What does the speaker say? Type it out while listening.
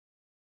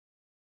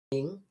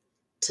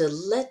To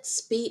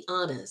Let's Be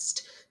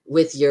Honest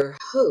with your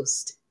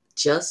host,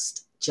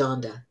 Just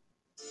Jonda.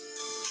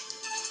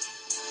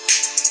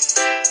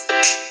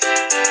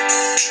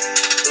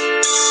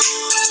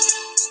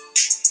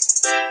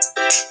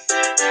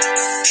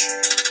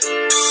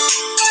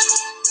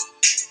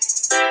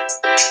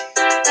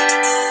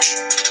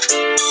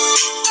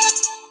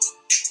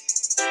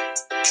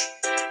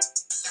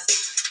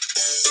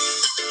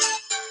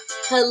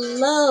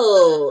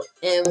 Hello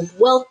and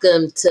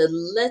welcome to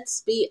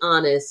Let's Be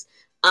Honest.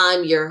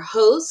 I'm your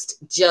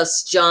host,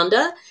 Just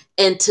Jonda,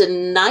 and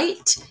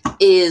tonight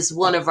is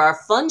one of our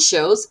fun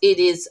shows. It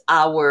is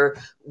our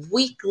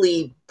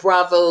weekly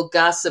Bravo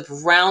Gossip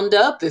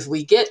Roundup, if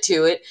we get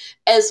to it,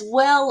 as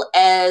well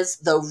as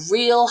the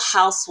Real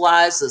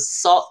Housewives of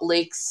Salt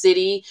Lake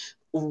City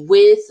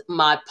with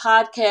my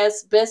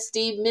podcast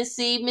bestie,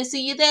 Missy. Missy,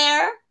 you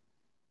there?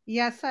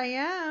 Yes, I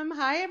am.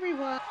 Hi,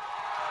 everyone.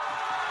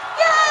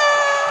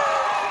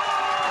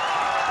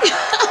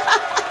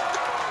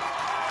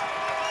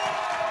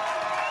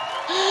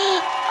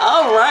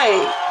 All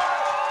right.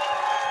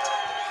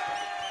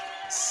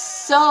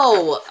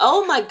 So,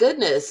 oh my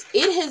goodness,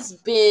 it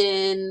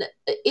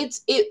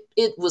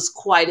was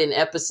quite an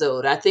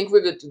episode. I think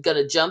we're going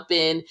to jump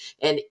in,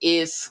 and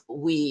if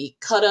we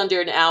cut under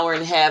an hour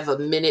and have a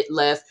minute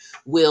left,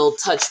 we'll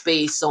touch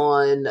base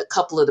on a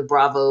couple of the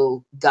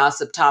Bravo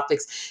gossip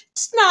topics.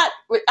 It's not,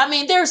 I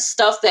mean, there's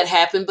stuff that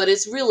happened, but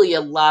it's really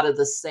a lot of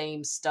the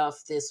same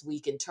stuff this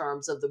week in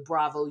terms of the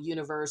Bravo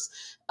universe.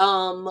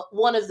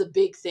 One of the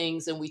big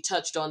things, and we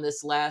touched on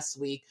this last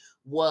week,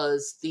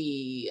 was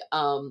the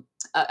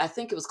I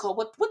think it was called,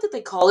 what did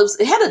they call it?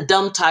 It had a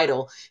dumb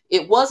title.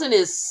 It wasn't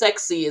as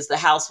sexy as The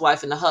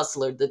Housewife and the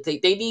Hustler. That they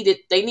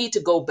need to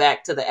go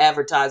back to the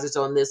advertisers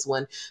on this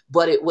one,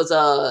 but it was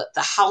The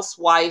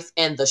Housewife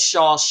and the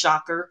Shaw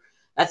Shocker,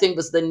 I think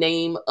was the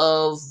name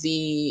of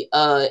the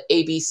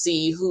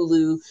ABC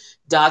Hulu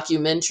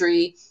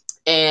documentary.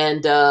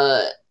 And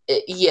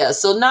yeah,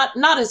 so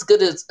not as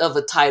good as of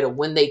a title.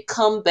 When they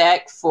come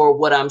back for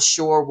what I'm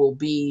sure will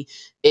be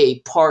a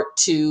part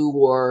two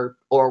or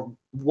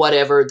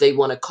whatever they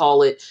want to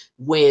call it,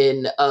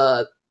 when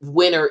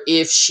or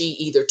if she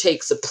either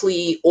takes a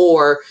plea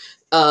or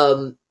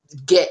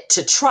get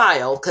to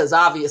trial, because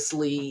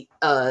obviously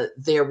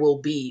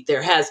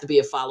there has to be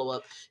a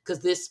follow-up,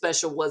 because this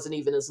special wasn't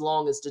even as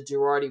long as the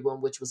Girardi one,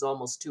 which was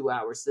almost 2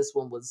 hours. This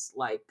one was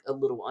like a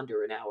little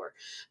under an hour.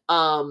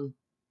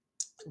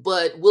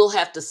 But we'll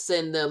have to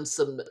send them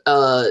some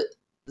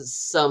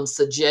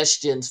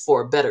suggestions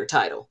for a better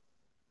title.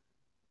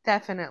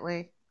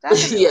 Definitely.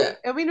 Yeah,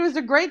 I mean, it was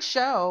a great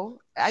show.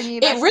 I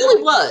mean, I it feel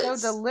really like the show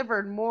was.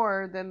 delivered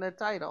more than the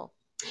title.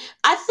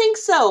 I think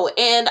so.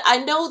 And I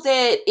know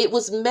that it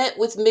was met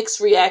with mixed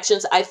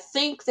reactions. I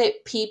think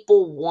that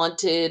people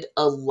wanted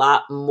a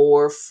lot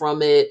more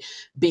from it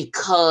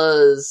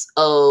because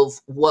of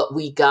what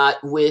we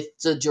got with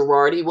the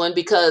Girardi one,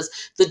 because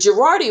the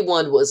Girardi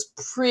one was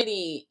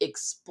pretty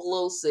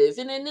explosive.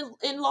 And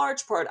in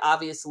large part,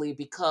 obviously,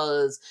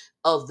 because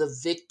of the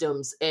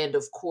victims. And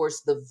of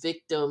course, the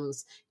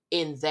victims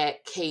in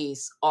that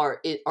case are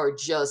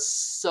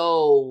just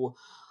so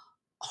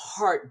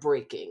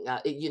heartbreaking.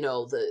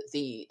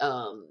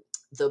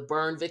 The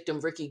burn victim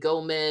Ricky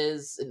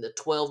Gomez and the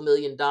 $12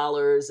 million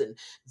and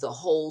the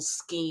whole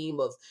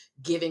scheme of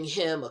giving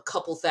him a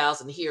couple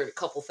thousand here and a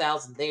couple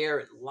thousand there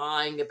and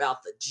lying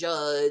about the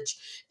judge.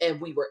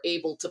 And we were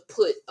able to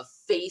put a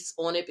face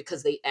on it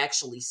because they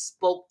actually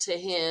spoke to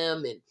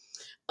him. And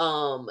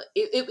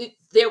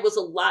there was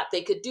a lot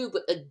they could do,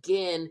 but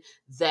again,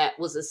 that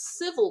was a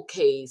civil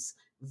case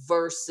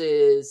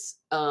versus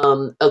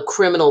a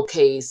criminal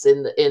case,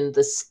 and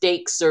the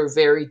stakes are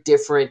very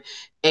different.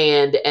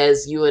 And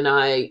as you and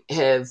I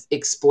have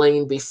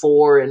explained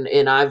before,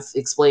 and I've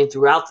explained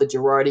throughout the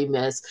Girardi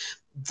mess,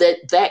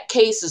 that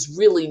case is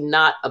really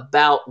not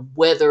about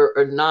whether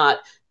or not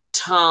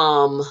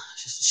Tom,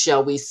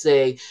 shall we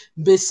say,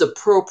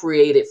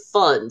 misappropriated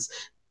funds.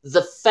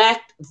 The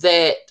fact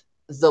that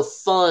the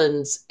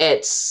funds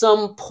at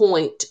some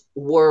point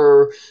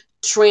were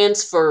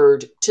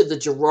transferred to the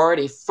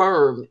Girardi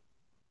firm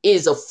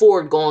is a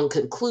foregone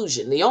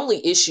conclusion. The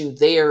only issue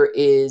there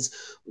is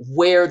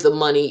where the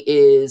money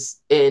is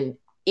and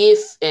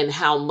if and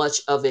how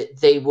much of it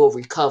they will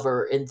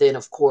recover. And then,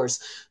 of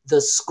course,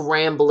 the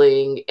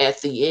scrambling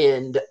at the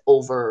end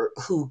over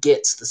who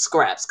gets the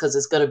scraps, because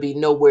it's going to be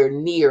nowhere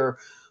near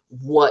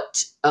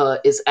what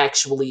is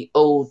actually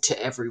owed to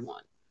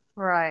everyone.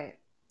 Right.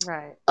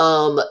 Right.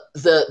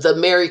 The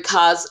Mary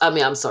Cos I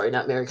mean, I'm sorry,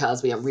 not Mary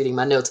Cosby, I'm reading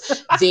my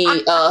notes.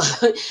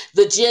 The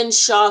the Jen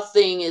Shaw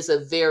thing is a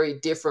very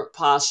different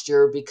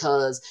posture,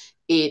 because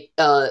this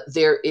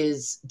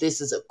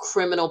is a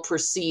criminal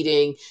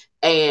proceeding,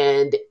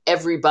 and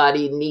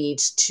everybody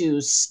needs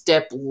to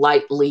step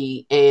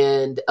lightly,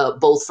 and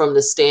both from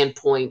the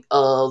standpoint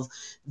of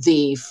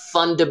the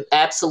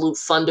absolute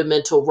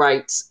fundamental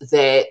rights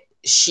that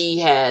she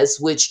has,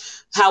 which,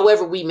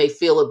 however we may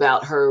feel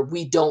about her,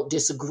 we don't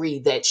disagree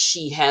that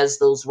she has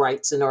those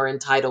rights and are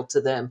entitled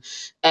to them,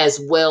 as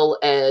well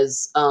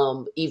as,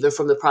 even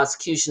from the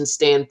prosecution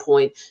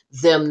standpoint,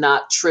 them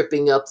not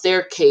tripping up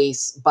their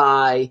case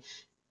by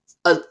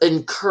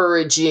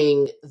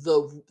encouraging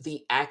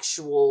the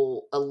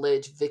actual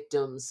alleged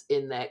victims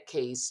in that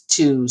case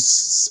to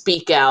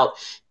speak out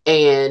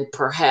and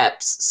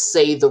perhaps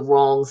say the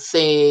wrong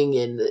thing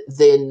and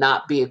then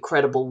not be a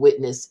credible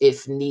witness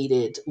if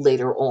needed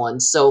later on.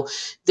 So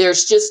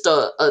there's just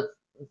a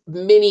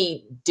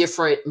many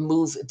different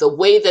move, the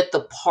way that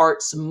the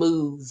parts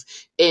move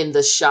in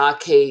the Shaw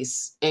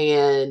case,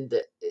 and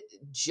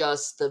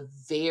just the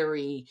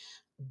very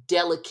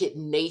delicate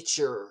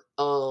nature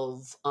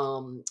of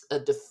a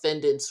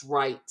defendant's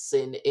rights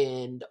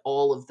and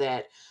all of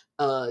that.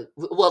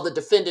 Well, the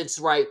defendant's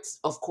rights,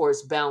 of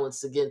course,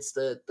 balanced against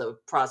the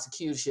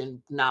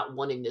prosecution not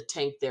wanting to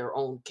tank their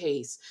own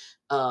case,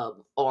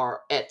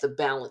 are at the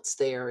balance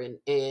there.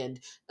 And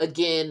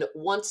again,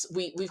 once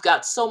we've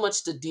got so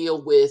much to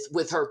deal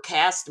with her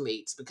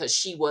castmates, because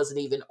she wasn't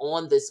even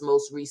on this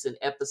most recent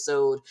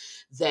episode,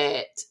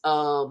 that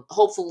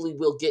hopefully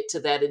we'll get to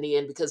that in the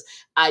end, because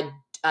I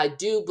I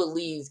do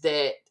believe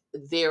that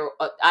there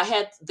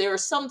are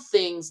some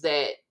things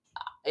that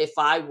if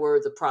I were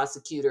the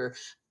prosecutor,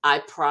 I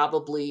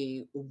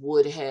probably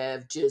would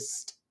have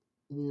just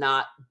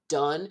not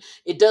done.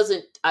 It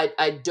doesn't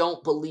I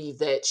don't believe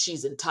that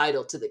she's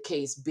entitled to the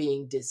case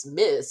being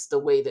dismissed the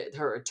way that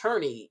her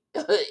attorney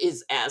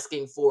is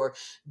asking for,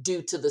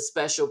 due to the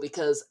special,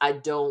 because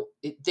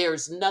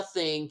there's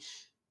nothing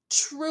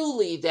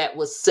truly that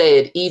was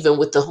said, even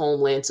with the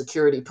Homeland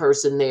Security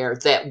person there,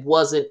 that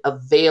wasn't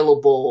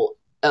available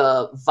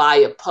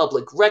via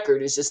public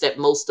record. It's just that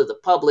most of the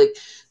public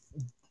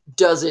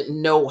doesn't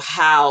know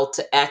how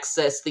to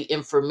access the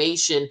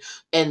information,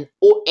 and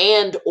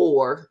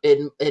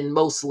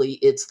mostly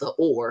it's the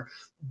or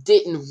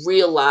didn't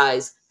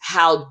realize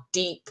how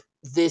deep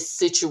this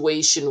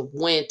situation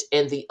went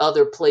and the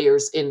other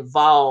players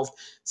involved,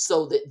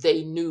 so that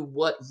they knew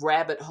what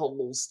rabbit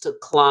holes to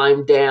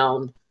climb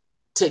down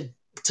to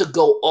to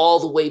go all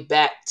the way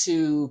back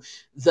to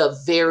the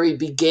very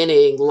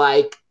beginning.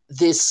 Like,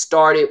 this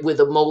started with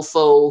a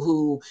mofo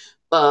who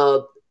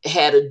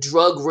had a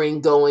drug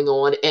ring going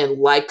on, and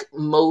like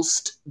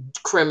most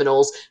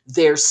criminals,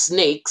 they're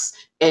snakes,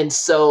 and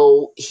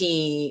so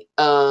he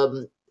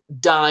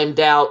dimed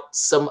out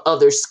some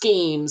other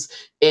schemes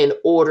in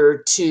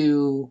order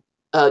to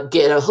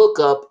get a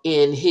hookup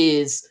in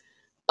his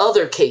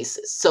other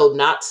cases. So,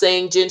 not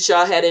saying Jen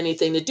Shaw had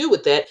anything to do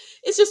with that.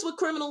 It's just what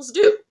criminals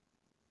do.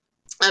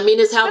 I mean,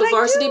 it's how But the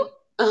varsity.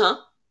 Uh huh.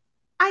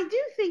 I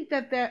do think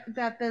that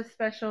the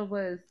special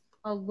was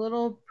a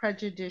little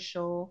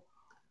prejudicial,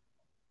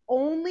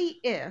 only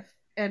if,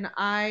 and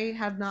I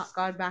have not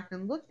gone back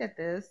and looked at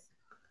this,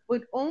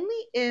 but only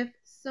if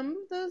some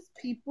of those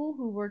people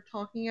who were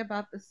talking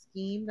about the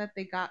scheme that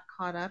they got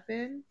caught up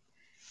in,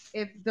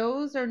 if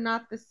those are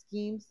not the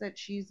schemes that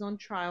she's on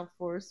trial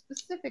for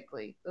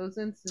specifically, those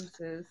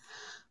instances.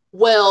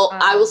 Well,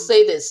 I will Um,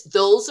 say this: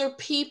 those are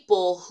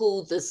people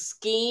who the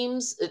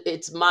schemes.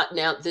 It's my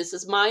now. This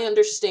is my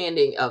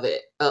understanding of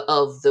it,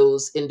 of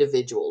those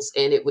individuals,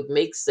 and it would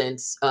make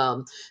sense,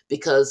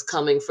 because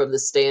coming from the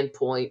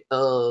standpoint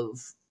of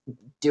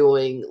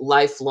doing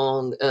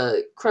lifelong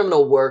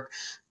criminal work,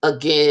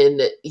 again,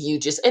 you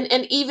just and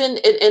even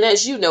and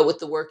as you know, with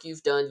the work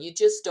you've done, you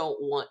just don't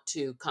want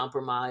to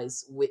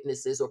compromise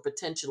witnesses or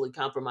potentially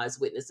compromise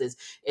witnesses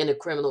in a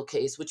criminal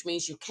case, which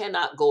means you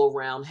cannot go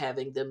around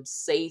having them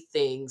say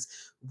things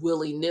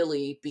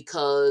willy-nilly,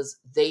 because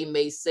they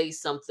may say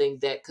something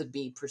that could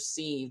be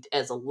perceived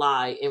as a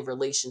lie in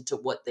relation to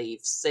what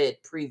they've said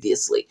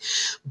previously.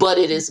 But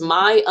it is mhm.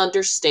 my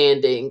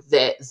understanding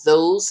that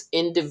those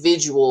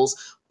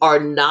individuals are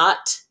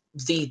not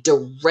the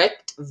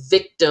direct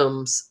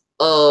victims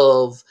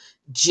of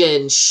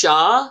Jen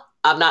Shah.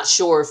 I'm not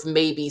sure if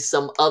maybe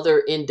some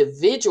other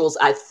individuals.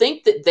 I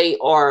think that they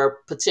are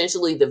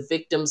potentially the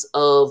victims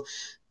of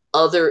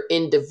other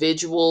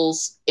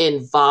individuals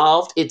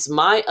involved. But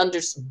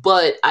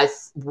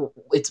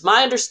it's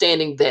my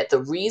understanding that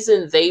the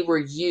reason they were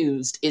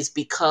used is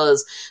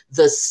because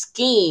the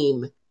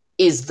scheme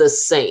is the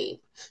same.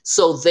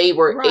 So they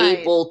were Right.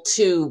 able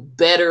to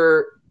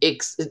better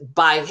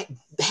by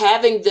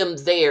having them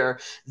there,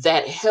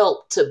 that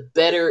helped to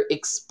better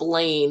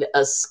explain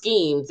a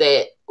scheme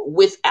that,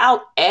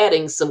 without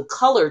adding some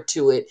color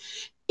to it,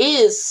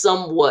 is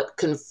somewhat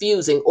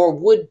confusing, or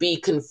would be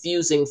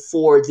confusing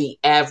for the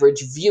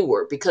average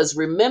viewer. Because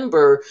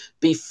remember,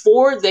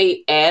 before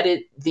they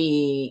added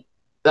the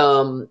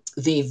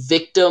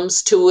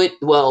victims to it,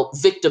 well,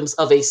 victims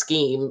of a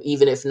scheme,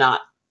 even if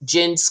not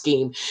Jen's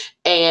scheme,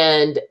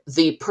 and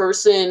the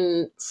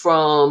person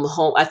from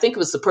home, I think it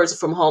was the person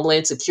from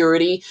Homeland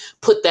Security,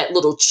 put that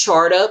little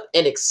chart up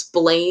and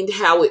explained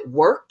how it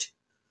worked.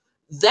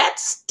 That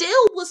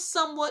still was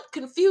somewhat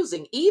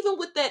confusing, even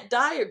with that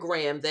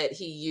diagram that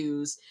he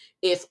used.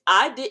 If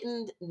I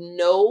didn't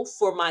know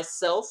for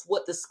myself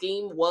what the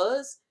scheme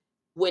was,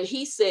 when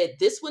he said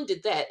this one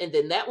did that and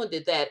then that one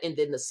did that and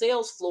then the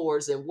sales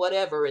floors and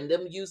whatever and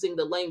them using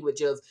the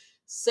language of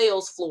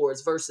sales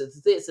floors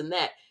versus this and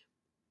that,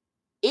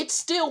 it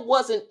still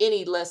wasn't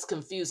any less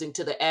confusing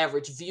to the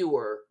average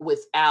viewer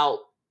without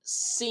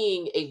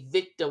seeing a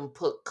victim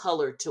put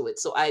color to it.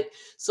 So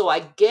I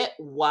get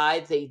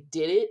why they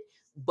did it,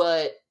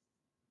 but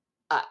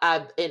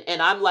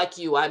and I'm like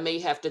you. I may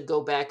have to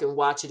go back and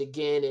watch it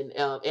again,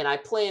 and I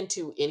plan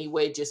to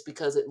anyway, just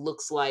because it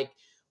looks like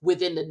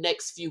within the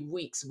next few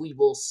weeks we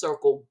will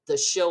circle. The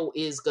show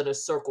is going to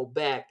circle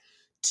back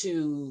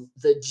to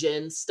the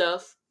Jen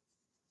stuff,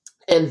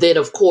 and then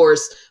of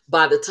course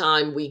by the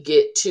time we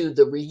get to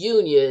the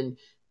reunion,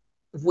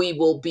 we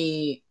will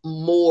be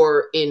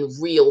more in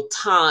real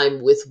time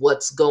with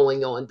what's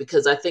going on,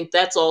 because I think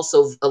that's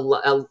also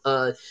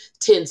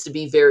tends to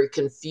be very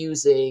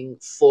confusing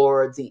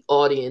for the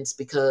audience,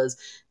 because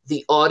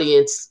the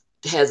audience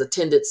has a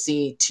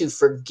tendency to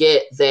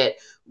forget that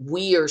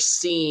we are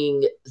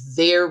seeing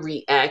their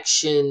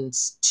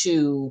reactions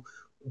to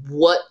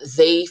what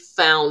they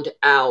found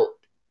out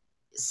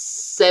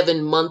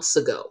 7 months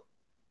ago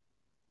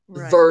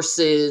Right.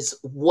 versus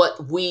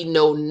what we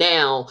know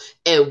now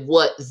and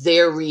what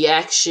their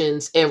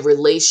reactions and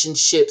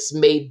relationships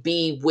may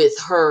be with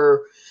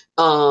her,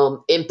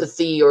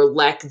 empathy or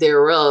lack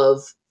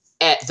thereof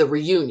at the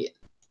reunion,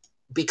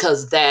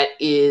 because that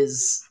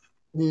is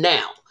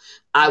now.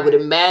 I would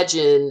Right.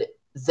 imagine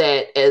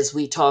that, as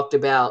we talked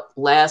about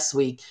last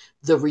week,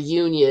 the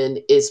reunion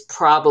is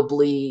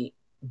probably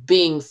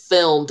being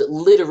filmed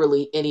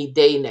literally any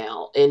day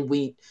now. And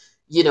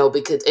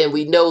because, and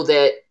we know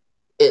that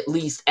at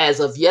least as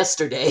of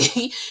yesterday,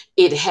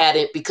 it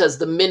hadn't, because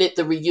the minute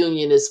the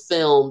reunion is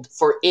filmed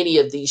for any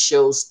of these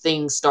shows,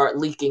 things start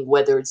leaking,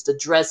 whether it's the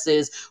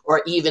dresses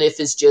or even if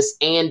it's just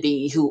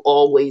Andy, who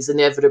always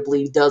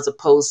inevitably does a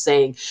post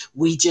saying,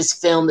 we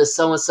just filmed the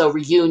so and so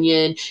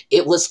reunion.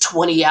 It was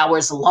 20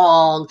 hours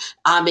long.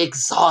 I'm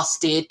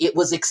exhausted. It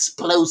was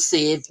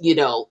explosive,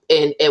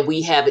 and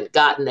we haven't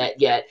gotten that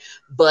yet.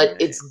 But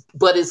Right.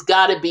 it's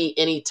got to be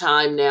any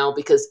time now,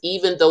 because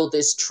even though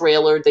this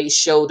trailer they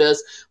showed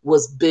us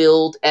was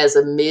billed as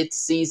a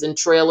mid-season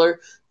trailer,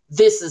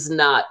 this is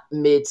not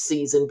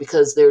mid-season,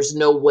 because there's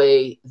no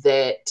way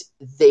that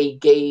they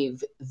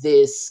gave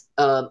this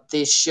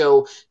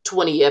show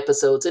 20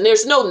 episodes. And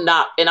there's no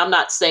knock, and I'm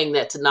not saying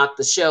that to knock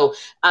the show.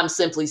 I'm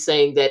simply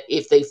saying that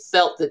if they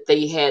felt that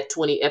they had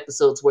 20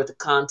 episodes worth of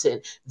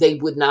content, they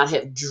would not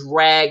have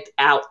dragged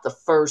out the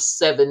first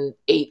 7,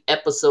 8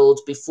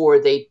 episodes before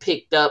they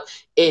picked up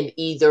in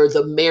either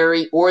the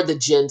Mary or the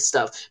Jen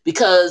stuff,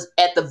 because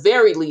at the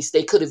very least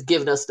they could have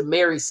given us the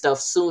Mary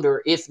stuff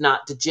sooner, if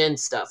not the Jen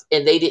stuff,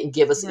 and they didn't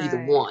give us either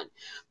Right.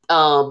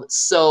 one.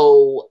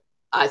 So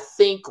I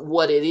think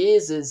what it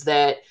is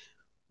that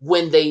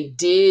when they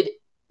did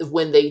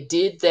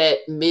that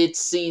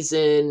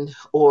mid-season,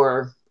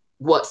 or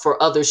what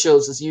for other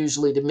shows is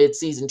usually the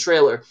mid-season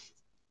trailer,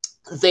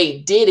 they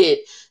did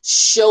it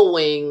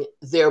showing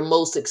their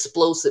most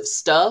explosive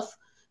stuff,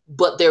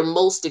 but their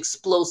most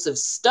explosive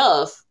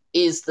stuff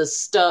is the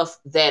stuff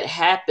that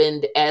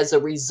happened as a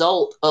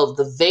result of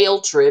the veil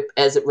trip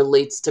as it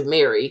relates to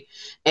Mary.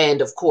 And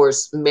of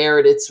course,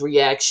 Meredith's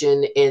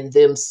reaction and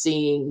them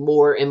seeing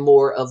more and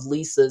more of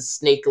Lisa's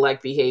snake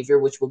like behavior,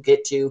 which we'll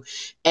get to.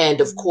 And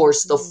of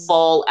course, the Mhm.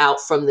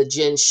 fallout from the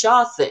Jen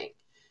Shah thing.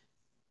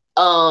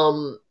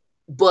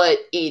 But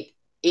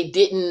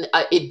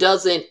it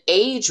doesn't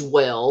age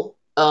well,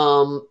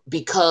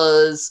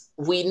 because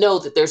we know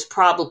that there's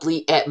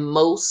probably at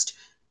most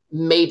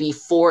maybe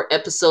 4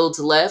 episodes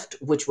left,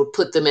 which would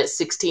put them at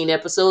 16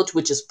 episodes,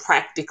 which is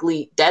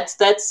practically,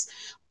 that's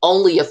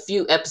only a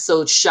few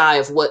episodes shy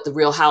of what the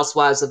Real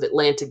Housewives of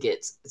Atlanta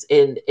gets.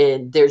 And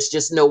there's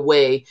just no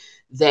way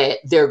that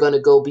they're going to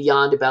go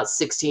beyond about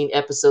 16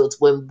 episodes,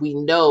 when we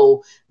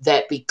know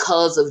that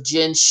because of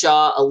Jen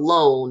Shah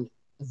alone,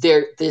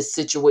 they're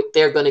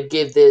going to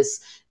give this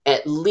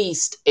at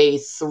least a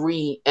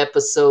 3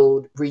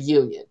 episode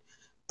reunion.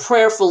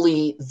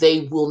 Prayerfully,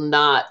 they will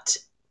not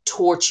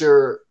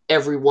torture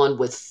everyone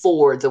with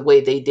 4 the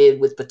way they did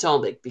with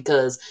Potomac,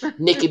 because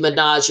Nicki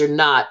Minaj or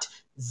not,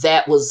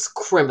 that was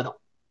criminal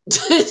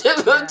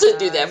to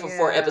do Yeah. that for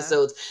four Yeah.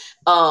 episodes.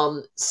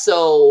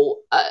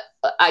 So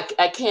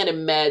I can't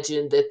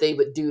imagine that they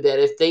would do that.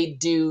 If they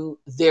do,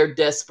 they're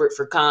desperate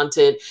for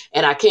content,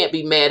 and I can't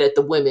be mad at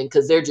the women,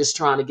 because they're just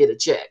trying to get a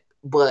check.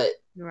 But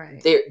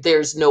Right.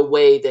 there's no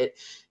way that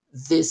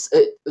this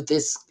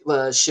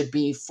should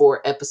be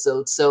 4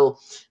 episodes. So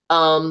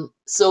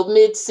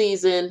mid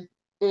season,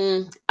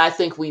 I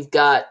think we've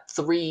got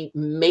 3,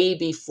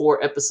 maybe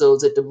 4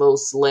 episodes at the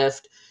most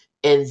left,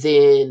 and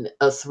then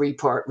a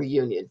 3-part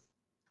reunion.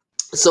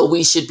 So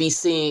we should be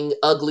seeing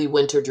ugly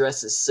winter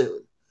dresses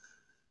soon,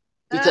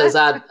 because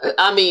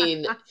I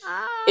mean,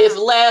 if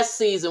last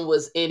season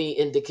was any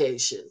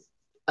indication,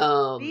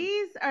 um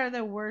These are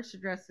the worst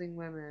dressing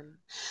women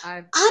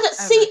I've I don't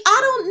ever see.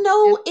 I don't seen. And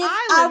know if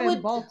I I live in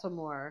would.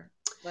 Baltimore.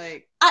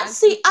 Like, I I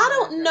see. see some I of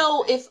their don't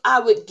know dressing. if I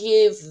would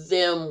give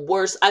them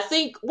worse. I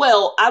think.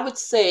 Well, I would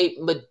say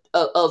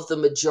of the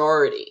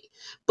majority.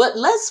 But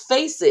let's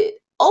face it,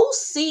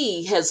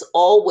 OC has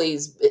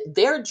always,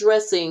 their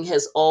dressing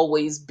has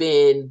always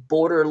been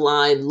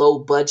borderline low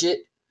budget.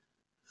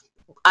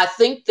 I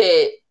think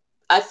that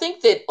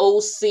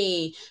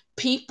OC,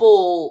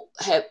 people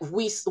have,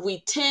 we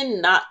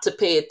tend not to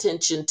pay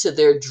attention to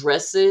their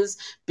dresses,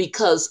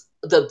 because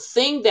the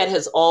thing that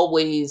has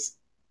always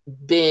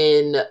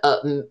been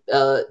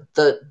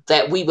the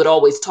that we would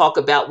always talk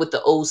about with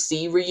the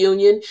OC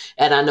reunion,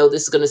 and I know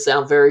this is going to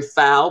sound very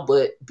foul,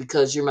 but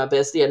because you're my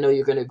bestie, I know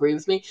you're going to agree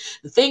with me.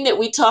 The thing that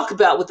we talk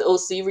about with the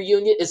OC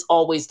reunion is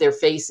always their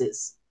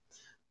faces.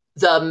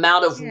 The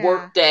amount of Yeah.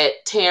 work that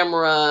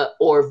Tamara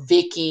or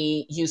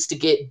Vicky used to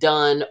get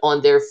done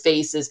on their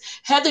faces.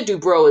 Heather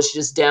Dubrow is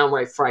just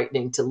downright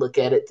frightening to look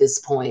at this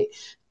point.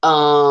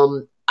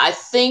 I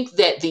think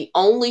that the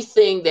only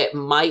thing that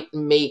might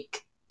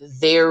make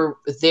their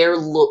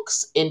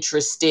looks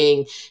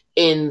interesting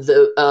in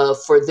the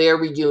for their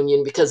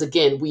reunion, because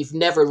again, we've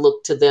never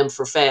looked to them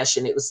for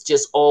fashion. It was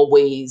just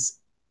always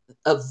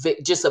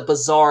just a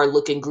bizarre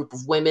looking group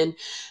of women.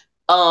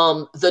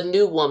 The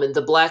new woman,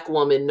 the black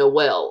woman,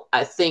 Noelle,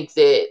 I think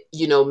that,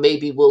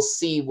 maybe we'll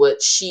see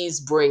what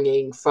she's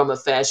bringing from a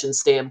fashion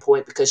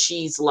standpoint, because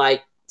she's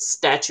like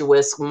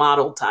statuesque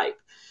model type.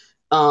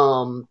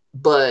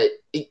 But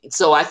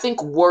so I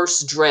think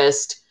worst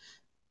dressed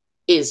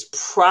is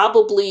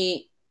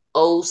probably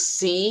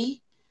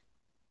OC.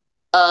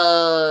 uh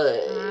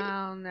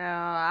I don't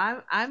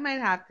know. I might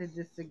have to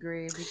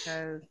disagree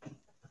because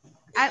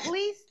at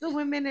least the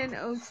women in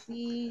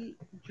OC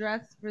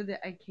dress for the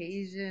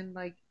occasion.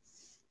 Like,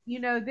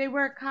 they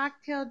wear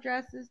cocktail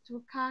dresses to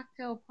a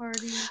cocktail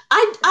party. They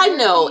I wear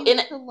know, these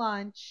and to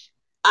lunch.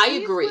 I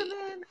These agree.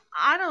 women,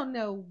 I don't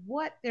know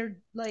what they're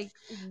like.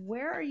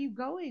 Where are you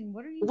going?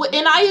 What are you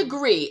And I doing?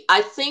 agree.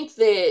 I think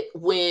that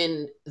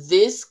when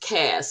this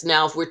cast,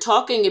 now, if we're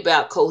talking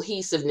about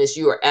cohesiveness,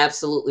 you are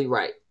absolutely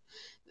right.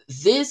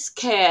 This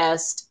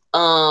cast,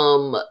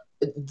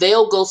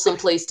 they'll go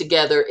someplace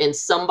together, and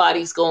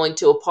somebody's going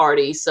to a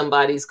party,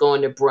 somebody's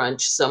going to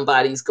brunch,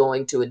 somebody's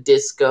going to a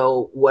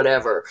disco,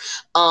 whatever.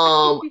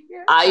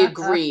 I Yeah.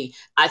 agree.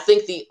 I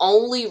think the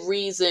only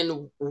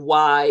reason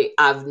why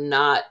I've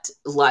not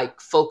like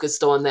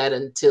focused on that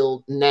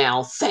until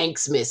now,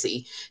 thanks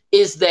Missy,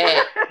 is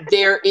that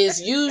there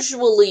is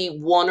usually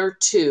one or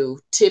two,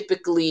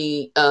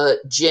 typically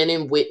Jen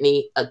and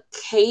Whitney,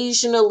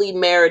 occasionally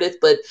Meredith,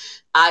 but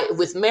I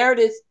with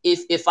Meredith,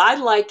 if I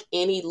like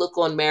any look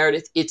on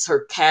Meredith, it's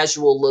her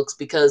casual looks,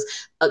 because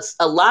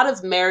a lot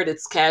of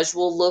Meredith's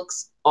casual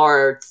looks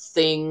are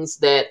things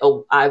that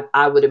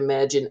I would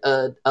imagine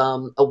a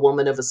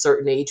woman of a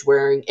certain age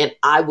wearing, and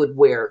I would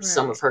wear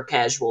some of Right. her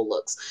casual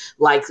looks.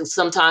 Like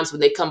sometimes when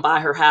they come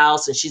by her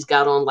house and she's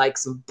got on like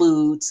some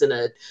boots and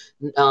a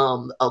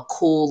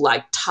cool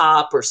like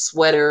top or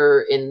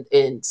sweater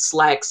and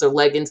slacks or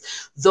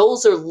leggings,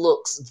 those are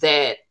looks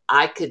that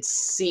I could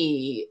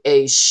see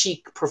a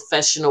chic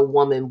professional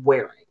woman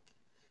wearing.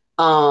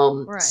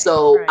 Right.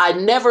 So I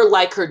Right. never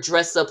like her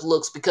dress up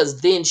looks, because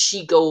then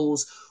she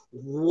goes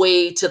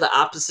way to the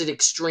opposite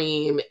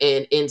extreme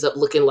and ends up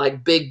looking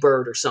like Big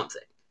Bird or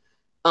something.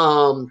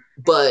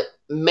 But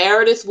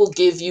Meredith will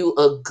give you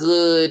a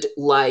good,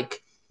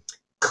 like,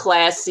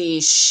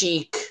 classy,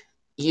 chic,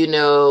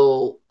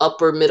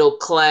 upper middle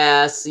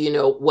class,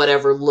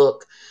 whatever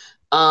look.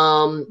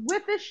 Um,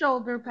 With a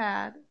shoulder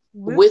pad.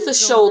 With with a a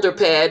shoulder shoulder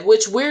pad. pad,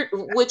 which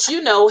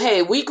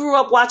hey, we grew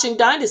up watching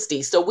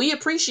Dynasty, so we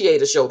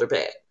appreciate a shoulder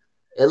pad.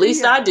 At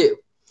least I Yes. do.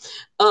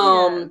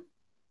 Yes. Um,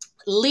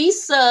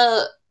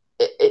 Lisa,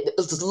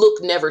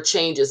 look never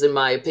changes in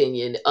my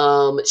opinion.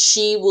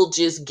 She will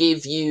just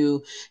give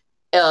you,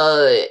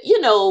 a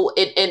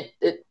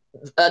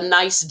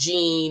nice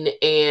jean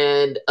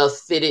and a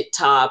fitted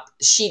top.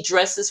 She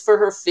dresses for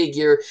her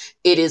figure.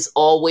 It is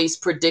always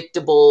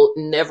predictable,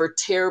 never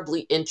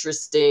terribly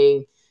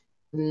interesting,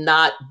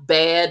 not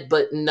bad,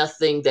 but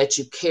nothing that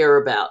you care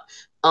about.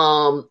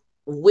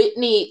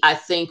 Whitney, I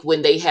think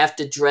when they have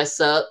to dress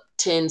up,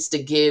 tends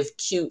to give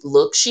cute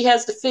looks. She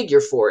has the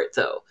figure for it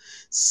though.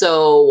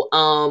 So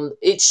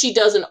she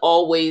doesn't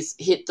always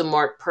hit the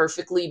mark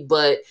perfectly,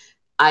 but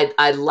I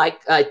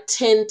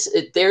tend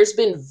to, there's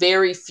been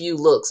very few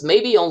looks,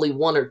 maybe only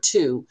one or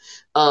two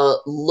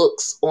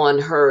looks on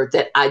her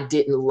that I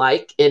didn't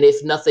like. And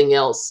if nothing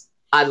else,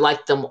 I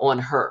like them on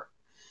her.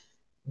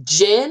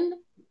 Jen,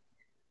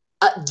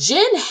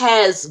 Jen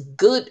has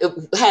good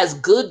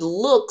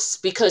looks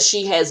because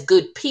she has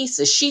good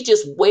pieces. She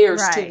just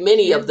wears too Right.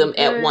 many of them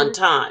at one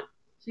time.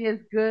 She has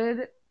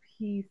good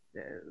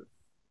pieces.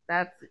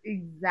 That's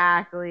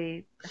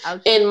exactly how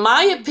she In puts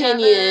my them together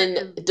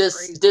opinion, is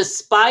crazy.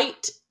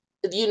 despite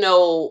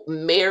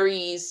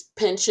Mary's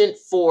penchant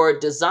for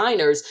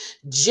designers,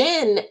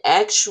 Jen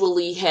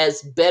actually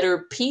has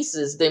better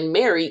pieces than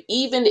Mary,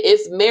 even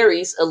if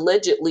Mary's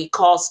allegedly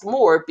cost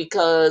more,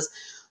 because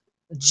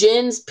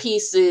Jen's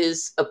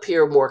pieces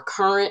appear more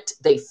current,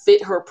 they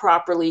fit her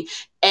properly.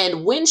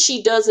 And when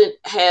she doesn't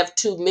have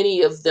too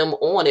many of them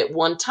on at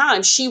one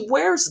time, she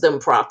wears them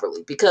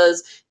properly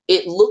because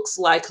it looks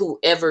like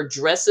whoever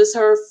dresses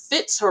her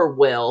fits her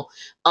well.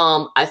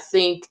 I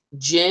think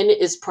Jen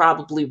is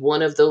probably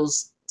one of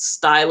those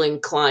styling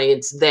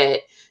clients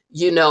that,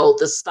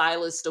 the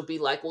stylist will be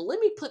like, well, let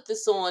me put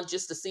this on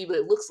just to see what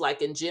it looks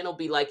like. And Jen will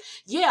be like,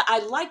 yeah, I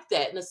like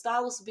that. And the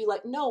stylist will be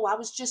like, no, I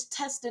was just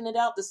testing it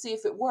out to see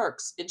if it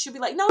works. And she'll be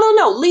like, no, no,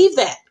 no, leave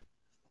that.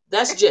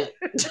 That's Jen.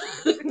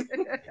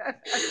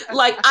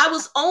 Like, I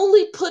was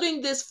only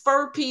putting this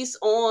fur piece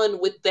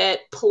on with that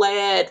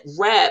plaid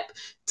wrap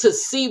to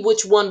see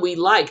which one we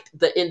liked.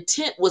 The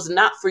intent was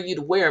not for you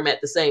to wear them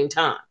at the same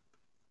time.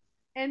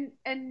 And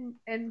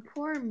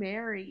poor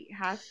Mary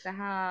has to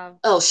have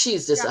Oh,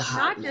 she's just a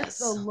hot not just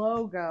the mess.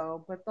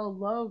 logo, but the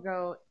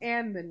logo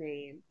and the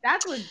name.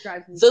 That's what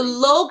drives me The crazy. I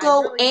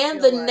logo really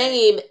and the feel like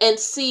name, and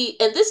see,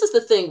 and this is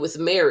the thing with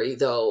Mary,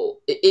 though.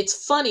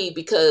 It's funny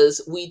because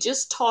we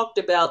just talked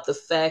about the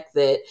fact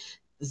that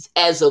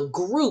as a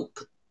group,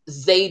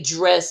 they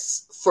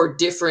dress for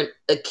different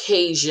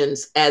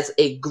occasions as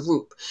a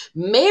group.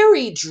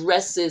 Mary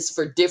dresses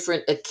for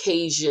different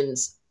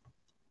occasions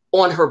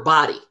on her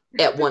body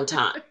at one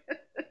time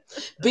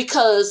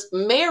because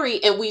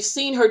Mary, and we've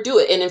seen her do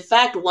it. And in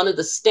fact, one of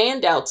the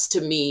standouts to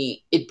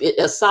me,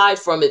 aside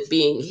from it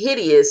being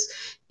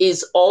hideous,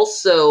 is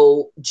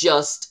also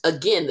just,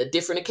 again, the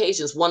different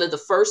occasions. One of the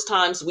first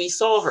times we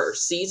saw her,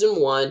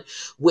 season one,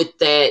 with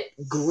that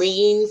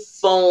green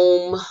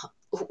foam.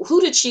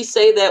 Who did she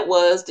say that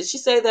was? Did she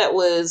say that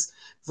was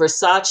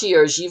Versace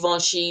or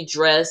Givenchy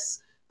dress?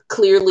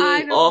 Clearly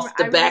off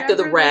the I back of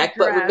the remember the rack.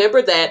 But dress,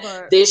 remember that.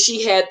 but Then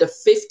she had the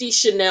 50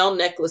 Chanel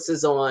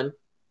necklaces on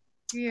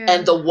and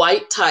yeah. the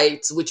white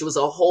tights, which was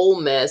a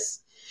whole mess.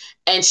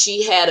 And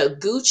she had a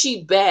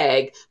Gucci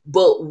bag,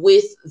 but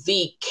with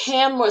the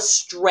camera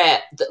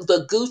strap,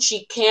 the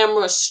Gucci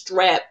camera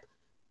strap,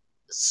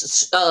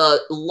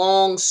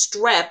 long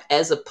strap,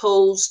 as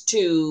opposed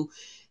to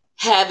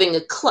having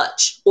a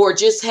clutch or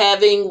just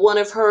having one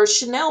of her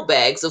Chanel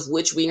bags, of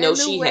which we know And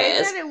the she way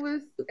has. that it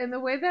was and the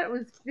way that it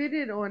was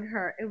fitted on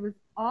her, it was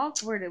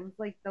awkward. It was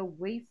like the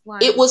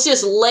waistline It was was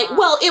just too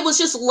well, high. it was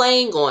just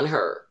laying on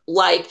her.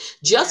 Like,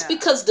 just Yeah.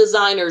 because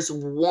designers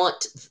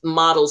want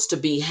models to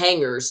be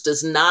hangers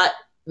does not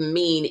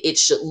mean it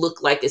should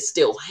look like it's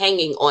still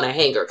hanging on a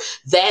hanger.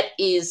 That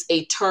is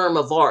a term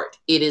of art.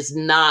 It is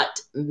not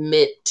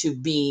meant to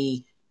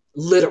be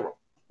literal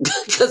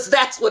because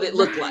that's what it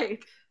looked like.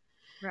 Right.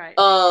 Right.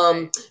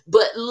 um Right.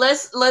 but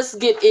let's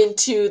get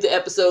into the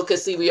episode,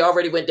 because see, we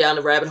already went down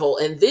the rabbit hole,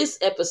 and this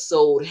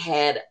episode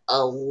had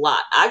a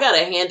lot. I gotta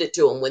hand it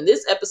to him. When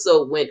this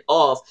episode went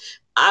off,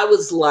 I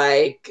was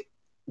like,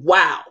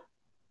 wow.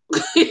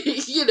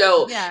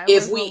 Yeah, it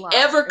If was a we lot.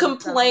 ever It was definitely a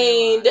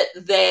complained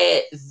lot.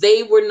 that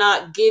they were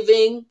not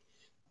giving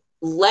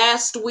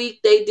last week,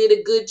 they did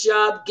a good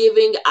job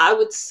giving. I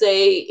would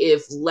say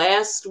if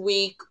last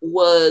week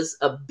was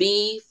a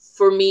B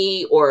for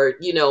me, or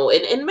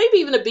and maybe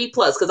even a B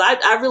plus, because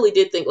I really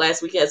did think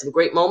last week had some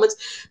great moments.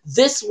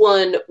 This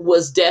one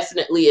was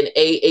definitely an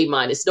A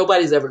minus.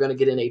 Nobody's ever going to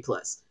get an A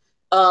plus.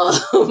 But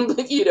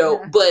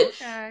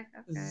Okay.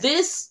 Okay.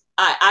 this,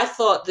 I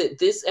thought that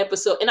this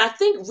episode, and I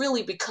think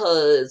really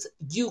because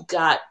you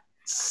got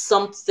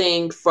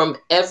something from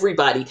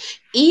everybody,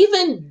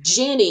 even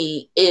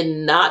Jenny,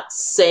 in not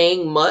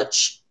saying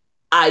much,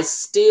 I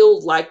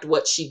still liked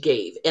what she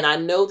gave. And I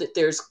know that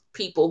there's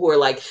people who are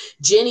like,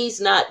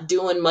 Jenny's not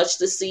doing much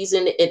this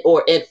season,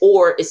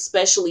 or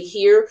especially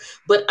here.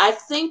 But I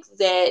think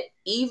that,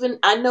 even,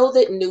 I know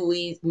that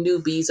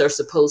newbies are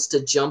supposed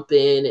to jump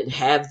in and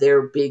have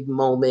their big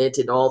moment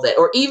and all that,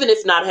 or even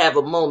if not have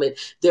a moment,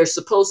 they're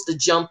supposed to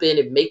jump in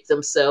and make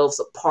themselves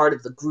a part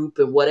of the group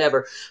and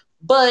whatever.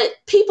 But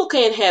people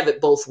can't have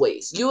it both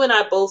ways. You and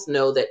I both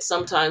know that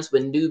sometimes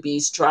when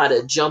newbies try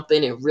to jump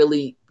in and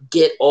really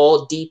get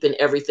all deep in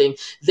everything,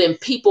 then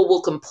people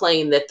will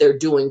complain that they're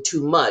doing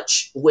too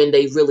much when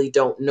they really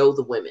don't know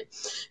the women.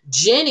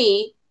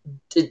 Jenny,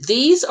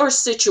 these are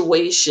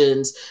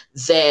situations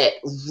that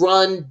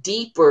run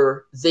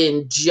deeper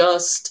than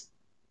just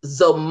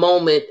the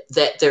moment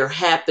that they're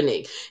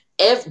happening.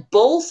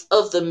 Both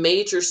of the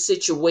major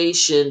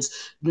situations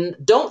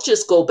don't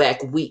just go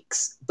back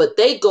weeks, but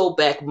they go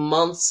back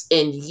months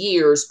and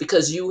years,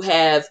 because you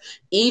have,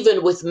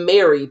 even with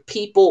Mary,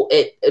 people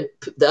at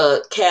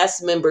the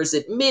cast members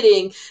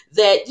admitting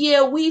that,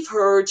 yeah, we've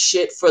heard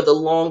shit for the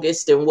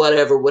longest and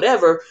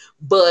whatever,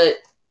 but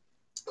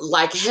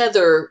like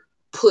Heather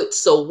put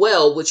so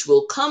well, which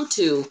we'll come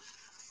to,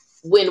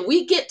 when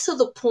we get to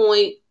the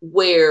point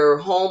where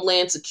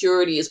Homeland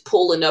Security is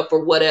pulling up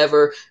or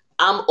whatever,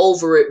 I'm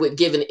over it with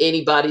giving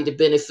anybody the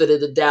benefit of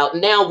the doubt.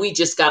 Now we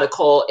just got to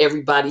call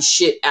everybody's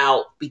shit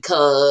out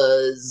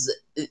because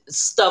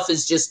stuff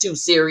is just too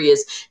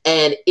serious,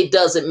 and it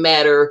doesn't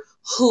matter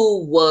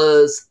who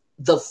was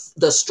the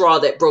straw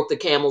that broke the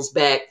camel's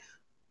back.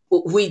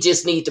 we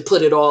just need to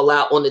put it all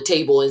out on the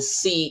table and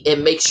see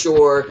and make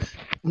sure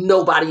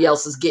nobody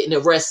else is getting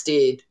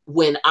arrested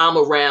when I'm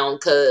around,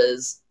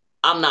 because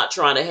I'm not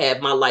trying to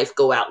have my life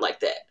go out like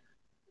that.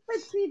 But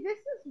see, this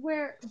is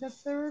where the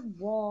third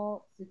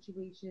wall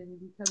situation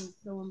becomes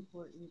so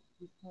important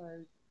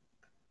because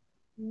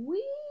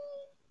we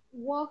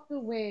walked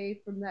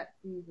away from that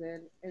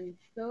season, and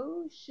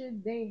so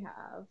should they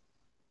have,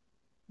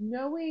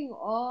 knowing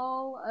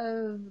all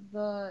of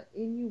the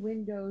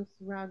innuendos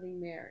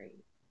surrounding Mary.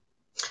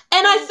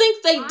 And I So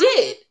think they I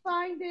did. just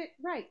find it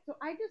right. So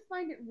I just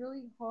find it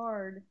really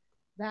hard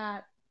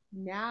that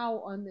now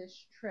on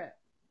this trip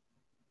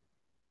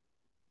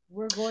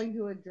we're going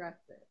to address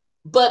it.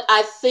 But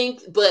I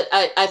think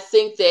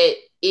that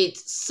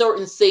it's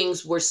certain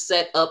things were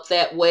set up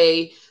that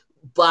way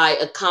by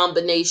a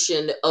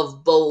combination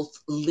of both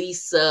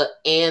Lisa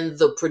and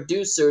the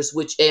producers,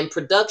 which and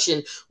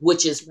production,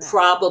 which is Right.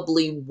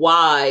 probably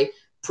why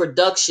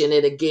production,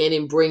 and again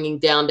in bringing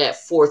down that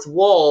fourth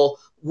wall,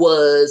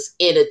 was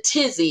in a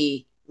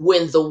tizzy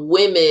when the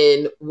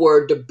women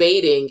were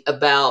debating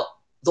about,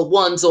 the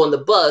ones on the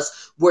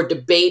bus were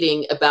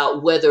debating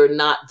about whether or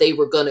not they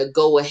were going to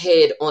go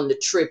ahead on the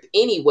trip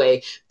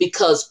anyway,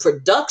 because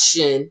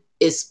production,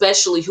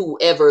 especially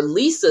whoever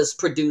Lisa's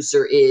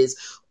producer is,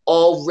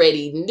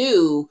 already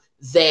knew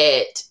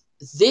that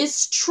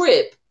this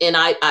trip, and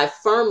I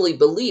firmly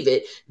believe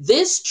it,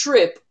 this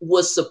trip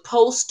was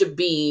supposed to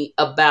be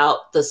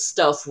about the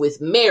stuff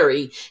with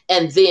Mary,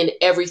 and then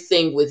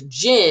everything with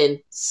Jen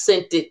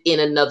sent it in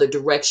another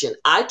direction.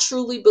 I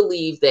truly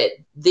believe that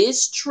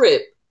this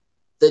trip,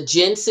 the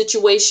Jen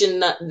situation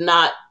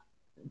not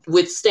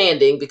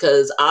withstanding,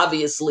 because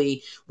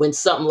obviously when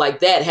something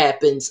like that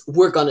happens,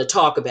 we're going to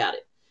talk about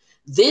it.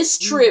 This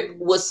trip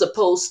Mm-hmm. was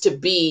supposed to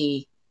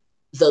be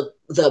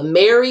the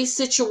Mary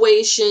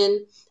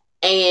situation,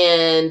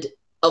 and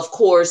of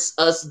course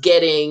us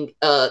getting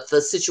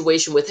the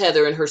situation with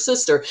Heather and her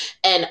sister.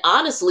 And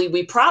honestly,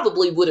 we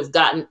probably would have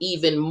gotten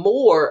even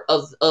more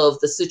of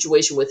the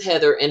situation with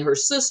Heather and her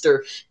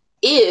sister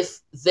if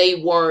they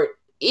weren't,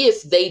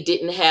 if they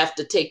didn't have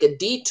to take a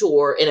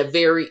detour, and a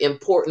very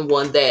important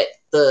one that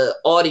the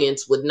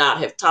audience would not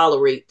have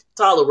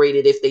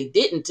tolerated if they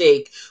didn't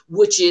take,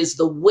 which is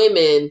the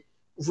women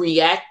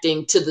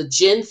reacting to the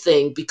Jen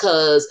thing.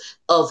 Because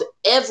of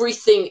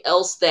everything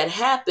else that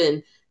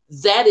happened,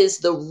 that is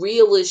the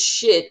realest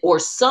shit, or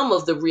some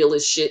of the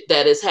realest shit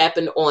that has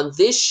happened on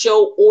this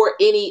show or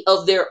any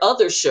of their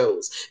other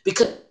shows.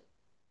 Because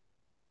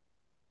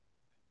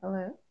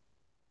Hello,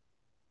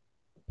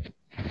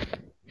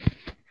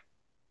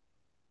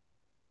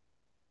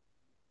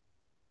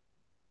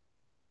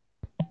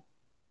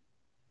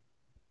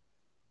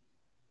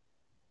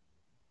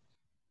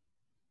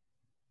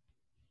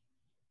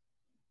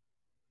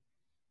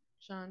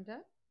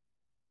 Shonda.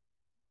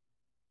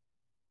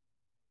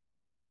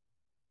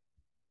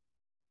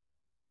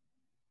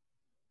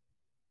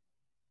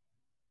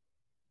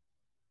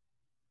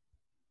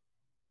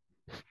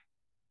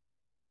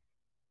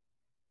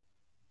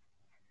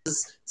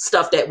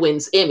 stuff that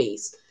wins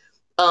Emmys.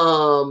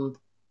 Um,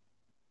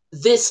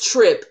 this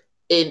trip,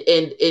 and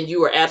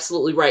you are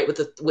absolutely right with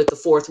the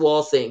fourth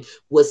wall thing,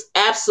 was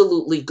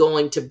absolutely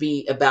going to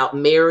be about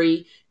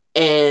Mary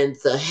and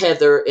the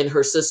Heather and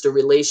her sister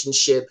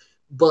relationship,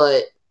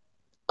 but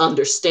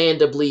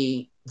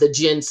understandably the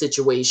Jen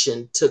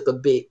situation took a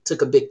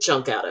big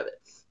chunk out of it.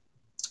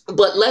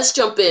 But let's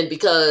jump in,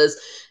 because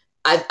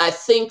I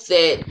think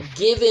that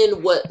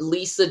given what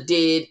Lisa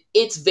did,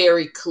 it's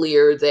very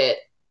clear that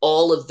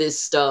all of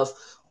this stuff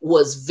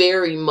was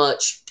very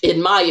much,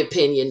 in my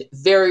opinion,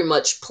 very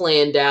much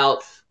planned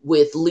out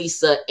with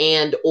Lisa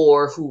and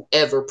or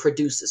whoever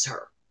produces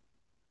her.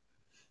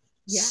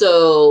 Yes,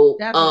 So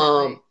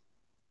definitely.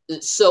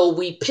 so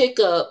we pick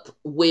up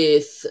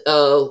with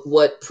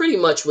what pretty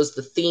much was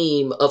the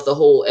theme of the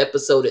whole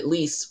episode, at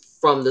least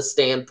from the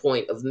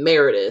standpoint of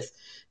Meredith.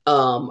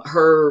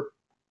 Her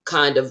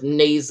kind of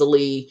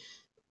nasally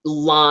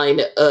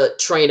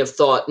train of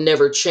thought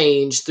never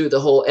changed through the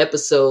whole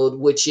episode,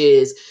 which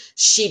is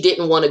she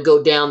didn't want to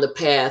go down the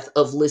path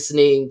of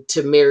listening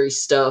to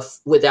Mary's stuff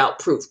without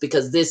proof,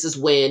 because this is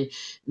when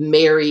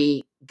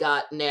Mary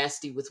got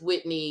nasty with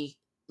Whitney,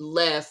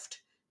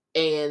 left,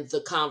 and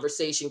the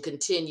conversation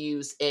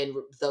continues. And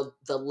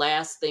the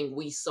last thing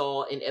we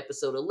saw in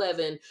episode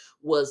 11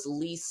 was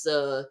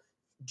Lisa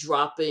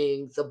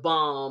dropping the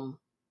bomb.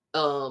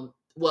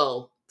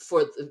 Well,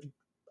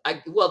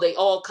 they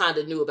all kind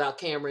of knew about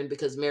Cameron,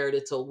 because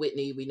Meredith told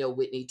Whitney. We know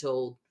Whitney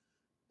told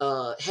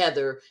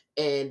Heather,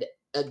 and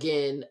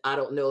again, I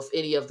don't know if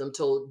any of them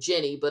told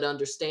Jenny, but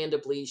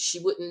understandably, she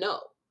wouldn't know.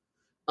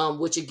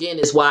 Which again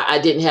is why I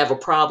didn't have a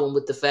problem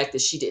with the fact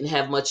that she didn't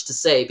have much to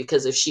say,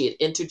 because if she had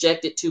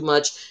interjected too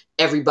much,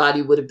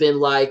 everybody would have been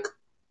like,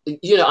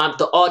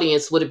 the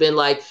audience would have been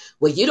like,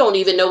 well, you don't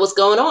even know what's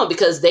going on,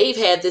 because they've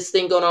had this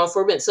thing going on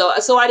for a minute.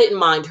 So I didn't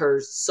mind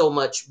her so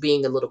much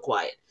being a little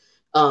quiet.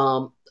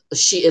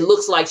 It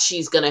looks like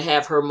she's going to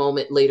have her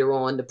moment later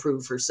on to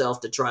prove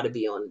herself, to try to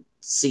be on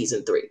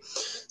season 3.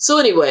 So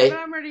Yeah, but anyway,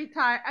 I'm already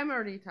tired. I'm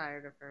already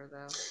tired of her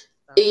though.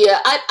 So yeah,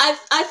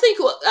 I think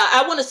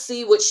I want to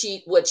see what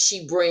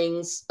she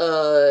brings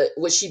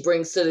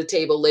to the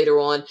table later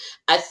on.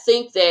 I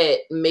think that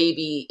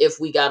maybe if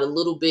we got a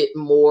little bit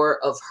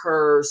more of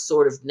her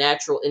sort of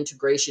natural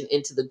integration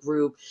into the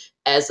group,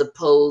 as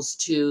opposed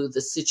to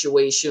the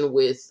situation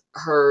with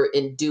her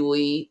and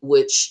Dewey,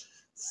 which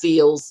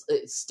feels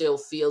it still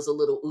feels a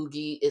little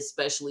oogie,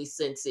 especially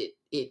since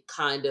it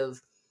kind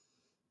of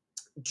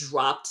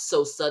dropped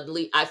so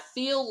suddenly. I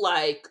feel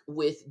like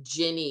with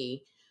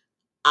Jenny,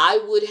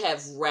 I would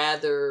have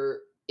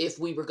rather, if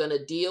we were going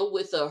to deal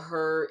with a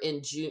her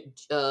and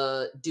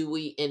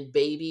Dewey and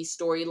Baby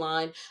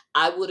storyline,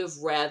 I would have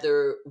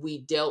rather we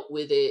dealt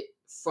with it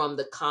from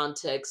the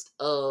context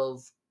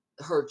of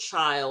her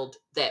child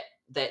that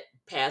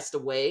passed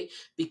away,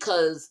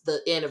 because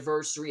the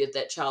anniversary of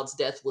that child's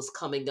death was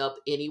coming up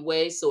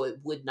anyway, so it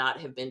would not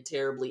have been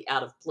terribly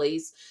out of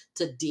place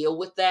to deal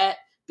with that,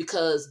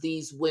 because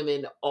these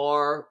women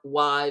are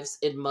wives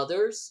and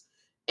mothers.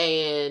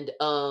 And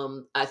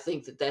I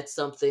think that that's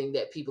something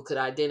that people could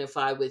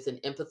identify with and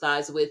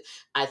empathize with.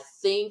 I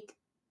think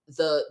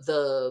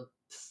the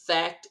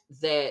fact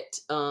that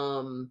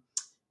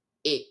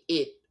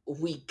it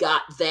we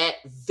got that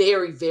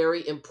very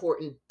very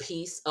important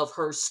piece of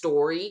her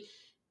story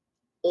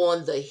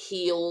on the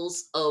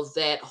heels of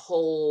that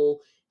whole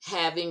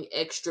having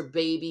extra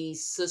baby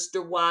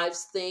sister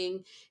wives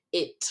thing,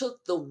 it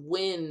took the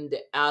wind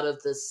out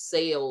of the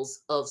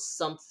sails of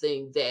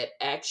something that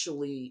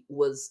actually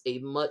was a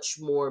much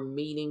more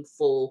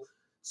meaningful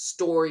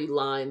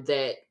storyline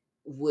that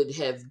would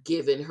have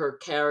given her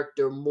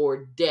character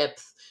more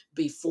depth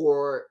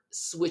before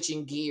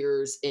switching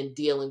gears and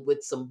dealing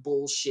with some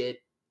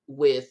bullshit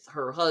with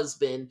her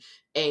husband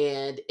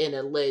and an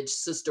alleged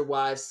sister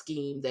wife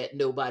scheme that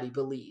nobody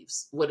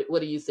believes. What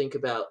do you think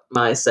about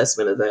my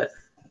assessment of that?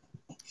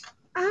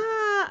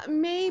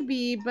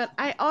 maybe, but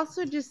I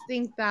also just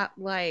think that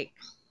like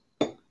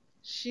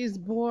she's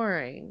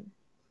boring.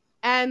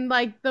 And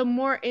like the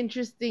more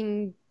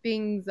interesting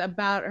things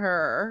about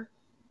her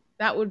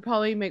that would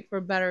probably make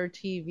for better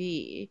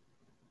TV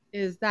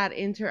is that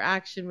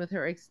interaction with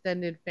her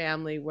extended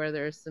family where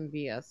there's some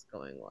BS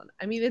going on.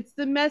 I mean, it's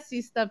the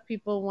messy stuff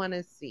people want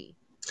to see.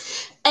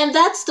 And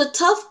that's the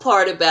tough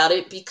part about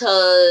it,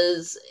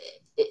 because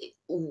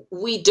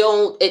we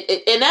don't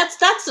and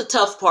that's the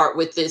tough part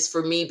with this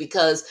for me,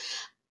 because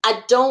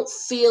I don't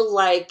feel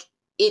like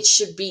it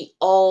should be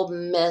all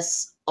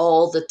mess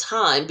all the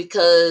time,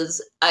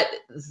 because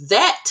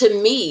that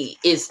to me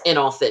is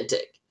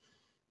inauthentic.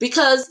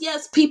 Because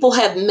yes, people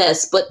have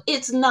mess, but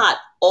it's not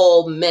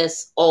all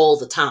mess all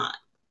the time.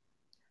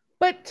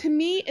 But to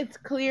me, it's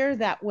clear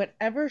that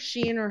whatever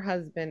she and her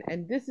husband,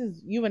 and this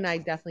is, you and I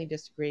definitely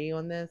disagree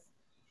on this,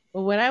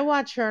 but when I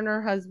watch her and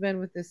her husband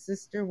with the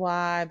sister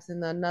wives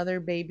and the another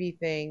baby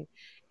thing,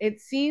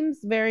 it seems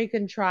very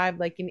contrived,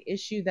 like an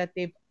issue that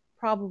they've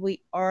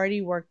probably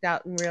already worked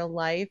out in real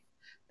life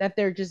that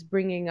they're just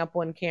bringing up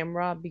on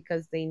camera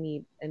because they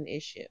need an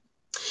issue.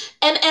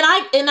 And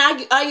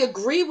I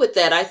agree with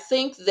that. I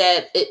think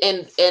that,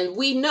 and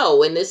we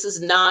know, and this is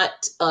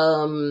not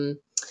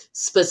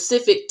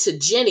specific to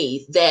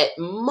Jenny, that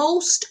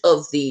most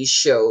of these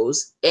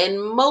shows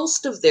and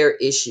most of their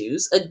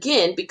issues,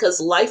 again, because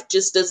life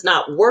just does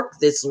not work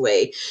this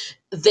way,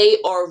 they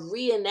are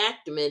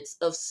reenactments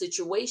of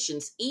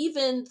situations.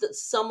 Even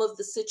some of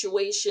the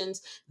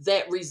situations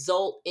that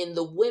result in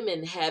the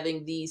women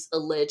having these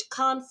alleged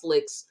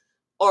conflicts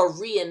are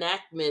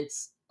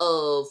reenactments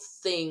of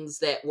things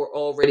that were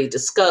already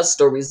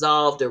discussed or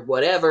resolved or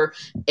whatever,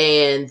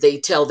 and they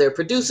tell their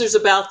producers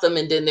about them,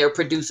 and then their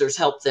producers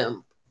help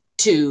them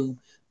to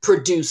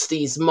produce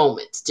these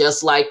moments,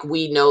 just like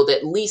we know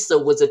that Lisa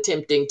was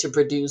attempting to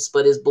produce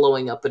but is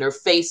blowing up in her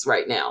face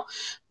right now.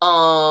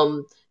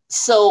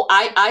 So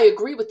I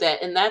agree with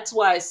that, and that's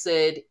why I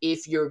said,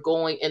 if you're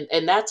going,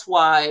 and that's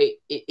why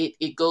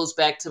it goes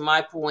back to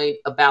my point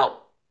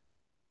about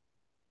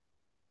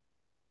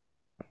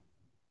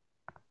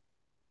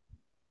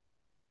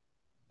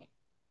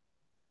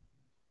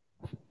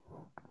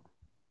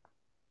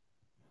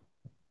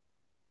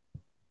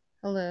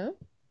Hello?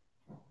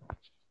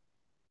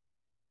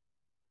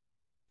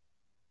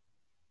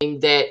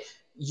 that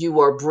you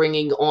are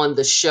bringing on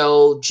the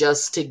show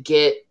just to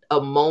get a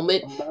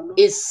moment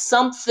is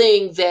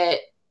something that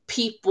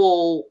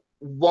people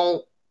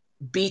won't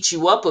beat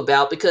you up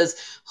about, because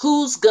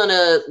who's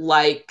gonna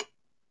like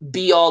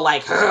be all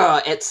like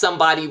at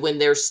somebody when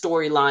their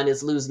storyline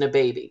is losing a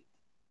baby?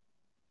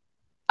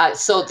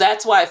 So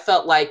that's why I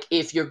felt like,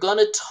 if you're going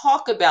to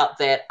talk about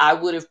that, I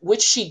would have,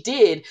 which she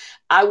did,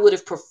 I would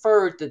have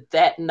preferred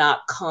that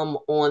not come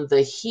on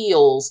the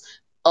heels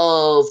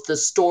of the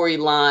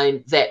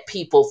storyline that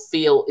people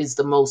feel is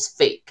the most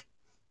fake,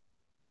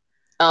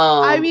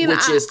 I mean,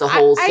 which is the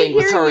whole I thing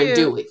with hear her and you.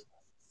 Dewey.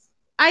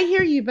 I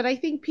hear you, but I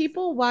think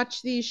people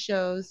watch these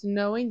shows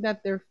knowing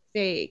that they're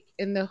fake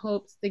in the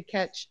hopes to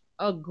catch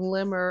a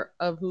glimmer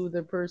of who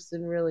the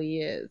person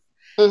really is.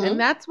 And Hmm.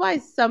 that's why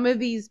some of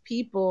these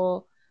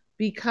people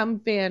become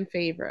fan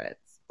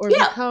favorites or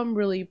Yeah. become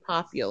really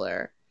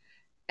popular.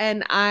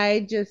 And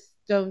I just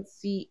don't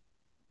see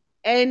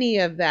any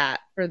of that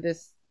for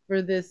this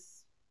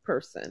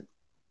person.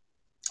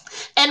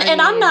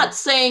 And I I'm not mean,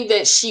 saying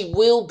that she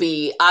will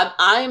be.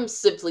 I'm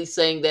simply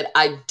saying that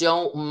I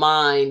don't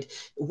mind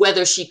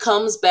whether she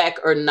comes back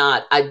or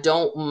not. I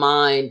don't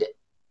mind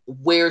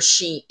where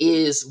she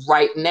is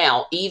right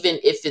now, even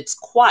if it's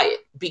quiet,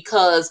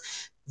 because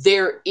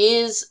there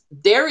is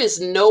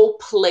no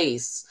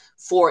place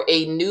for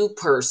a new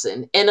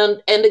person. And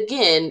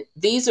again,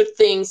 these are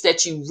things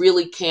that you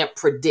really can't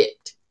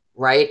predict,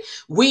 right?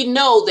 We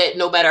know that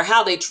no matter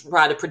how they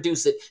try to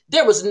produce it,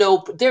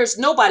 there's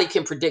nobody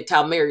can predict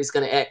how Mary's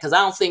going to act, because I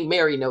don't think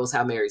Mary knows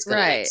how Mary's going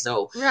to act. right,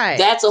 So right.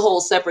 that's a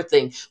whole separate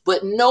thing.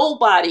 But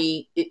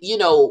nobody,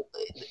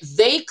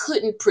 they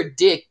couldn't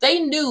predict. They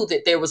knew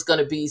that there was going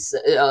to be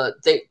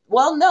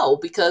well, no,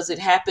 because it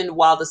happened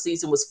while the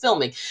season was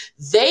filming.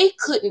 They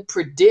couldn't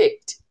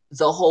predict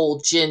the whole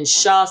Jen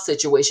Shah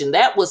situation.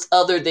 That was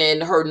other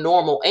than her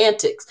normal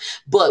antics.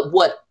 But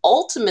what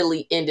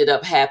ultimately ended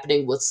up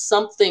happening was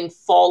something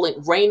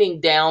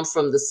raining down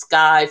from the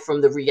sky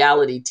from the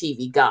reality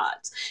TV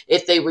gods.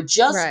 If they were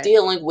just Right.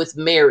 dealing with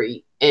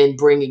Mary and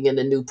bringing in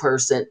a new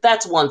person,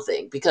 that's one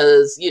thing.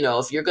 Because,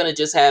 if you're going to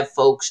just have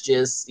folks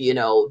just,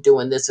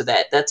 doing this or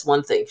that, that's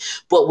one thing.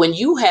 But when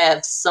you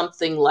have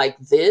something like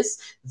this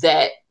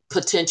that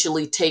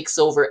potentially takes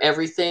over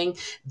everything,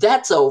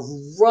 that's a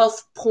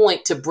rough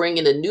point to bring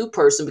in a new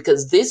person,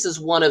 because this is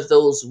one of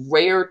those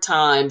rare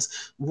times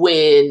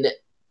when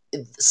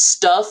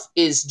stuff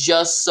is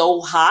just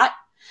so hot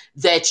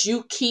that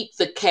you keep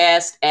the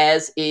cast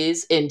as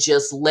is and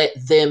just let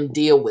them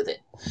deal with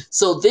it.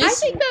 So I this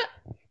think that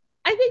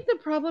I think the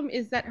problem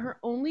is that her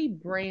only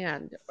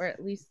brand, or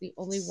at least the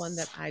only one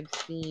that I've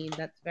seen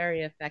that's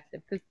very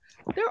effective, because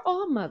they're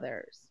all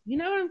mothers. You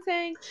know what I'm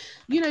saying?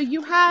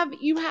 You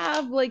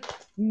have like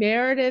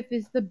Meredith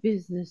is the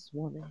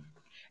businesswoman,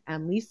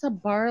 and Lisa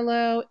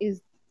Barlow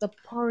is the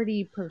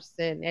party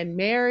person, and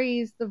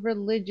Mary's the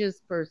religious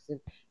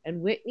person,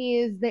 and Whitney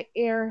is the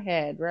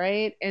airhead,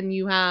 right? And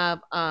you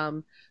have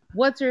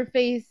what's her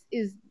face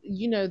is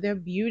their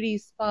beauty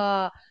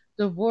spa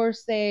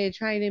divorcee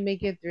trying to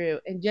make it through,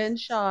 and Jen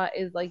Shaw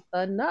is like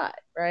the nut,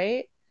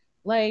 right?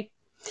 Like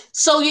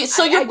so you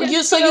so I you you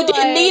just so you feel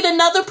didn't need like,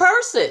 another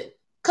person,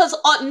 because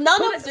none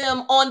but of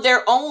them on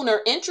their own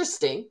are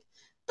interesting.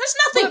 There's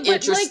nothing but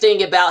like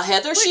interesting about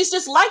Heather. but She's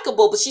just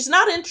likable, but she's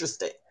not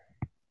interesting.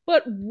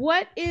 but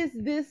what is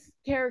this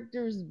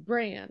character's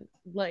brand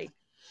like?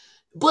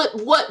 But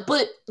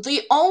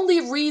the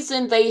only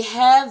reason they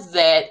have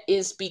that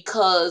is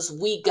because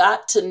we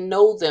got to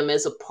know them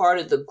as a part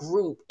of the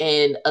group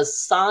and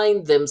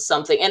assign them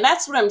something. And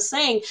that's what I'm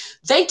saying.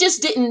 They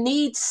just didn't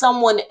need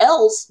someone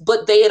else,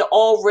 but they had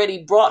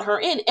already brought her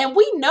in. And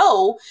we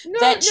know No,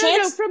 that no, no.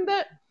 Chance.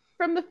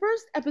 From the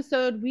first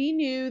episode, we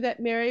knew that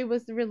Mary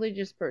was the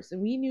religious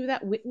person. We knew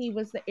that Whitney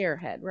was the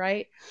airhead,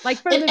 right? Like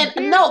from and, the and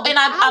very no, and like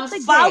I'm out the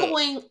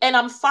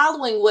gate.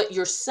 following what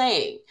you're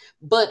saying.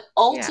 But Yeah.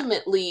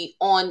 ultimately,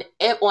 on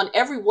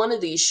every one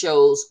of these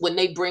shows, when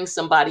they bring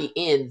somebody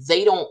in,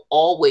 they don't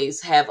always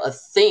have a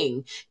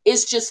thing.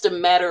 It's just a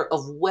matter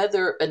of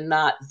whether or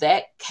not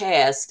that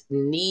cast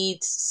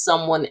needs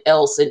someone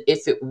else and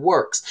if it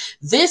works.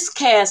 This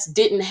cast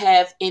didn't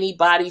have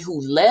anybody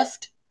who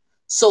left,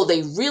 so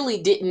they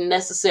really didn't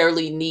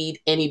necessarily need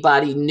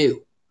anybody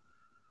new.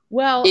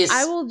 Well, I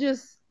It's will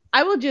just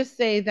I will just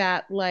say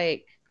that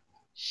like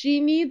she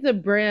needs a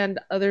brand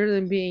other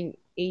than being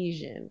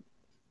Asian.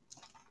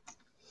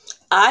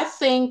 I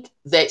think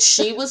that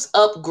she was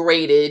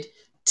upgraded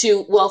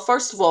to, well,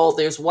 first of all,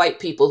 there's white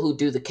people who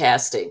do the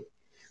casting.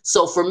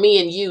 So for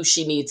me and you,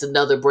 she needs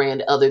another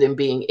brand other than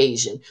being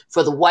Asian.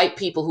 For the white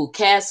people who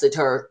casted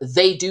her,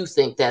 they do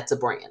think that's a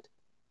brand.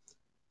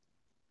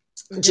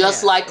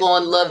 Just Yeah, like it's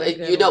on not Love, a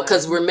good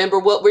because one. remember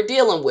what we're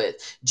dealing with.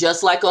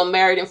 Just like on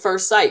Married at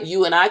First Sight,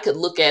 you and I could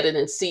look at it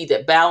and see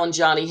that Bao and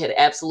Johnny had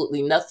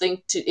absolutely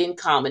nothing in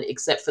common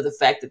except for the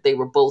fact that they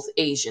were both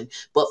Asian.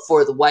 But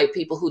for the white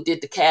people who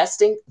did the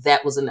casting,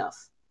 that was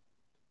enough.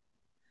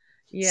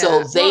 So Yeah.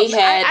 Well, they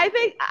had,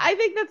 I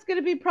think that's going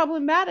to be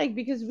problematic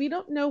because we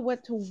don't know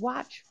what to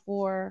watch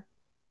for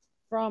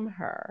from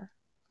her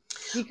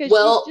because she's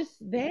well, just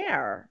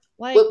there.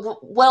 Like,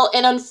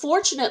 and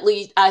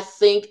unfortunately, I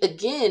think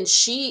again,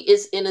 she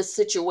is in a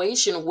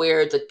situation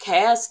where the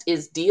cast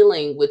is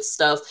dealing with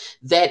stuff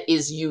that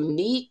is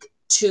unique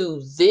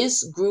to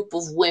this group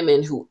of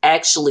women who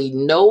actually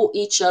know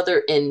each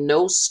other and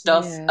know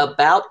stuff yeah.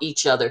 about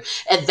each other.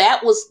 And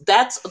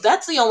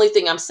that's the only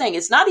thing I'm saying.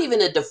 It's not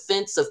even a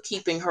defense of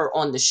keeping her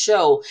on the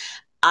show.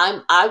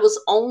 I was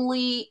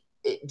only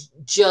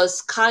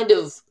just kind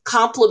of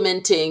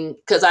complimenting,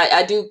 because I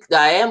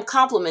am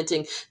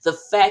complimenting the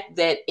fact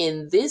that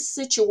in this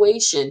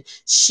situation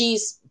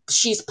she's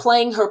she's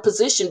playing her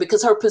position,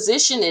 because her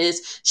position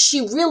is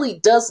she really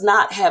does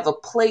not have a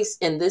place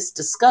in this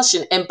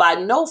discussion, and by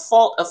no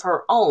fault of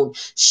her own.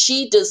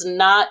 She does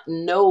not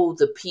know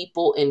the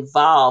people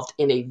involved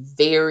in a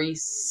very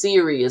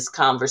serious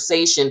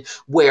conversation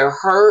where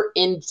her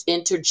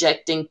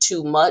interjecting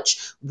too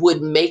much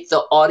would make the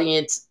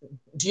audience,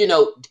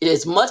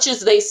 as much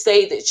as they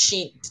say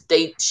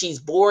that she's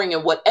boring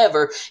and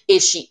whatever,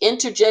 if she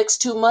interjects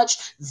too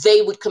much,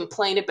 they would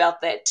complain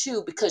about that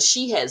too, because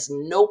she has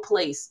no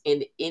place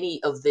in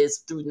any of this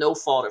through no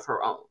fault of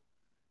her own.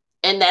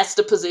 And that's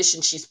the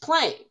position she's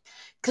playing.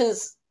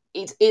 Because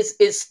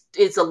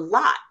it's a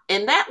lot.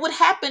 And that would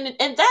happen,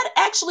 and that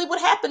actually would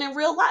happen in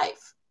real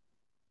life.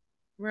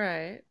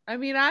 Right. I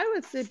mean, I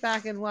would sit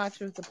back and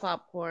watch with the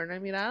popcorn. I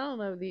mean, I don't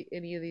know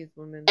any of these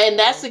women. And So.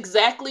 that's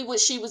exactly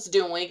what she was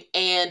doing.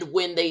 And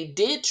when they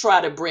did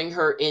try to bring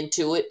her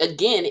into it,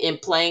 again, in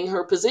playing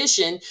her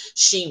position,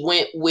 she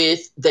went with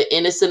the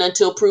innocent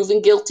until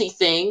proven guilty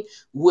thing,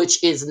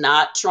 which is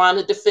not trying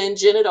to defend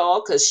Jen at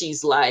all, because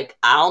she's like,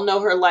 I don't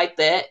know her like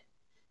that.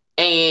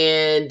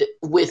 And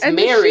with and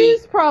Mary, the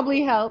shoes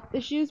probably help.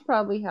 The shoes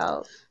probably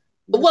help.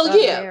 well,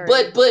 yeah,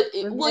 Mary.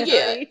 well,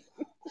 yeah.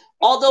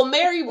 Although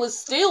Mary was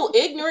still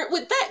ignorant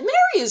with that.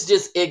 Mary is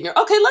just ignorant.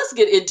 Okay, let's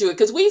get into it,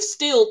 because we've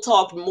still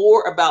talked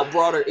more about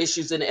broader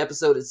issues in the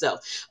episode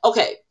itself.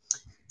 Okay,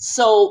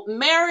 so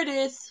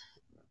Meredith,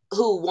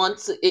 who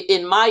once,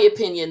 in my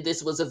opinion,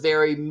 this was a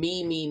very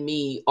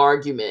me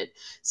argument,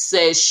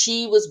 says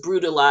she was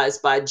brutalized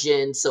by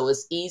Jen, so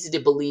it's easy to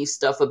believe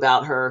stuff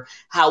about her.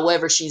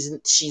 However,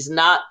 she's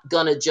not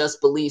gonna just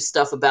believe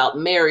stuff about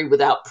Mary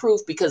without proof,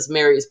 because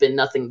Mary has been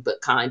nothing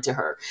but kind to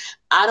her.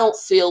 I don't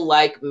feel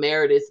like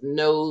Meredith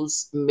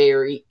knows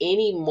Mary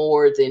any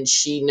more than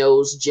she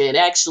knows Jen.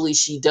 Actually,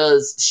 she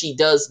does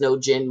know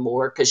Jen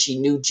more, because she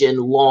knew Jen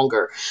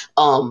longer.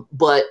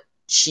 But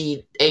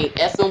she ain't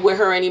effing with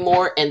her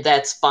anymore, and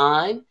that's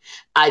fine.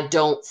 I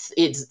don't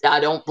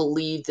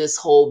believe this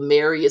whole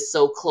Mary is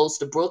so close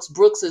to Brooks.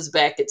 Brooks is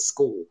back at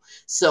school.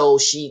 So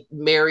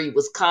Mary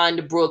was kind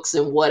to Brooks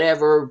and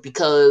whatever,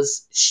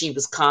 because she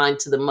was kind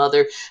to the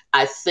mother.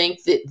 I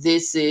think that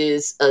this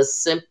is a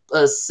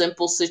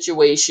simple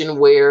situation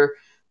where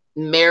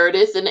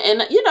Meredith, and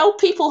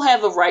people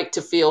have a right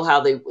to feel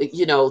how they,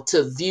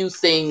 to view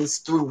things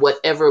through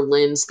whatever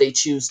lens they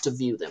choose to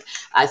view them.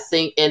 I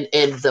think, and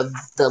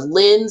the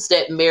lens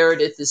that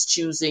Meredith is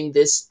choosing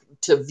this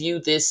to view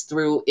this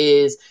through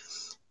is,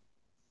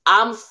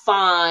 I'm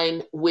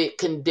fine with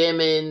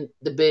condemning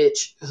the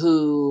bitch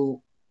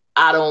who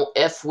I don't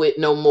F with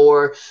no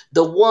more.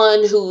 The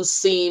one who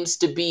seems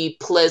to be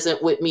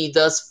pleasant with me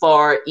thus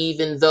far,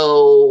 even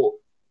though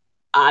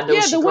I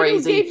know she the one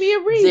who crazy. gave me a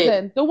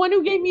reason. The one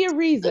who gave me a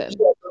reason.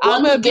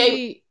 I'm gonna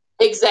be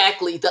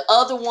exactly. The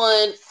other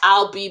one,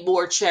 I'll be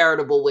more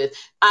charitable with.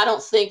 I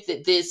don't think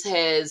that this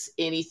has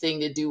anything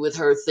to do with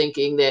her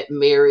thinking that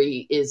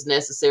Mary is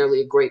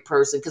necessarily a great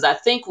person, because I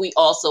think we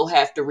also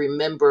have to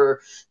remember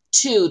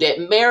too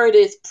that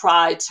Meredith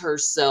prides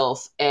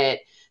herself at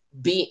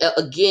being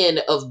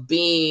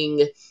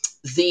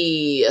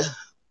the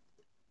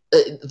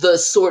the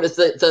sort of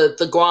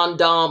the grand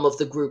dame of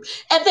the group,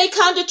 and they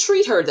kind of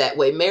treat her that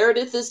way.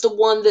 Meredith is the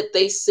one that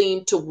they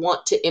seem to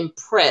want to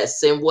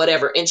impress and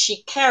whatever, and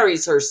she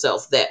carries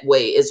herself that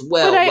way as but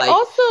well.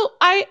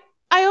 Like,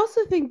 I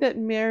also think that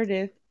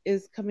Meredith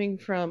is coming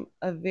from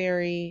a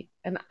very,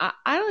 and I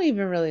don't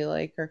even really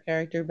like her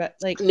character, but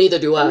like neither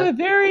do from I.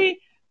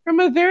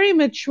 a very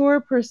mature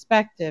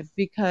perspective,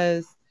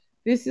 because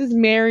this is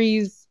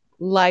Mary's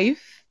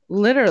life,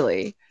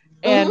 literally,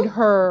 and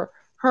Mm-hmm.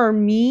 her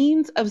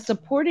means of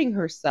supporting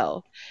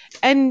herself.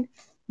 And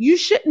you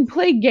shouldn't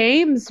play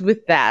games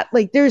with that.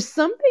 Like, there's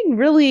something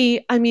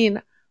really, I mean,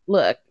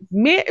 look,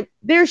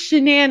 there's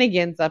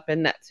shenanigans up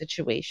in that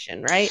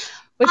situation, right?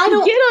 But I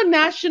to get don't. on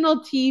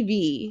national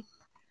TV,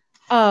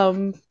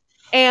 um,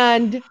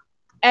 and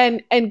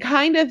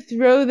kind of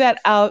throw that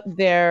out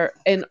there,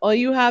 and all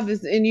you have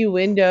is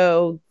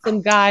innuendo,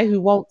 some guy who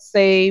won't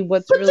say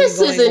what's But really this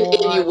going isn't on, but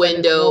is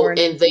innuendo,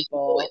 warning and they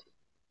know people. it.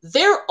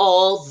 They're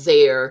all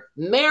there.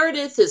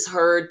 Meredith has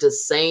heard the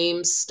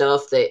same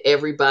stuff that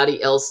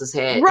everybody else has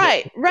had.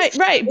 Right. But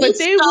This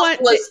they stuff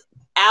want was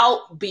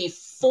out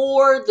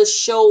before the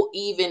show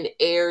even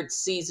aired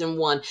season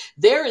one.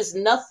 There is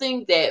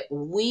nothing that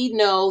we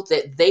know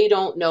that they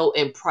don't know,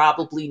 and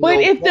probably but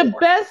know more.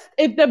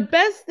 if the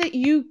best that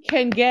you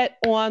can get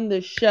on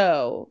the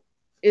show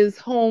is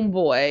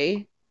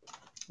Homeboy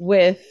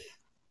with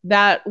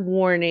that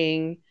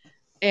warning,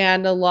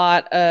 and a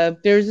lot of,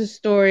 there's a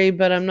story,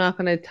 but I'm not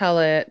going to tell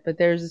it, but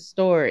there's a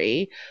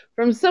story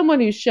from someone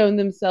who's shown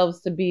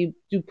themselves to be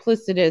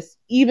duplicitous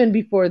even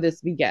before this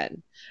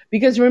began.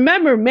 Because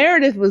remember,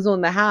 Meredith was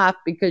on the half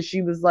because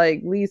she was like,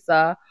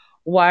 Lisa,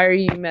 why are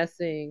you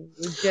messing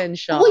with Jen Well,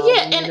 Shaw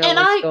yeah, when you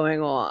know what's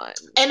going on?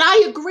 and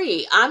I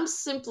agree. I'm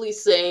simply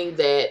saying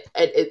that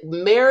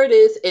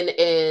Meredith,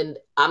 and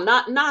I'm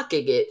not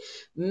knocking it.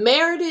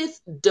 Meredith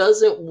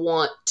doesn't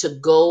want to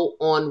go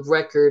on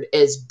record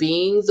as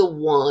being the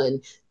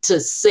one to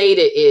say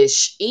to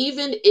Ish,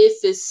 even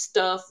if it's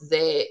stuff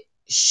that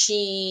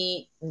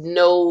she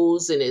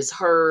knows and is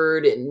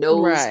heard and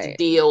knows the Right.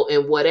 deal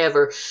and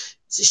whatever.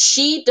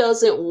 She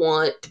doesn't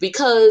want,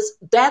 because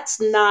that's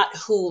not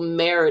who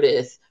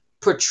Meredith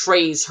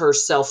portrays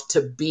herself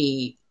to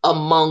be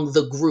among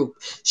the group.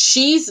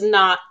 She's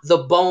not the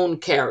bone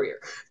carrier.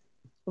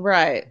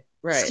 Right.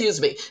 Right. Excuse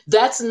me.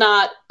 That's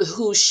not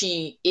who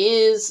she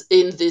is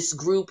in this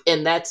group,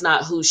 and that's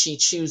not who she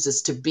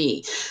chooses to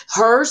be.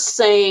 Her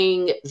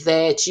saying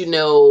that,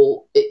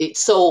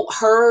 so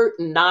her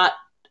not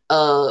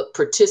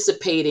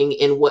participating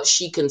in what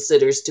she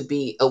considers to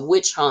be a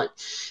witch hunt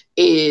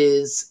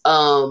is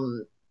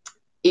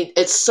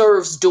it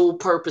serves dual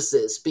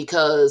purposes,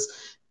 because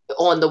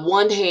on the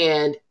one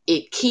hand,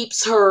 it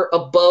keeps her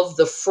above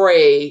the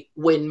fray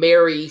when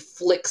Mary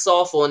flicks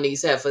off on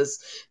these heifers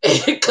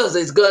because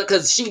it's good,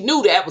 because she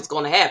knew that was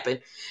going to happen.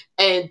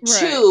 And Right.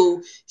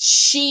 two,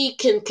 she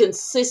can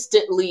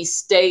consistently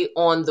stay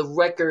on the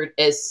record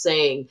as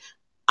saying,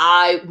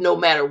 no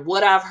matter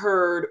what I've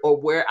heard or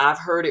where I've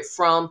heard it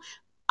from,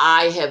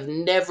 I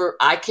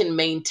can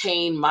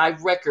maintain my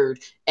record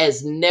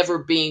as never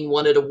being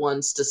one of the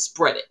ones to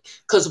spread it.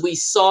 Because we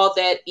saw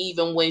that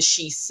even when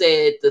she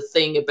said the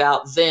thing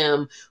about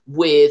them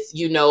with,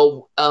 you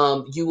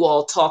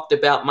all talked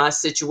about my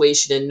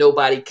situation and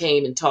nobody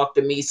came and talked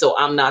to me, so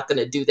I'm not going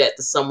to do that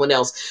to someone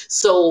else.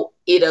 So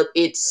it And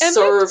let's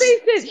serves.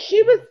 face it,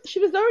 she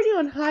was already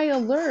on high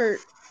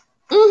alert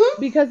Mhm,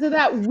 because of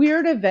that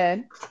weird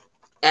event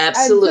and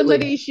absolutely.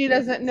 somebody she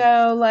doesn't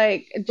know,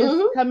 like, just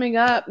Mhm. coming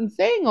up and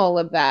saying all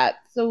of that.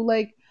 So,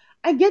 like,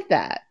 I get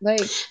that.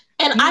 Like,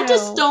 And you I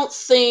just know, don't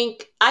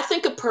think, I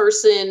think a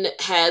person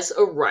has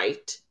a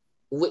right,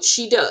 which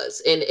she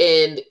does.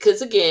 And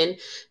because again,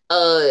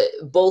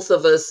 both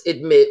of us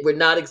admit we're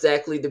not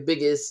exactly the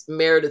biggest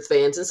Meredith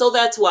fans. And so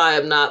that's why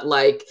I'm not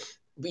like,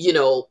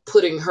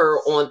 putting her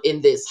on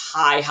in this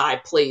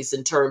high place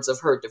in terms of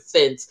her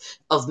defense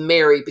of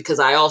Mary, because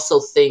I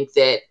also think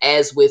that,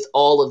 as with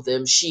all of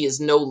them, she is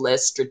no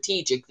less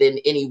strategic than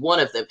any one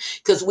of them,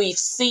 because we've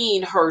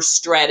seen her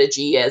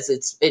strategy as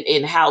it's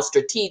in how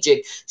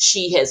strategic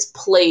she has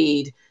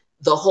played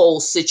the whole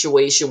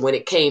situation when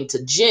it came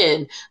to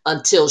Jen,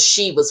 until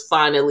she was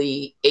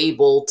finally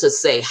able to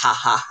say ha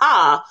ha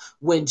ha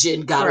when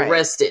Jen got right.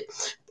 arrested.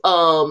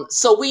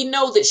 So we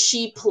know that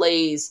she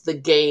plays the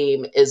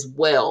game as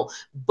well,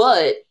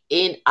 but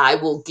I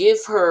will give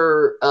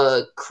her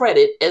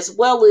credit, as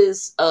well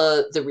as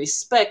the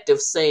respect of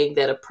saying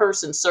that a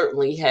person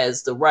certainly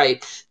has the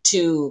right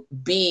to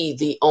be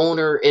the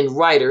owner and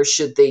writer,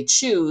 should they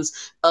choose,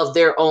 of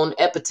their own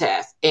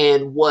epitaph.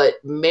 And what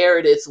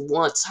Meredith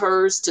wants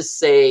hers to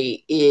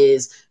say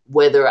is,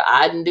 whether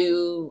I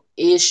knew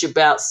ish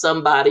about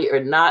somebody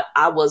or not,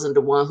 I wasn't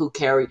the one who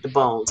carried the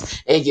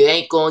bones. And you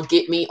ain't gonna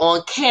get me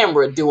on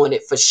camera doing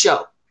it for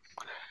show.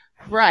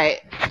 Right.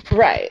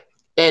 Right.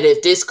 And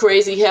if this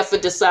crazy heifer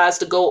decides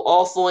to go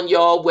off on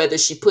y'all, whether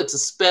she puts a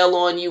spell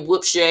on you,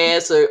 whoops your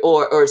ass,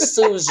 or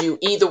sues you,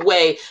 either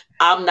way,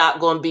 I'm not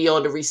going to be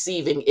on the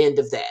receiving end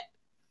of that.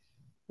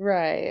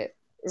 Right.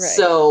 Right.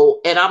 So,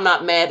 and I'm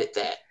not mad at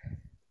that.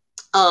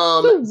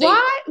 So They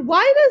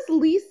why does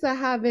Lisa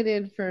have it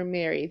in for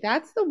Mary?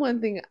 That's the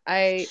one thing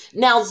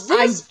now I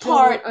this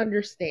part don't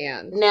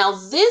understand. Now,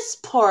 this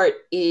part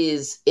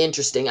is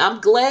interesting.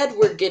 I'm glad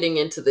we're getting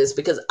into this,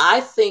 because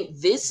I think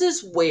this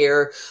is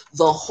where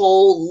the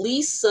whole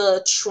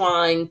Lisa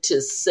trying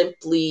to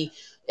simply,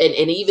 and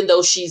even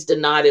though she's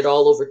denied it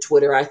all over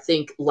Twitter, I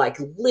think like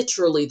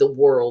literally the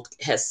world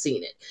has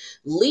seen it.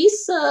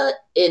 Lisa,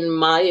 in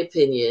my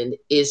opinion,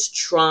 is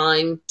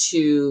trying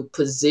to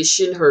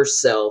position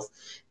herself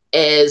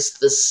as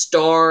the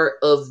star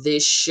of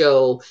this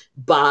show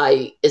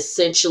by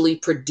essentially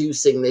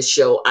producing this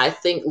show. I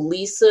think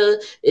Lisa,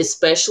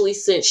 especially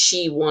since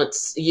she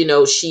wants,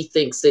 she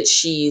thinks that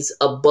she's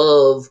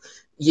above,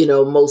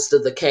 most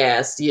of the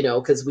cast,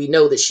 because we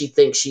know that she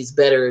thinks she's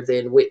better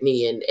than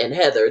Whitney and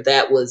Heather.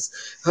 That was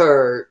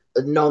her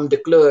nom de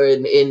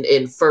plume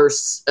in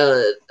first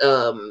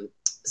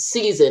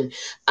season.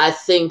 I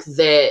think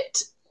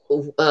that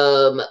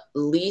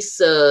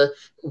Lisa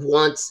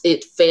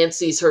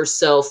fancies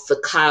herself the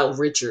Kyle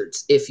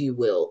Richards, if you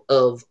will,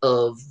 of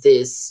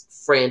this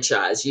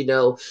franchise.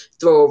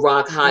 Throw a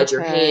rock, hide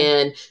your Okay.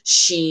 hand.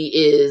 She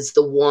is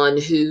the one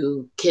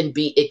who can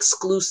be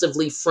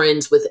exclusively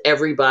friends with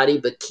everybody,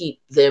 but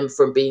keep them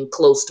from being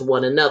close to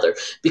one another.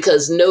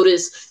 Because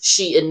notice,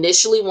 she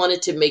initially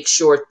wanted to make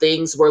sure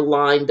things were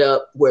lined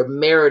up where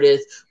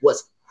Meredith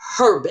was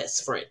her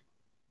best friend.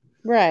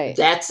 Right.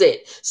 That's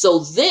it. So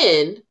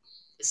then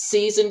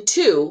season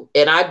two,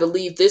 and I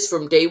believe this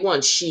from day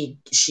one, she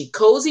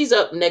cozies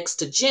up next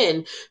to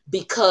Jen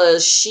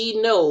because she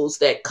knows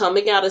that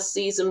coming out of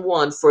season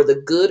one, for the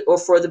good or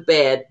for the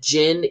bad,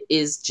 Jen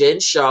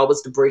Shaw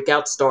was the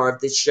breakout star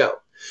of this show.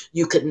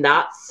 You could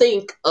not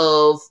think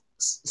of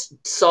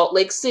Salt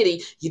Lake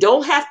City. You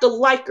don't have to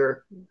like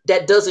her.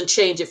 That doesn't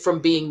change it from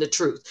being the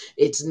truth.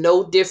 It's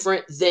no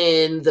different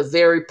than the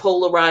very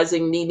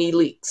polarizing Nene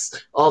Leakes,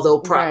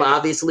 although Right.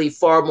 obviously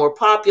far more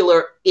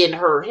popular in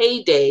her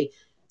heyday.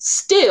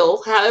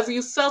 Still, however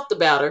you felt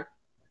about her,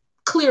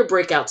 clear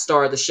breakout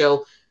star of the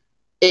show.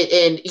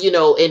 And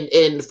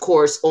of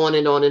course, on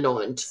and on and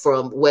on,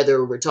 from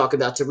whether we're talking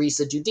about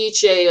Teresa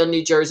Giudice on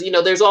New Jersey,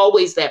 there's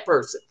always that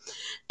person.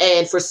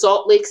 And for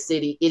Salt Lake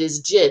City, it is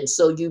Jen.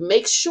 So you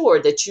make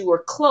sure that you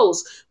are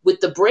close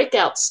with the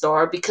breakout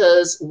star,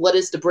 because what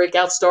is the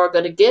breakout star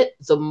going to get?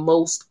 The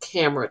most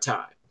camera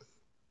time.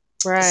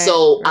 Right.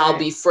 So I'll Right.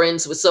 be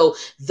friends with. So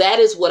that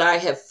is what I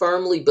have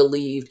firmly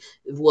believed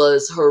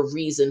was her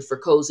reason for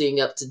cozying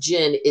up to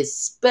Jen,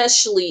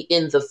 especially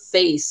in the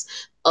face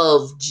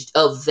of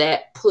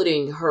that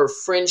putting her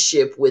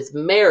friendship with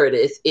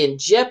Meredith in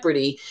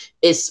jeopardy,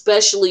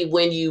 especially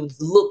when you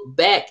look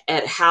back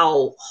at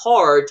how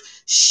hard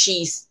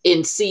she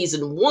in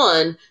season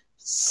one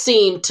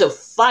seemed to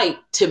fight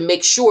to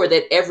make sure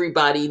that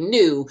everybody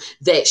knew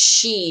that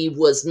she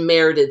was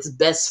Meredith's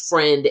best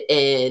friend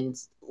and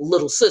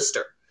little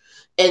sister.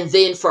 And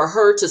then for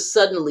her to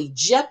suddenly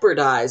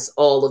jeopardize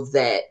all of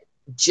that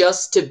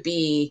just to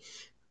be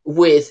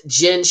with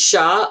Jen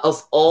Shah,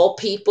 of all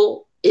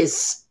people,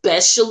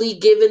 especially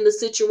given the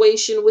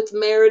situation with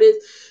Meredith,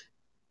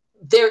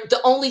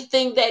 the only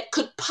thing that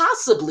could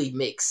possibly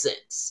make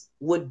sense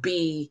would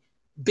be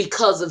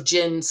because of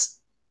Jen's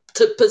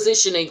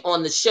positioning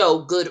on the show,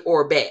 good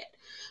or bad.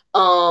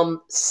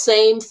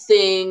 Same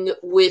thing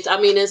with,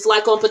 I mean, it's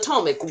like on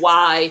Potomac,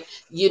 why,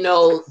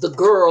 the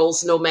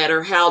girls, no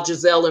matter how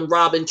Giselle and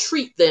Robin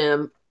treat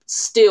them,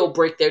 still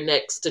break their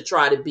necks to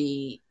try to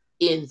be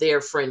in their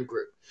friend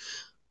group.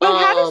 But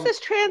how does Um,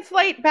 this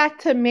translate back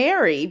to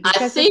Mary? I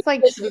Because think it's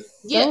like with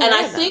yeah, so and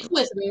I think random.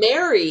 with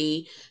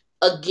Mary,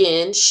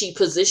 again, she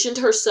positioned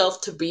herself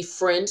to be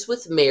friends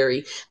with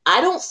Mary. I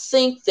don't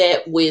think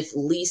that with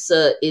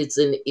Lisa it's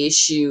an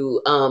issue.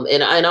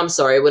 And I'm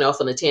sorry, I went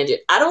off on a tangent.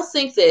 I don't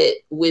think that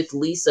with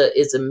Lisa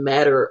it's a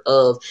matter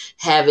of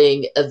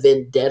having a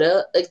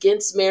vendetta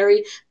against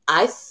Mary.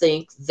 I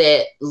think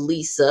that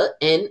Lisa,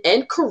 and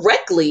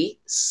correctly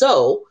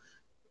so,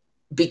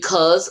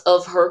 because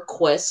of her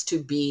quest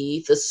to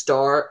be the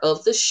star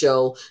of the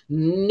show,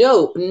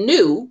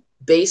 knew,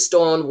 based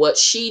on what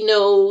she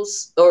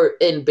knows,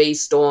 and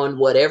based on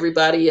what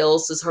everybody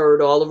else has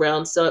heard all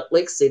around Salt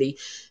Lake City,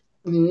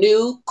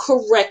 knew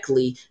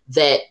correctly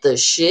that the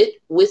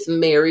shit with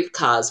Mary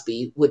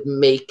Cosby would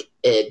make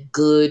a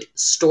good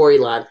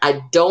storyline.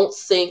 I don't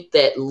think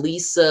that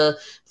Lisa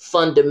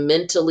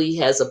fundamentally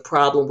has a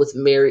problem with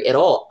Mary at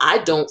all. I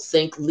don't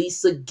think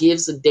Lisa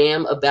gives a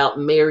damn about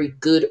Mary,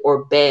 good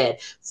or bad.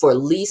 For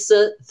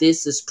Lisa,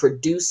 this is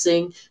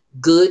producing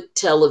good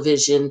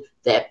television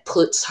that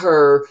puts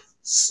her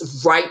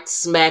right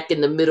smack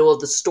in the middle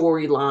of the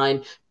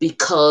storyline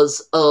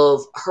because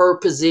of her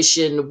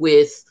position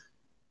with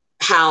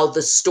how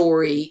the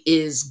story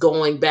is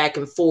going back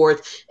and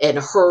forth, and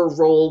her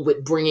role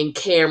with bringing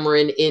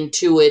Cameron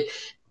into it,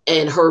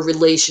 and her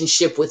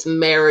relationship with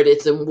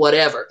Meredith and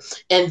whatever.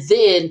 And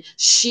then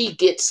she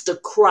gets to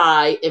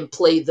cry and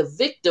play the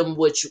victim,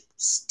 which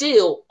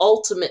still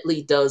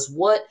ultimately does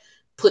what?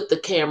 Put the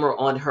camera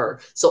on her.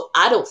 So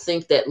I don't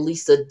think that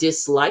Lisa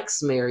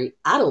dislikes Mary.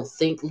 I don't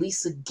think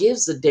Lisa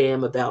gives a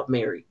damn about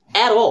Mary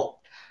at all.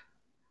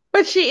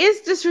 But she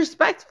is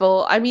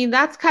disrespectful. I mean,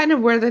 that's kind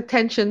of where the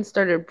tension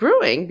started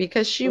brewing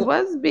because she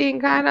was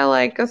being kind of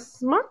like a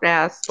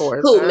smartass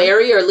towards Who, her.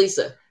 Mary or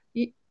Lisa?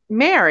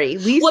 Mary,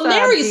 Well, Lisa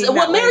Mary's being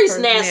well, that way Mary's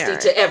towards nasty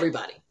Mary. to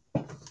everybody.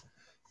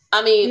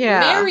 I mean,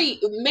 Yeah.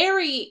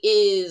 Mary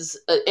is,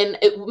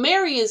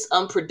 Mary is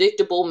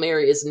unpredictable.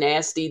 Mary is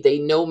nasty. They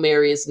know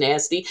Mary is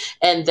nasty,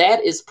 and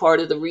that is part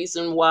of the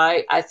reason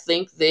why I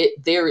think that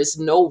there is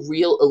no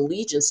real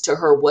allegiance to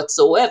her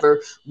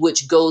whatsoever.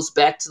 Which goes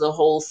back to the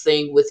whole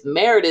thing with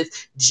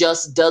Meredith.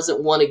 Just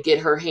doesn't want to get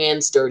her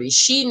hands dirty.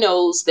 She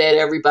knows that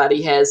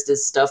everybody has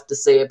this stuff to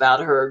say about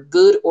her,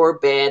 good or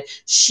bad.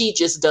 She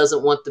just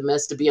doesn't want the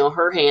mess to be on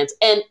her hands.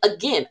 And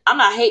again, I'm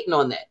not hating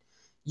on that.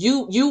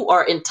 You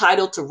are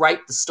entitled to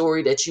write the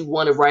story that you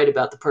want to write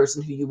about the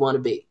person who you want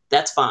to be.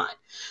 That's fine.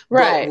 but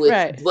Right, with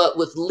right. but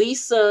with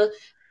Lisa,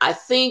 I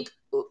think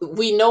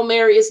we know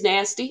Mary is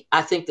nasty.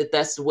 I think that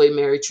that's the way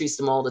Mary treats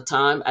them all the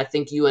time. I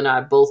think you and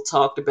I both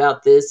talked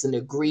about this and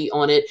agree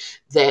on it,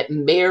 that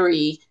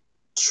Mary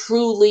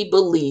truly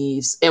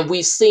believes, and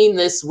we've seen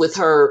this with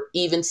her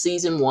even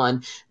season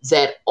one,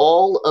 that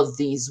all of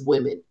these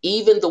women,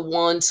 even the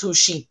ones who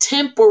she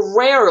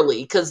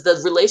temporarily, because the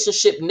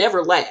relationship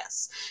never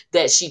lasts,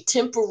 that she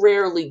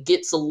temporarily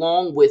gets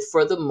along with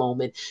for the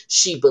moment,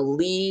 she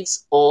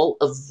believes all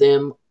of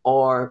them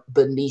are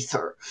beneath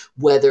her,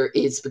 whether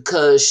it's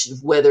because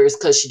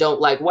she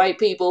don't like white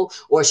people,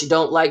 or she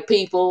don't like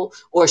people,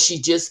 or she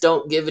just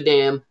don't give a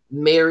damn.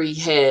 Mary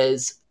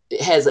has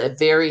a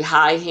very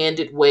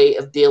high-handed way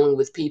of dealing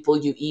with people.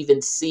 You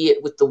even see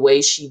it with the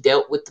way she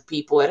dealt with the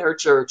people at her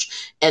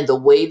church, and the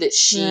way that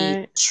she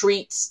Right.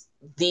 treats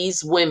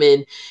these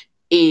women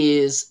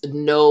is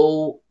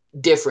no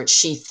different.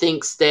 She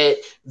thinks that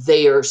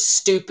they are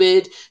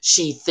stupid.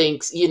 She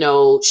thinks,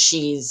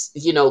 she's,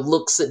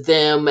 looks at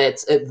them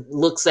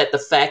looks at the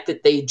fact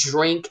that they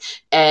drink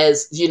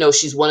as,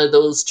 she's one of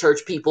those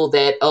church people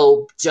that,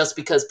 oh, just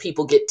because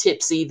people get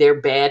tipsy, they're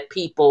bad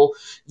people.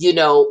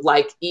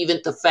 Like,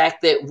 even the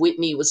fact that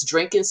Whitney was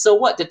drinking, so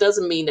what? That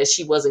doesn't mean that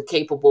she wasn't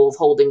capable of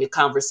holding a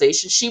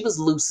conversation. She was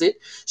lucid.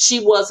 She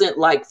wasn't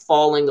like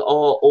falling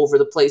all over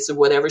the place or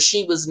whatever.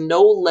 She was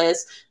no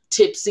less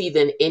tipsy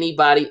than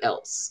anybody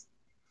else.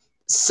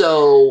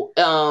 So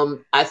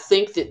I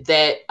think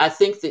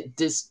that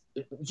this,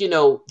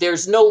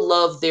 there's no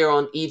love there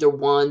on either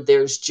one.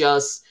 There's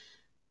just,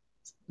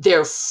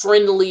 they're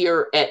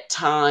friendlier at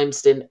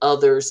times than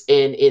others.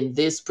 And in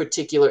this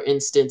particular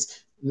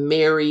instance,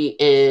 Mary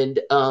and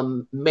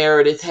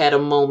Meredith had a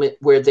moment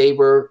where they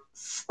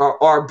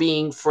are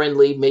being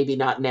friendly. Maybe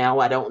not now,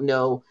 I don't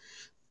know.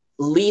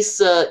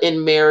 Lisa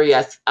and Mary,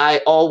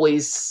 I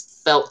always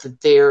felt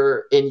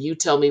that and you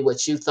tell me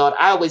what you thought,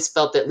 I always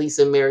felt that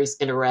Lisa and Mary's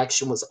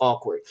interaction was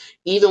awkward.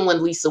 Even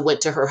when Lisa went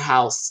to her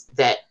house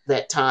that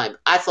time,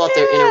 I thought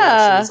their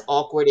interaction Yeah. was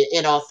awkward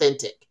and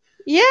inauthentic.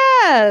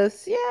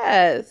 Yes.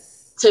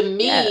 Yes. To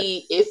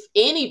me, Yes. if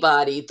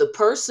anybody, the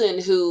person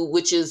who,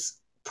 which is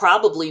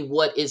probably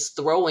what is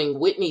throwing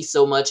Whitney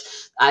so much,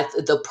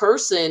 the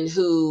person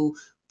who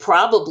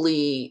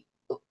probably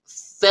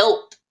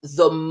felt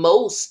the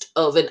most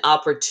of an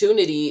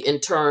opportunity in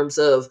terms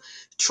of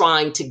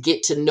trying to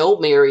get to know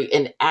Mary,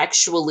 and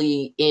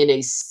actually in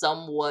a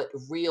somewhat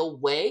real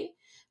way,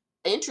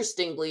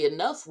 interestingly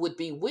enough, would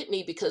be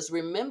Whitney, because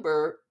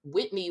remember,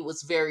 Whitney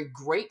was very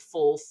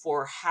grateful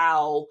for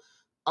how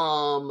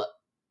um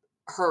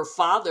her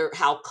father,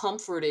 how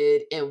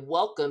comforted and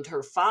welcomed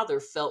her father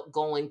felt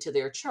going to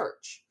their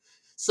church.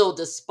 So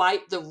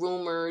despite the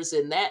rumors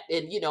and that,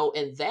 and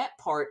that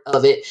part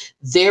of it,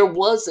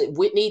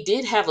 Whitney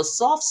did have a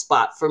soft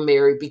spot for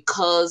Mary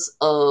because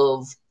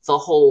of the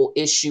whole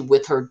issue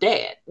with her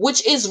dad,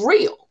 which is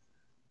real.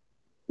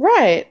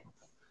 Right.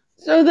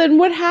 So then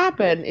what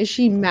happened? Is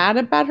she mad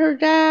about her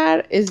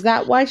dad? Is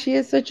that why she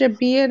has such a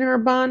bee in her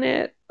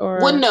bonnet?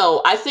 Well, Or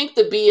no, I think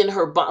the bee in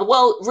her bonnet.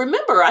 Well,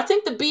 remember, I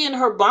think the bee in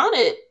her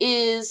bonnet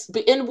is,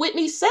 and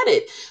Whitney said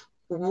it.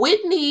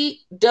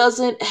 Whitney's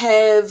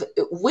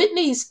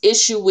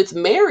issue with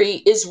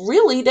Mary is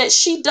really that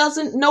she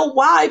doesn't know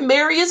why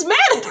Mary is mad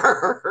at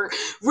her.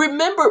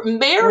 Remember,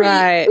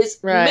 right,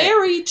 right,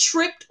 Mary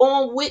tripped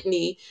on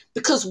Whitney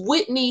because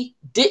Whitney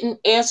didn't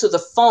answer the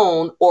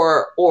phone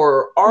or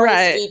right,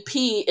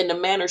 RSVP in the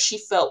manner she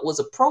felt was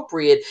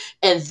appropriate,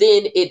 and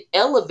then it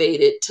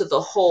elevated to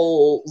the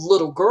whole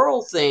little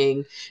girl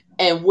thing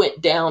and went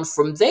down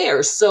from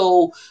there.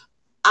 So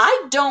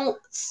I don't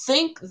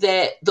think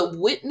that the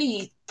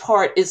Whitney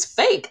part is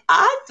fake.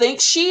 I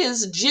think she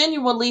is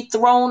genuinely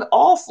thrown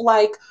off.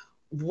 Like,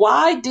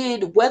 why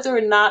did, whether or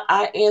not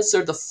I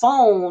answer the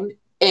phone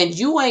and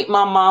you ain't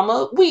my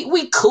mama,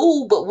 we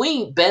cool, but we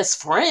ain't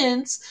best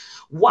friends.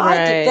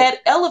 Why did right. that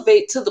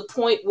elevate to the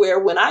point where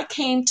when I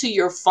came to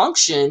your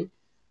function,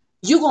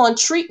 you gonna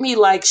treat me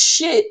like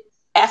shit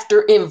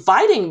after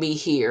inviting me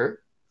here,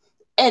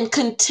 and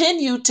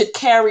continue to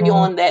carry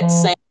on that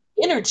same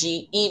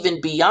energy even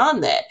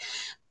beyond that?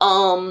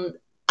 Um,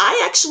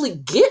 I actually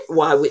get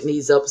why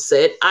Whitney's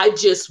upset. I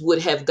just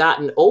would have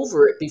gotten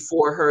over it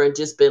before her and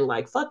just been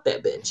like, "Fuck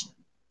that bitch."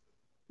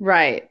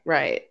 Right,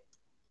 right.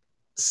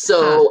 Huh.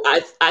 So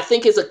I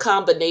think it's a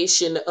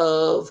combination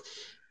of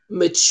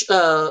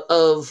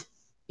of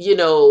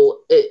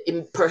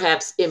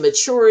perhaps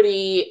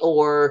immaturity,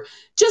 or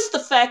just the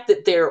fact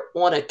that they're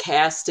on a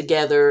cast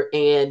together.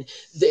 And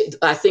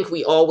I think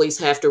we always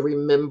have to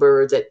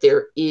remember that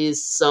there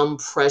is some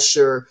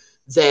pressure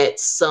that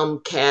some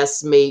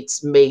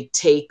castmates may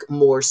take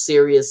more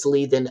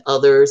seriously than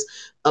others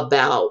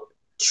about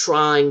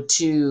trying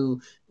to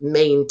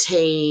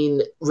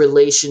maintain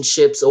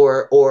relationships,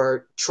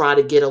 or try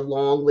to get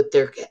along with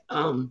their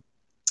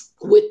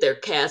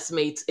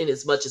castmates in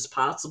as much as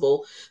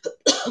possible,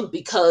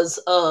 because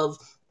of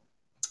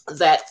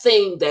that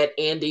thing that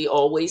Andy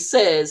always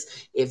says: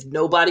 if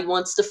nobody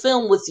wants to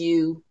film with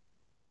you,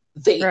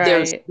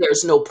 Right.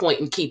 there's no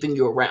point in keeping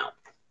you around.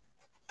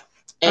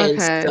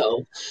 And Okay.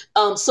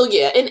 so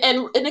yeah,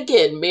 and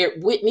again,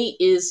 Whitney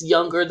is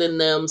younger than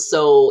them,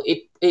 so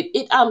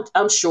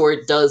I'm sure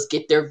it does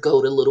get their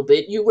goat a little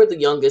bit. You were the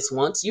youngest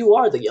once, you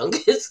are the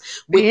youngest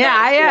with Yeah, that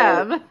I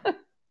whole am.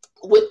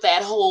 with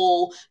that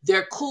whole,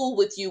 they're cool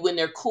with you when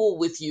they're cool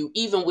with you,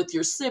 even with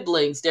your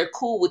siblings, they're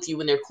cool with you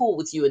when they're cool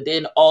with you, and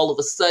then all of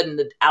a sudden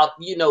out,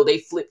 they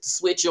flip the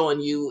switch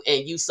on you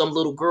and you some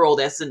little girl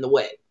that's in the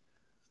way.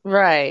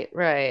 Right,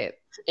 right.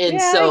 And Yeah,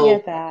 I get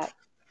so, that.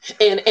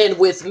 and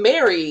with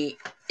Mary,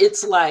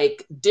 it's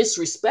like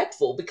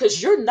disrespectful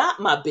because you're not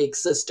my big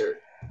sister.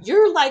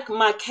 You're like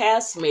my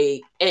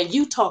castmate and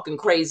you talking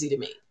crazy to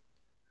me.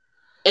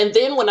 And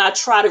then when I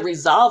try to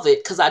resolve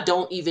it, because I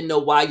don't even know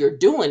why you're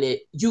doing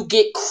it, you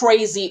get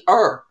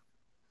crazier.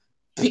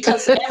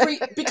 Because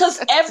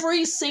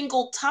every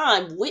single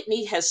time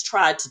Whitney has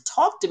tried to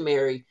talk to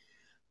Mary,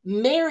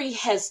 Mary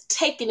has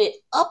taken it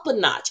up a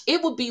notch.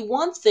 It would be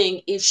one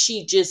thing if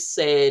she just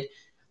said,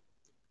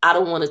 I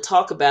don't want to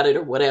talk about it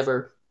or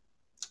whatever.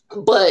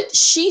 But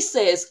she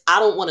says, I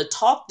don't want to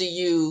talk to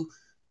you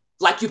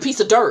like you piece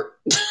of dirt.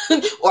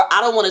 Or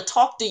I don't want to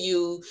talk to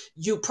you.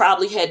 You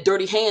probably had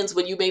dirty hands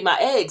when you made my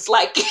eggs.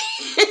 Like,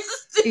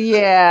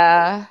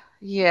 Yeah,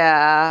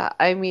 yeah.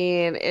 I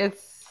mean, yeah,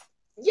 it's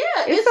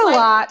it's a like,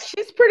 lot.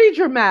 She's pretty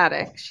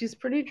dramatic. She's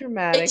pretty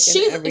dramatic in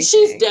she's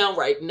everything.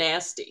 downright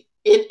nasty.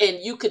 And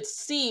you could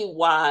see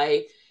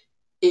why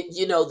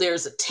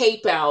there's a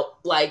tape out,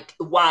 like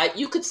why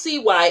you could see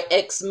why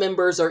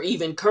ex-members or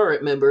even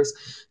current members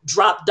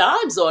drop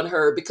dimes on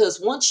her, because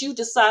once you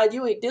decide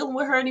you ain't dealing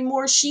with her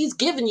anymore, she's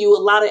giving you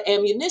a lot of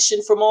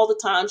ammunition from all the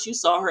times you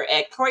saw her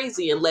act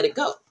crazy and let it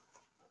go.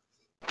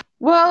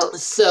 Well, she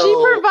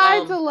So,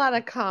 provides a lot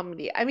of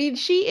comedy. I mean,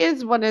 she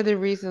is one of the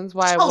reasons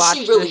why I oh, she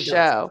watched the really does.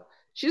 show.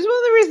 She's one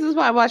of the reasons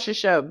why I watched the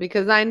show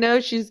because I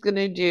know she's going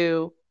to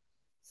do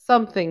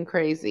something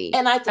crazy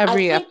And I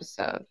every think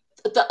episode.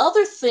 the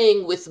other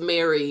thing with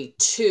Mary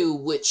too,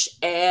 which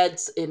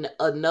adds in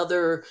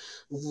another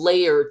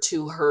layer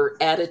to her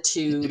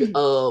attitude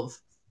of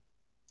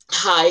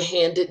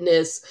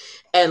high-handedness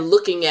and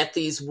looking at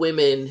these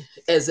women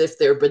as if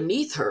they're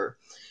beneath her,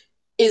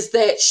 is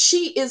that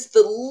she is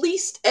the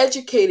least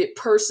educated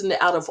person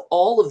out of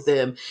all of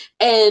them.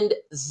 And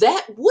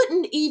that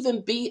wouldn't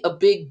even be a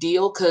big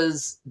deal,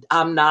 because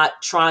I'm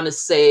not trying to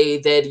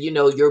say that,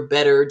 you're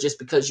better just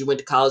because you went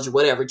to college or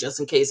whatever, just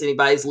in case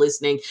anybody's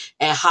listening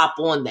and hop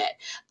on that.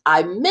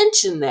 I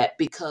mention that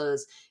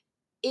because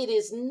it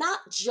is not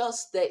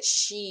just that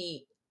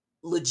she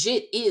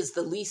legit is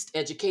the least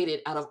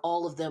educated out of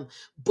all of them,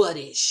 but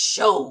it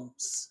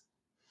shows.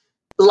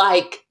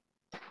 Like,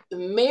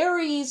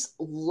 Mary's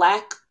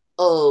lack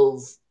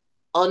of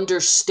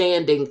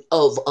understanding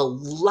of a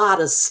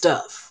lot of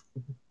stuff,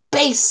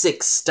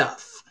 basic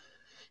stuff.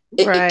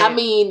 I Right.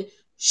 mean,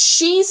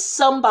 she's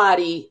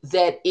somebody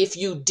that if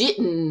you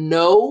didn't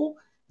know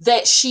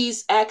that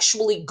she's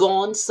actually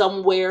gone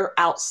somewhere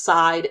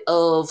outside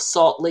of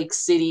Salt Lake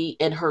City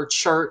and her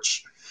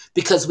church,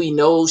 because we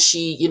know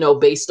she,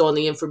 based on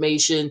the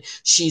information,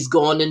 she's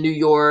gone to New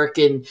York,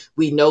 and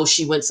we know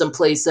she went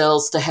someplace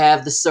else to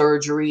have the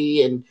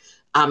surgery. And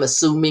I'm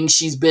assuming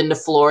she's been to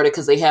Florida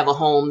because they have a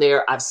home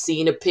there. I've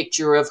seen a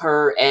picture of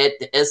her at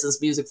the Essence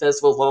Music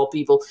Festival, of all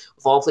people,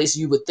 of all places.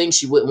 You would think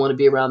she wouldn't want to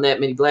be around that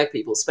many black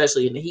people,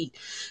 especially in the heat.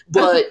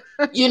 But,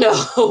 you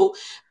know,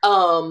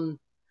 um,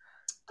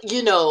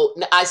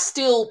 I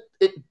still,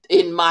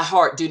 in my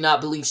heart, do not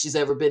believe she's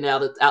ever been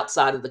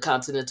outside of the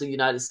continental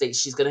United States.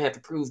 She's going to have to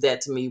prove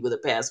that to me with a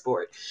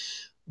passport.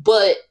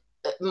 But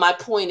my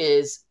point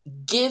is,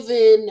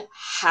 given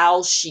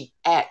how she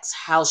acts,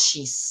 how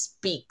she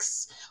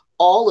speaks,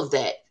 all of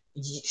that,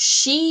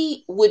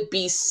 she would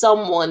be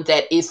someone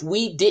that if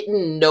we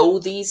didn't know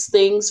these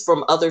things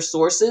from other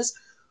sources,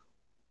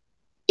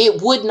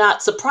 it would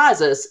not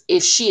surprise us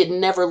if she had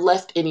never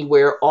left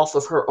anywhere off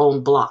of her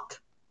own block.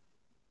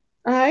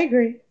 I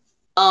agree.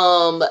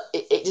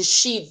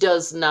 She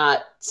does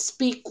not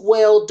speak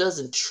well,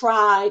 doesn't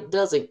try,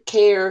 doesn't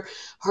care.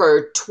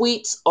 Her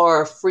tweets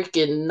are a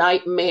freaking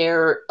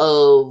nightmare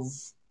of,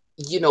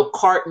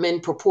 Cartman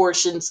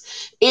proportions.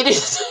 It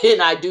is,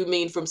 and I do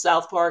mean from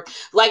South Park.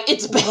 Like,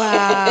 it's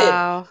bad.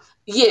 Wow.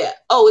 Yeah.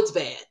 Oh, it's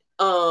bad.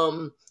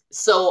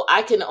 So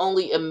I can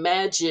only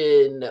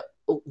imagine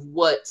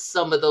what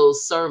some of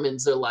those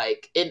sermons are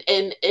like. And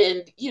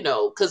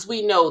because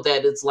we know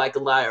that it's like a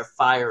liar,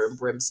 fire and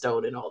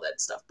brimstone and all that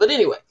stuff. But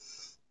anyway,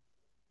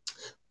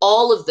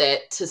 all of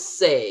that to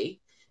say,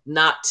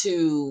 not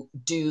to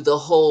do the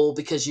whole,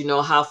 because you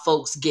know how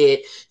folks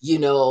get,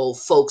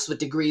 folks with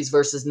degrees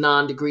versus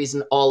non-degrees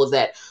and all of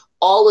that.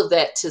 All of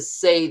that to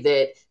say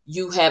that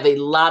you have a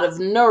lot of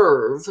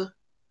nerve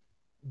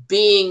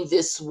being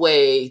this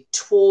way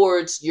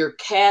towards your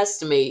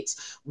castmates,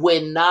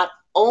 when not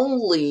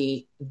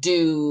only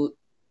do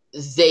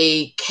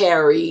they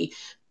carry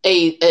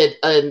a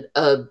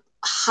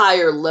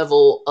higher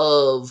level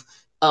of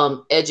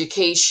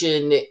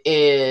education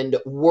and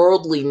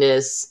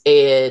worldliness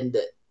and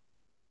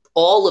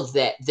all of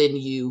that than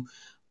you,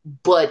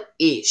 but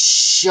it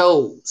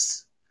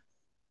shows.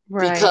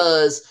 Right.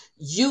 Because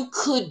you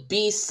could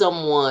be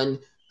someone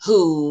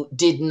who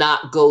did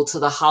not go to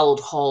the hallowed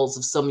halls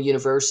of some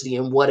university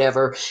and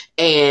whatever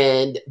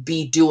and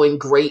be doing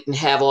great and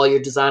have all your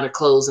designer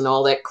clothes and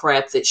all that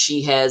crap that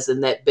she has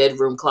in that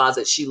bedroom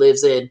closet she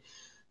lives in,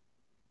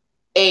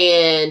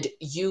 and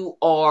you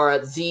are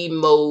the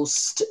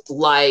most,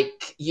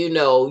 like,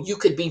 you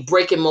could be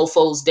breaking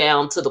mofos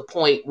down to the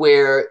point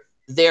where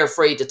they're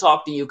afraid to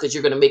talk to you because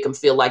you're going to make them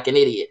feel like an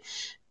idiot.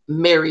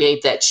 Mary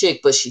ain't that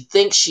chick, but she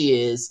thinks she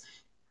is,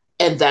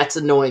 and that's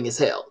annoying as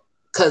hell.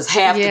 Because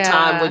half the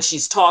time when Yeah.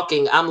 she's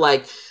talking, I'm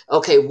like,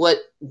 okay, what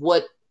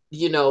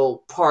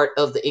part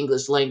of the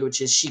English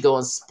language is she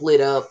going to split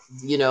up?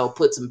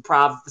 Put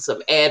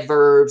some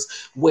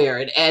adverbs where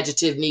an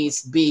adjective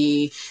needs to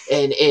be,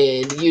 and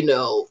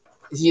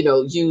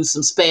use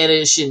some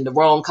Spanish in the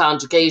wrong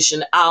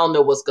conjugation. I don't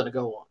know what's going to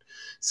go on.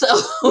 So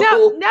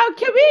Now,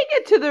 can we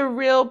get to the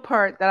real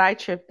part that I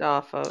tripped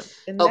off of?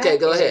 And okay,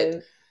 that go ahead.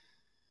 is,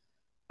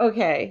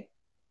 okay,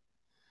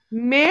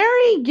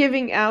 Mary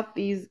giving out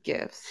these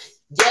gifts.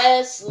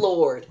 Yes,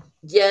 Lord.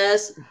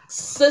 Yes,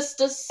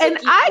 Sister And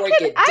Siki,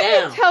 break it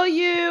down.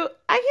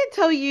 I can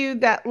tell you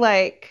that,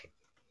 like,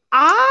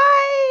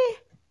 I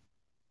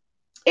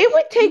it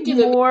would You take giving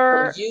me some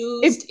more if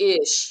used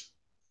ish.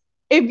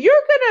 you're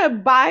gonna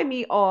buy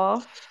me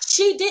off.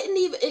 She didn't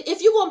even.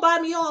 If you want to buy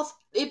me off,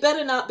 it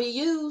better not be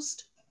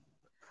used.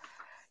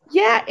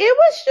 Yeah, it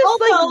was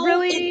just like Although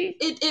really.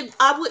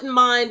 I wouldn't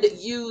mind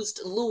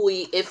used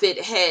Louis if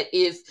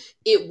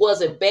it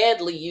wasn't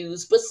badly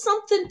used. But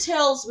something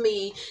tells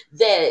me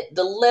that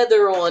the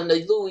leather on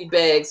the Louis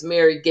bags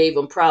Mary gave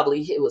him,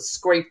 probably it was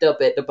scraped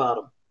up at the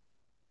bottom.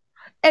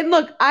 And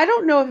look, I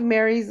don't know if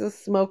Mary's a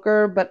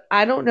smoker, but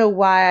I don't know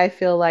why I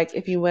feel like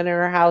if you went in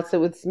her house, it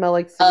would smell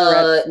like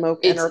cigarette Uh, smoke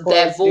and it's her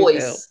clothes do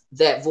too.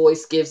 That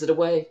voice gives it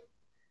away.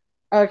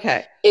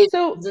 Okay, If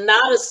so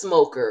not a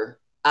smoker,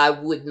 I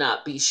would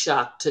not be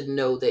shocked to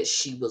know that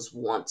she was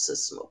once a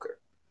smoker.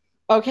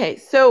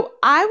 so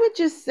I would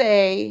just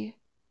say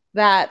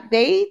that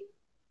they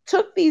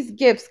took these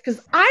gifts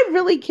because I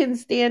really can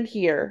stand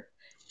here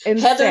and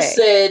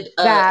say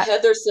that.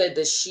 Heather said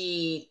that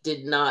she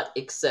did not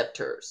accept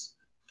hers.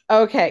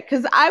 Okay,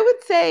 because I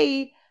would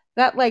say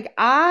that, like,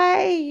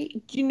 I,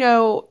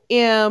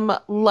 am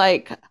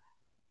like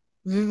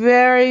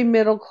very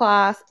middle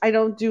class. I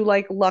don't do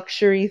like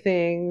luxury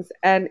things.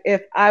 And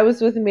if I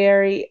was with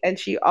Mary and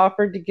she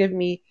offered to give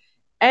me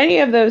any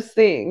of those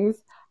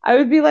things, I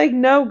would be like,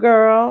 no,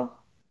 girl,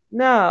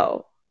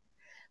 no.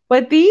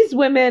 But these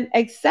women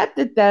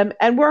accepted them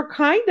and were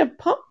kind of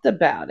pumped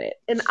about it.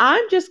 And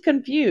I'm just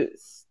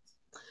confused.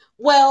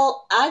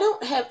 Well, I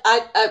don't have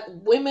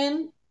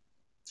women.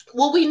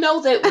 Well, we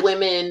know that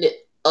women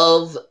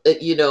of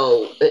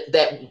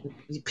that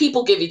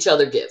people give each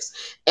other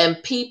gifts,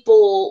 and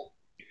people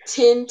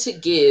tend to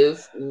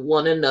give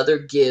one another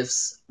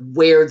gifts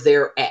where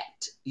they're at.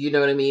 You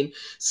know what I mean?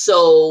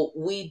 So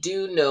we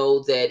do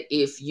know that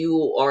if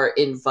you are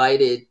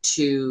invited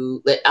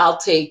to, like, I'll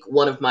take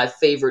one of my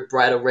favorite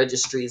bridal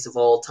registries of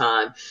all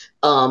time,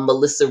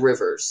 Melissa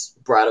Rivers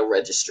Bridal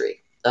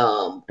Registry,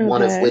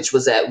 one of Okay. which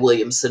was at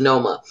Williams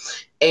Sonoma.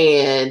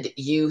 And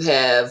you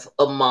have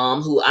a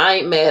mom who, I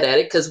ain't mad at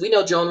it because we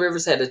know Joan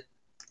Rivers had a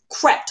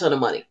crap ton of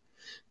money.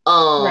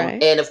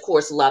 Right. And of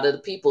course, a lot of the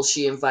people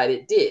she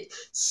invited did.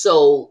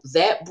 So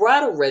that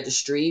bridal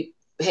registry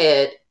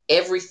had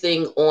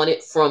everything on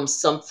it, from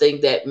something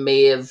that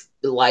may have,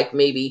 like,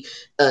 maybe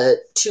a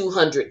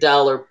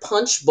 $200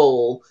 punch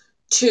bowl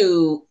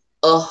to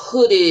a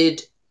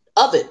hooded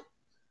oven,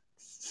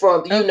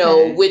 from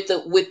Okay.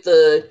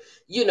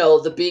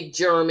 the big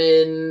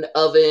German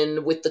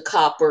oven with the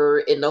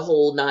copper and the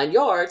whole 9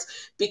 yards,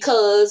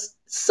 because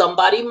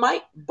somebody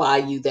might buy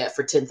you that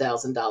for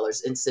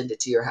 $10,000 and send it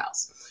to your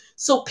house.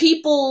 So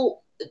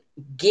people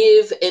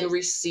give and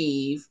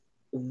receive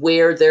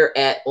where they're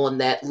at on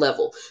that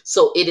level.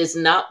 So it is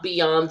not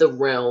beyond the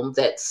realm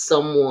that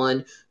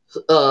someone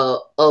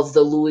of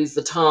the Louis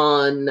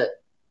Vuitton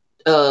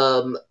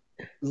um,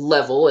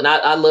 level, and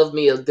I love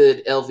me a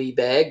good LV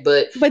bag,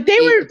 but But but they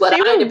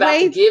I ain't were about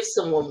to way give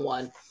someone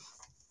one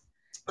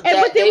but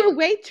that they they. were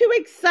way too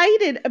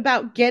excited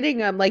about getting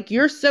them. Like,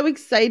 you're so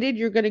excited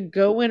you're going to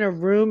go in a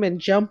room and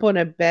jump on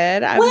a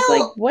bed. I was like,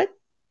 Well, what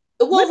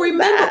Well, is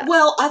remember, that?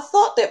 well, I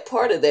thought that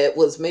part of that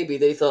was maybe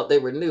they thought they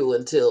were new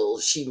until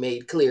she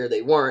made clear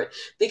they weren't,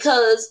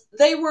 because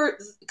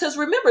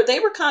remember, they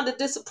were kind of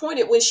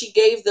disappointed when she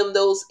gave them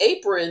those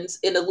aprons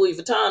in a Louis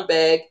Vuitton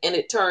bag, and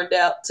it turned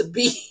out to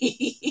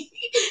be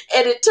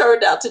and it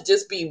turned out to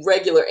just be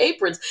regular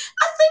aprons.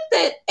 I think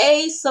that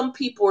A, some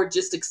people are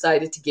just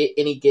excited to get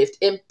any gift,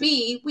 and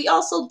B, we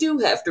also do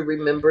have to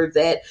remember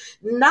that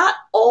not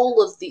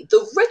all of the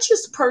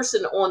richest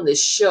person on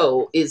this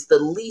show is the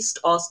least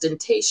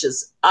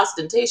ostentatious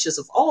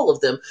of all of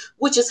them,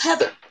 which is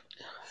Heather.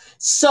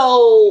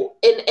 So,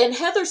 and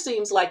Heather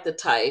seems like the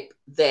type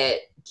that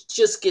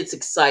just gets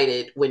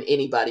excited when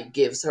anybody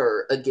gives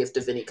her a gift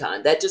of any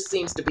kind. That just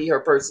seems to be her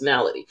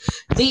personality.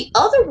 The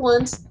other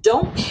ones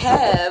don't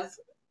have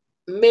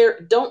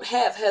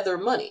Heather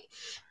money,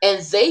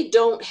 and they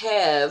don't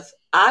have,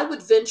 I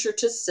would venture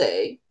to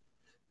say,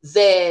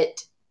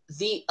 that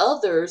the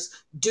others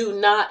do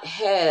not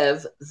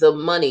have the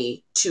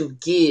money to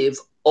give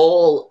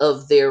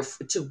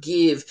to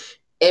give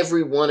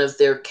every one of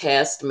their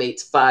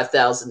castmates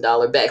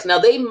 $5,000 backs. Now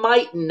they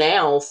might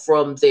now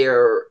from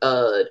their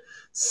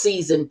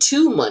season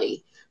 2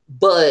 money,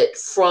 but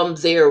from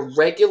their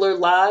regular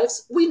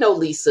lives, we know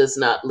Lisa's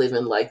not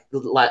living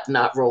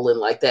not rolling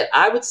like that.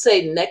 I would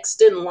say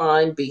next in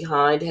line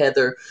behind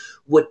Heather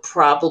would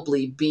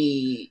probably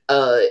be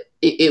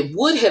it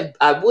would have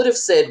I would have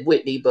said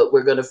Whitney, but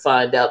we're going to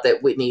find out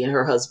that Whitney and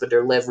her husband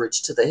are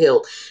leveraged to the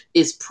hilt.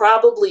 Is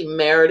probably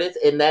Meredith,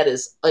 and that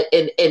is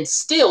and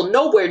still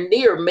nowhere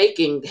near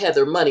making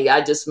Heather money.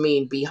 I just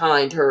mean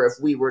behind her, if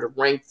we were to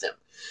rank them,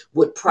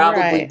 would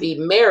probably Right. be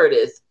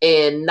Meredith,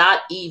 and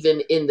not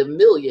even in the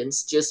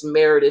millions, just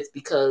Meredith,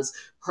 because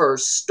her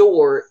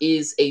store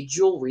is a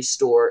jewelry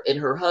store and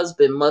her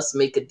husband must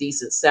make a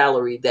decent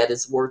salary that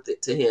is worth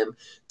it to him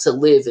to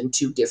live in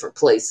two different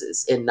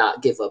places and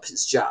not give up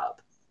his job.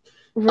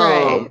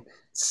 Right. Um,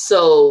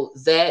 so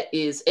that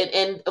is,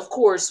 and of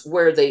course,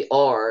 where they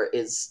are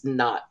is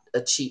not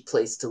a cheap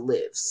place to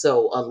live.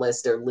 So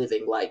unless they're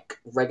living like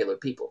regular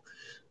people.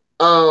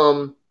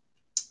 Um,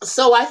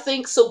 so I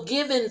think so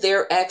given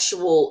their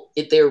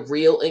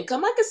real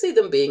income, I can see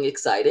them being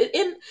excited.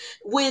 And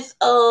with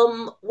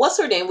what's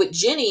her name? With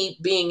Jenny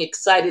being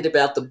excited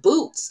about the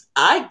boots,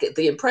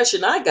 the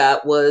impression I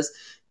got was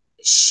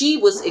she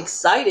was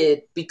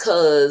excited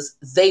because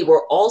they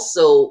were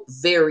also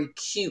very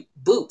cute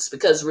boots.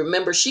 Because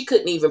remember, she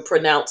couldn't even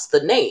pronounce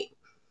the name.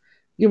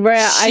 You're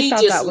right. I She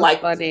thought just that was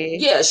liked, funny.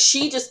 yeah,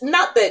 she just,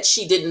 not that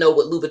she didn't know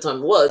what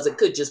Louboutin was, it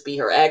could just be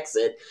her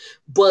accent,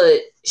 but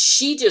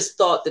she just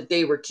thought that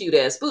they were cute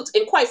ass boots.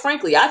 And quite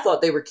frankly, I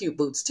thought they were cute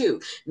boots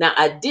too. Now,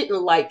 I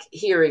didn't like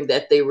hearing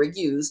that they were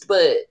used,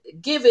 but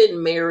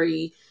given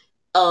Mary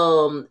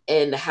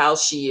and how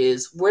she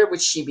is, where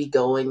would she be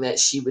going that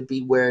she would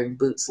be wearing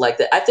boots like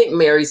that? I think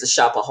Mary's a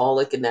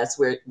shopaholic, and that's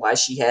why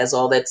she has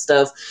all that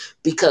stuff,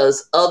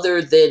 because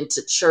other than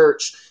to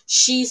church,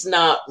 she's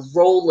not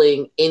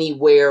rolling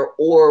anywhere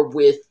or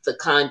with the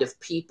kind of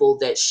people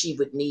that she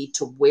would need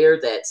to wear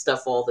that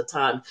stuff all the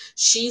time.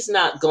 She's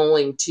not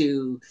going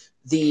to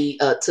the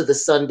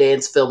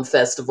Sundance Film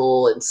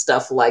Festival and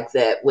stuff like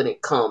that when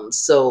it comes.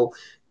 So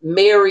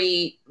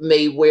Mary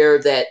may wear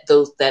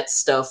that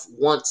stuff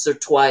once or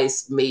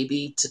twice,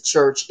 maybe to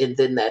church, and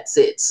then that's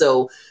it.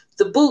 So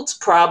the boots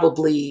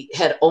probably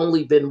had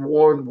only been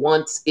worn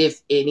once,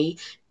 if any.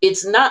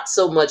 It's not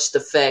so much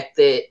the fact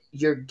that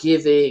you're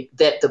giving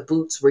that the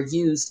boots were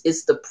used,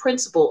 it's the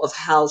principle of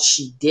how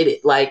she did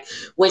it. Like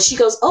when she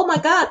goes, "Oh my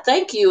God,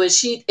 thank you," and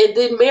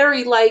then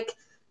Mary, like,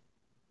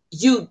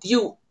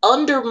 you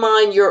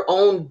undermine your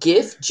own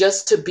gift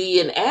just to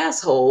be an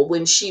asshole,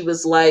 when she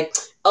was like,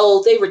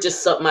 "Oh, they were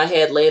just something I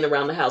had laying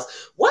around the house."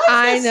 Why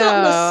is I that know.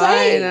 something to I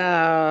say?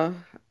 know.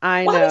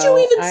 I Why would you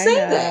know. even I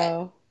say that?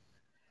 know.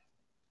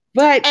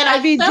 But And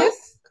I mean,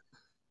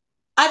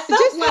 I felt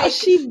just how like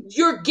she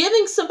you're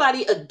giving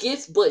somebody a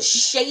gift but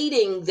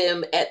shading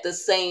them at the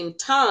same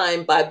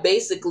time by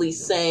basically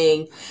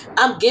saying,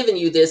 "I'm giving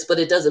you this, but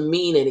it doesn't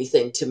mean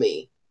anything to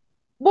me."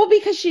 well,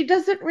 because she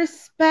doesn't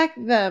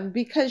respect them,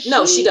 because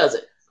No, she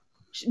doesn't.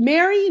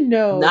 Mary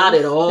Not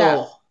at knows that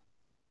all.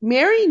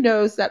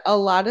 a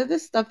lot of the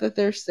stuff that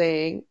they're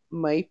saying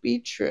might be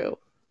true.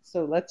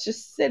 So let's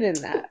just sit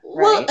in that,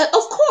 Well, right?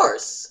 of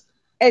course.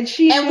 And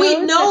she And we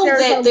knows that know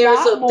there's a that there's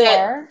lot a that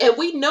more. and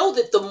we know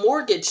that the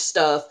mortgage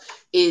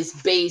stuff is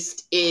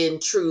based in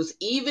truth,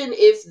 even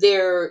if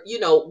there,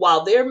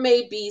 while there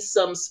may be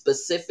some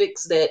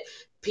specifics that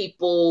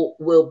people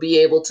will be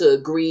able to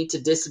agree to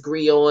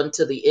disagree on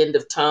to the end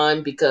of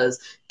time, because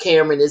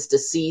Cameron is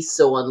deceased.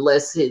 So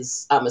unless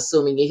I'm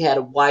assuming he had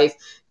a wife,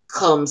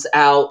 comes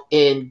out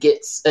and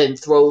gets and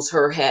throws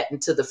her hat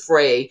into the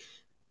fray,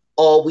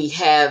 all we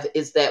have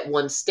is that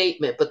one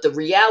statement. But the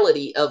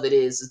reality of it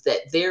is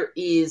that there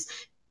is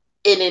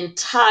an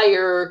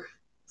entire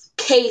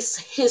case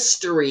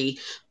history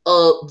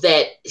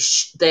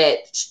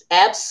that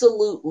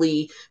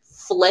absolutely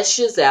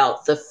fleshes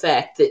out the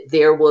fact that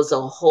there was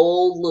a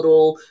whole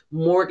little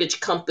mortgage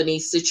company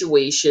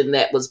situation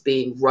that was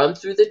being run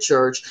through the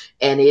church,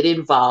 and it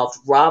involved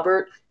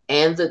Robert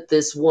and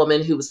this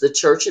woman who was the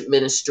church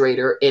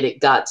administrator, and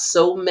it got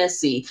so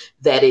messy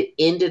that it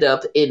ended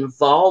up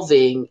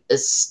involving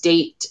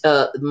estate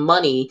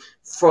money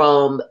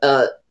from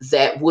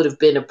that would have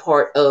been a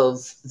part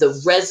of the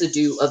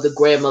residue of the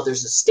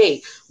grandmother's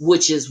estate,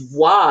 which is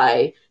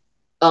why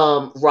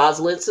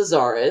Rosalind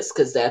Cesares,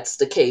 because that's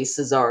the case,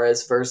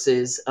 Cesares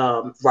versus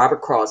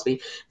Robert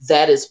Crosby.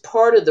 That is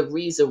part of the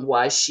reason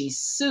why she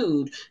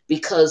sued,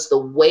 because the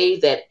way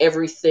that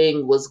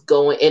everything was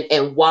going,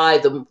 and why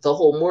the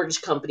whole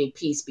mortgage company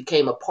piece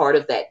became a part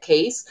of that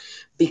case,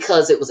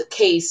 because it was a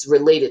case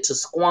related to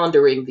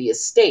squandering the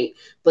estate.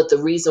 But the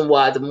reason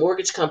why the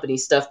mortgage company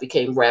stuff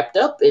became wrapped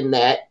up in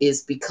that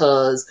is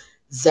because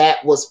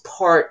that was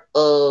part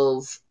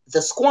of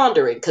the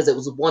squandering, because it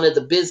was one of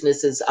the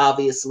businesses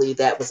obviously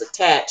that was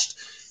attached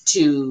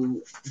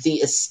to the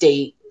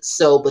estate.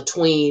 So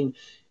between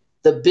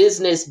the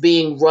business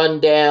being run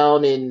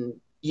down and,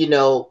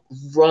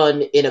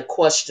 run in a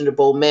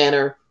questionable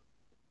manner,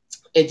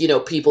 and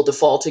people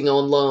defaulting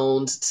on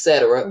loans,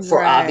 etc., for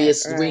Right,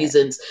 obvious right.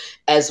 reasons,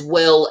 as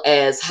well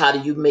as how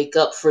do you make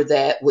up for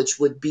that, which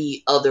would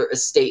be other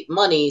estate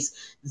monies.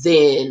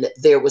 Then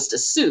there was the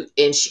suit,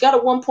 and she got a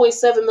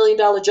 $1.7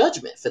 million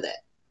judgment for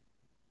that.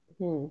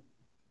 Hmm.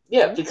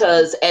 Yeah, Okay.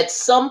 because at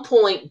some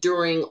point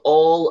during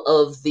all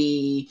of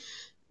the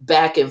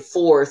back and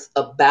forth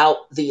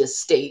about the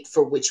estate,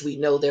 for which we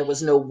know there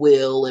was no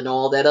will and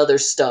all that other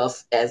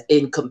stuff, as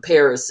in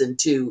comparison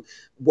to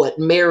what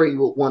Mary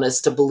would want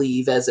us to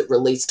believe as it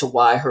relates to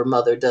why her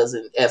mother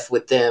doesn't F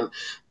with them.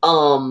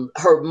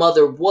 Her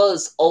mother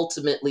was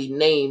ultimately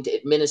named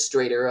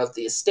administrator of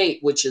the estate,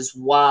 which is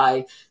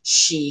why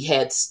she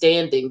had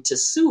standing to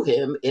sue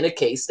him in a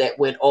case that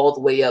went all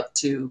the way up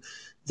to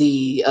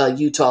the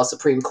Utah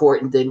Supreme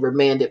Court and then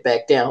remanded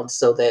back down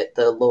so that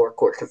the lower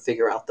court could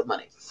figure out the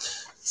money.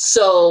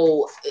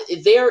 So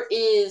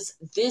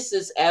this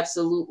is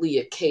absolutely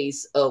a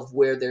case of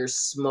where there's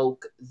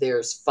smoke,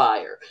 there's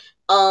fire.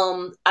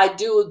 I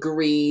do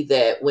agree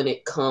that when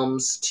it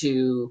comes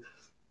to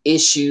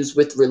issues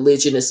with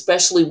religion,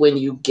 especially when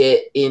you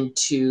get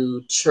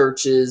into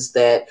churches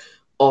that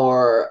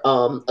are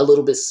a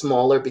little bit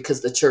smaller,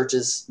 because the church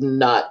is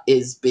not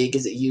as big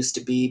as it used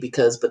to be,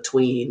 because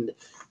between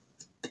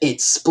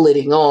it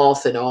splitting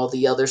off and all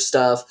the other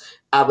stuff,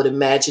 I would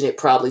imagine it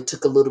probably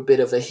took a little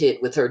bit of a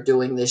hit with her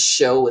doing this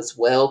show as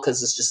well,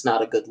 because it's just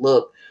not a good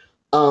look.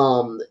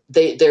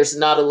 There's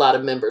not a lot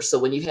of members, so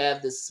when you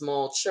have this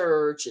small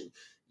church and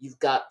you've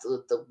got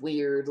the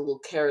weird little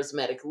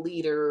charismatic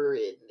leader,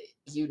 and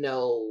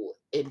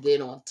and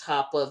then on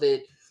top of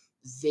it,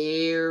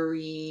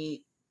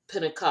 very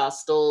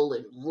Pentecostal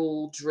and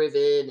rule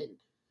driven, and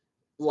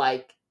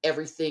like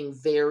everything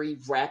very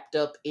wrapped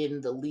up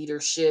in the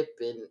leadership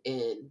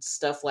and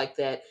stuff like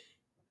that,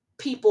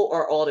 people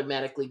are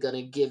automatically going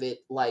to give it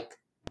like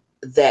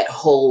that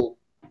whole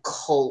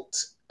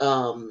cult,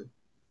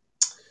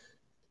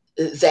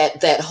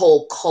 that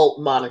whole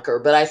cult moniker.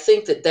 But I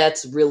think that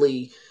that's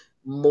really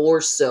more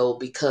so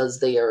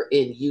because they are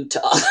in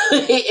Utah.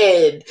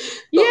 And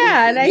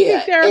Yeah, and I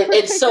yeah, think they're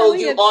and so particularly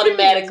you attuned.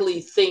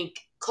 automatically think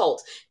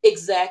cult.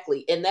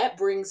 Exactly. And that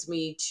brings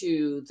me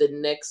to the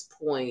next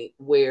point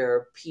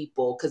where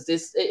people, because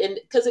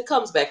it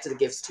comes back to the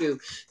gifts too,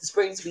 this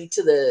brings me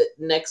to the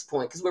next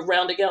point, because we're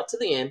rounding out to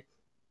the end,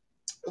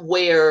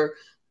 where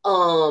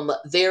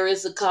there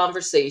is a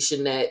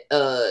conversation that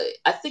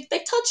I think they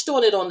touched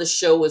on it on the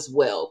show as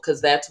well,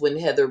 because that's when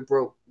Heather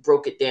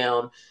broke it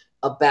down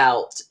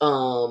about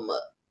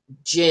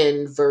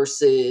Jen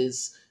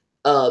versus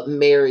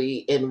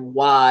Mary, and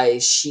why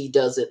she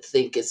doesn't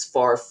think it's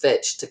far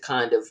fetched to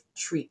kind of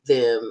treat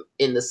them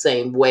in the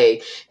same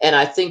way. And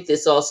I think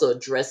this also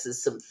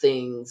addresses some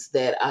things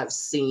that I've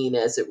seen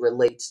as it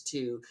relates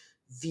to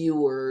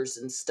viewers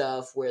and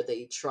stuff, where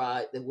they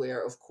try,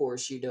 where of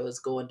course, is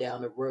going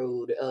down the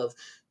road of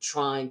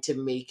trying to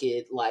make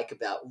it like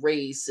about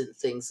race and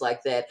things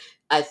like that.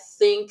 I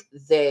think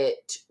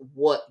that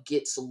what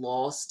gets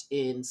lost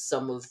in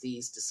some of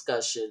these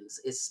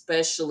discussions,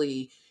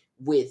 especially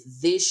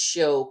with this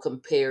show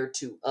compared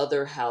to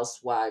other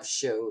housewives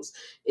shows,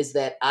 is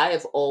that I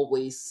have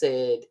always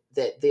said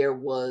that there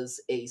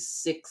was a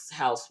sixth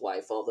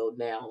housewife, although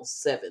now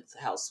seventh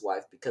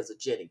housewife because of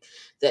Jenny,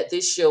 that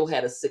this show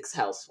had a sixth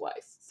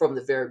housewife from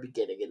the very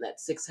beginning, and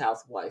that sixth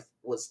housewife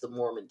was the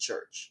Mormon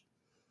church.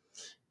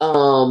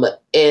 And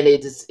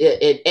it is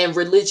and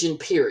religion,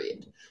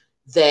 period,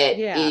 that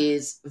Yeah.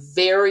 is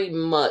very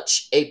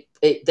much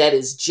that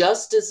is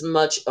just as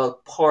much a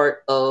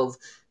part of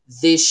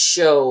this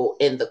show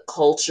and the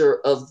culture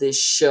of this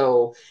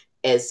show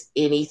as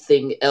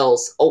anything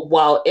else.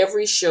 While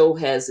every show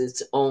has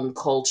its own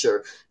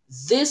culture,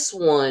 this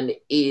one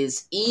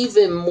is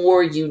even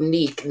more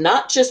unique,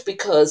 not just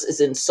because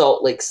it's in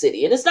Salt Lake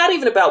City, and it's not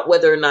even about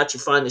whether or not you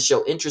find the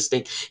show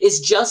interesting,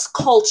 it's just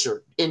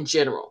culture in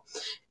general.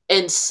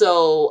 And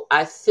so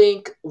I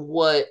think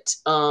what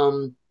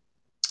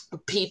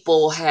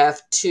people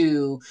have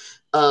to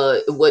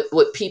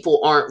what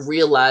people aren't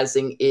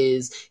realizing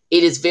is,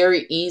 it is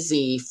very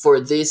easy for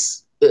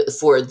this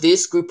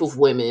group of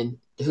women,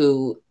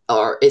 who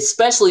are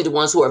especially the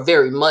ones who are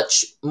very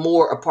much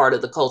more a part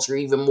of the culture,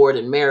 even more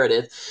than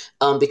Meredith,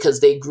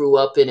 because they grew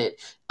up in it.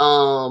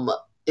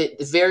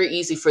 It's very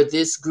easy for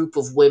this group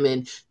of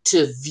women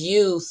to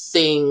view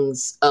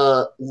things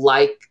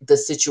like the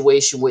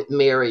situation with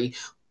Mary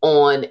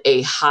on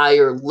a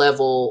higher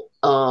level,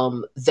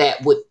 that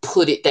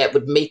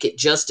would make it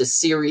just as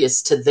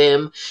serious to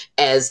them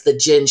as the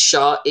Jen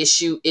Shaw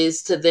issue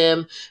is to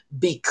them, Mm,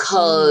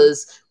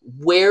 because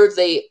where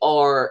they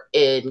are,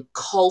 and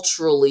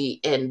culturally,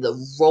 and the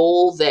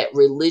role that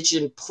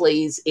religion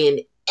plays in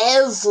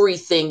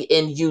everything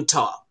in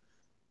Utah,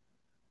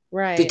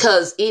 right.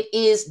 because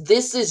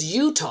this is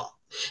Utah,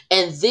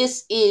 and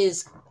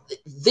the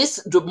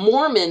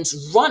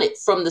Mormons run it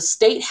from the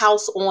state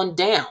house on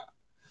down.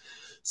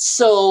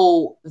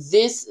 So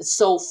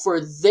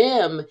for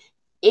them,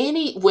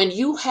 when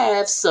you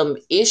have some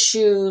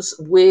issues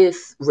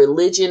with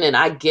religion, and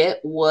I get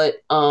what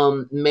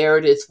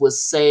Meredith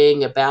was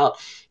saying about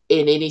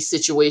in any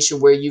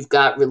situation where you've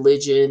got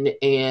religion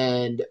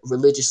and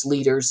religious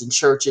leaders and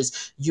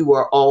churches, you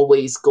are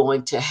always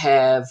going to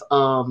have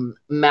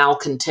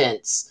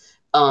malcontents,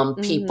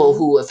 people Mm-hmm.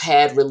 who have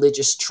had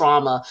religious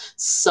trauma,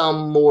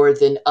 some more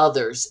than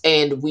others.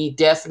 And we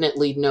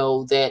definitely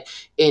know that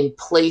in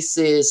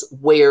places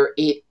where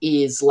it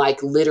is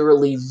like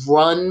literally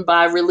run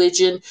by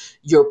religion,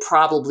 you're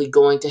probably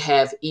going to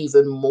have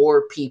even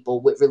more people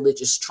with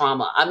religious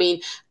trauma. I mean,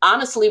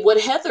 honestly,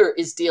 what Heather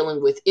is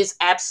dealing with is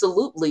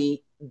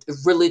absolutely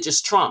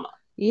religious trauma.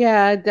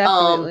 Yeah,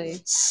 definitely. Yeah.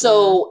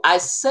 So I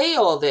say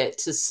all that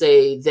to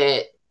say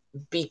that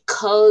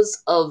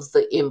because of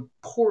the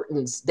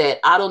importance that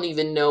I don't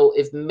even know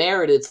if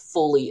Meredith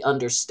fully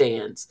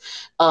understands,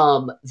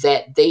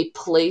 that they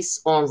place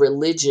on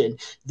religion,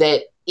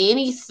 that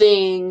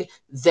anything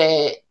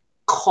that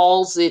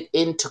calls it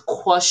into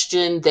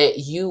question, that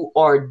you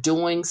are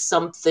doing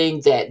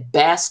something that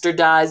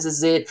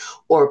bastardizes it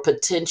or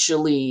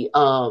potentially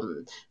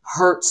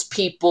hurts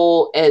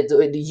people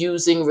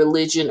using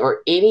religion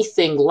or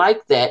anything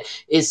like that,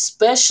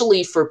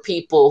 especially for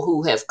people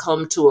who have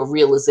come to a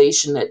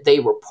realization that they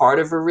were part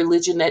of a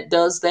religion that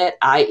does that,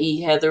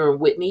 i.e., Heather and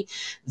Whitney,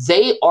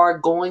 they are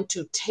going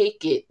to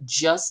take it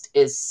just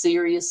as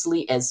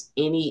seriously as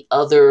any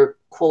other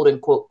quote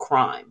unquote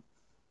crime.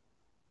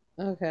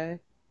 Okay.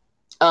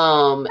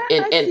 Um,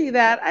 and, I and see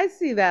that. I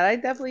see that. I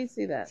definitely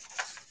see that.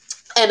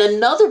 and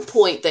another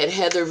point that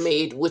Heather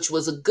made, which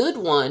was a good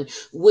one,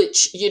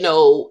 which,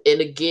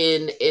 and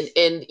again,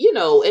 and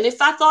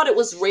if I thought it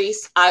was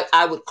race,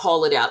 I would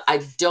call it out. I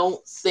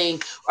don't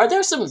think, are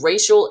there some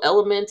racial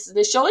elements in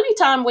the show?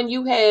 Anytime when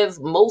you have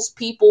most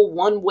people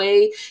one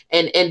way,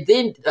 and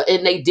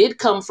they did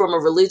come from a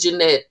religion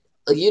that,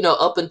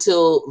 up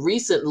until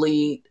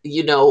recently,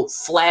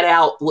 flat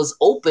out was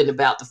open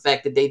about the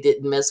fact that they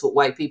didn't mess with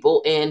white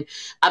people and,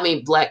 I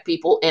mean, black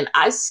people. And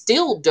I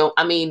still don't,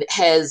 I mean,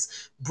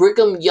 has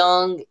Brigham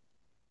Young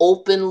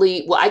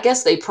openly, well, I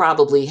guess they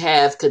probably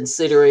have,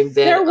 considering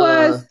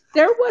that,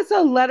 There was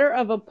a letter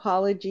of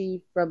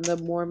apology from the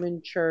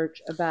Mormon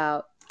Church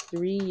about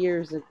 3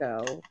 years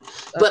ago,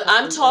 a but I'm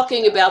couple years talking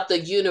ago. about the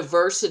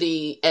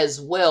university as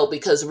well,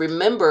 because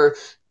remember,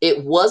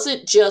 it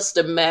wasn't just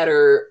a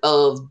matter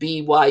of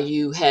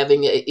BYU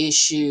having an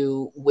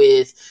issue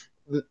with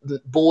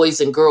boys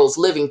and girls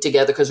living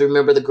together, because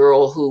remember the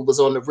girl who was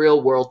on the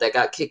Real World that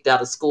got kicked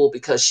out of school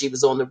because she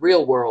was on the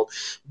Real World,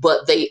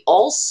 but they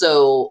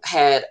also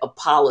had a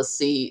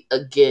policy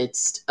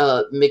against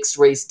mixed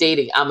race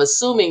dating. I'm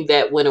assuming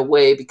that went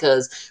away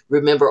because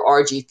remember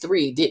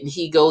RG3, didn't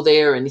he go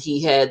there and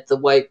he had the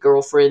white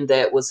girlfriend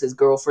that was his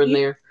girlfriend You,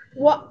 there?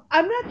 well,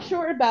 I'm not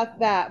sure about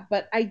that,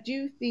 but I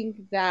do think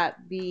that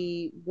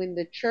the when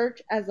the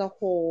church as a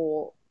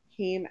whole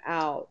came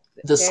out,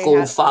 The they school had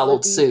all of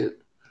followed these. suit.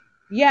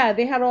 Yeah,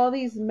 they had all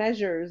these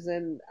measures,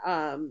 and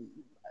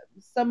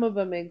some of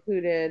them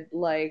included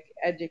like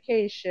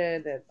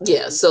education and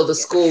Yeah, you so couldn't the get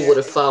school would married.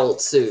 have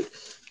followed suit.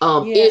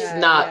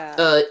 Yeah,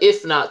 yeah.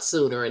 If not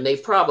sooner, and they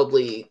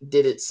probably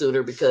did it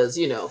sooner because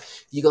you're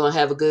gonna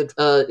have a good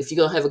if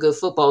you're gonna have a good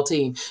football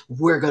team,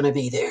 we're gonna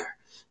be there.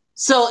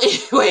 So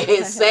anyway,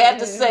 it's sad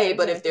to say,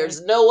 but if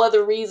there's no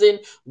other reason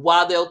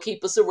why they'll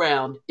keep us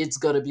around, it's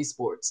gonna be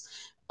sports.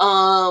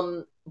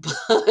 But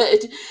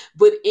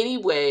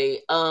anyway,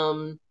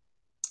 but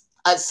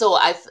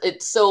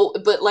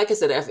like I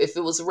said, if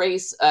it was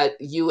race,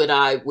 you and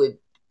I would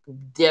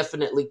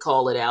definitely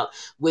call it out.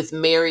 With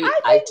Mary, I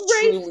I think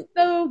race truly,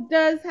 though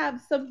does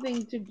have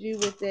something to do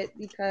with it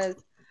because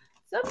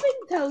something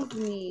tells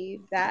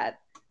me that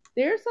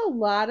there's a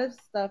lot of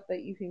stuff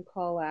that you can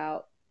call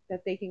out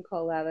that they can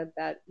call out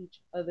about each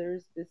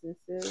other's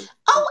businesses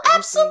and oh, everything.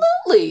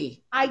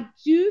 absolutely. I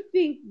do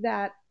think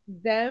that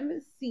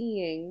them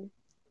seeing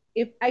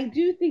if I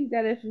do think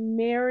that if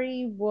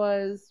Mary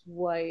was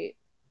white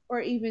or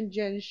even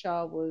Jen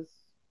Shaw was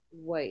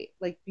white,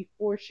 like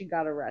before she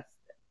got arrested.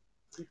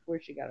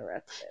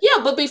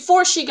 Yeah, but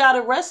before she got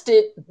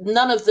arrested,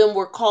 none of them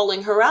were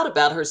calling her out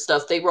about her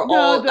stuff. They were No,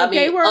 all, I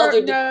they mean, were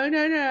no,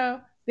 no,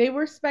 no. They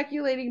were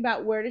speculating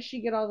about where does she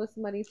get all this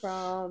money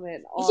from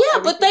and all yeah,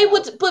 but everything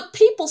else. but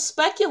people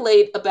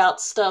speculate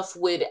about stuff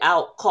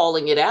without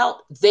calling it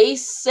out. They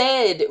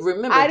said,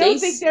 remember, I don't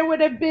think there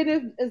would have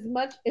been as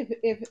much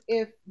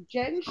if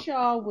Jen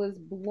Shaw was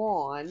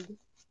blonde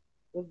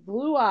with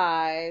blue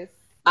eyes.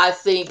 I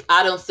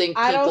don't think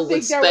I don't people would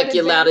think there would have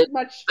been as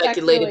much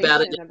speculate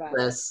about it speculation about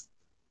it. less.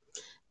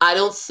 I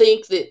don't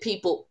think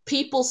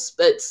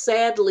that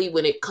sadly,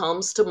 when it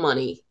comes to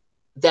money,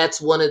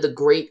 that's one of the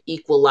great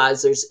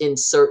equalizers in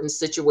certain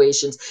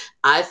situations.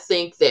 I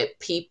think that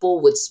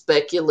people would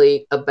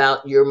speculate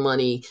about your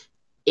money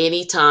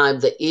anytime.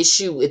 The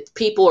issue with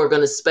people are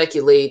going to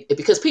speculate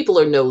because people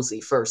are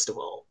nosy, first of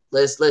all.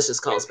 Let's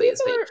just call Yeah, spade a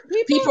spade.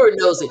 People are people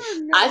nosy. are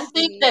I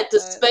think nosy, that the but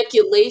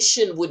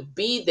speculation would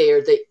be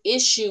there. The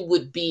issue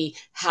would be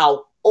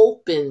how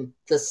open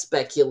the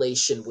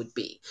speculation would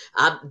be.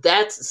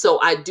 That's so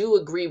I do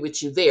agree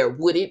with you there.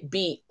 Would it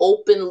be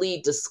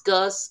openly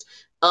discussed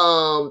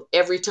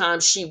every time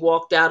she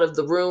walked out of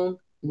the room?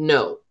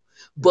 No.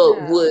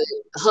 But would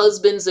No.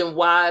 husbands and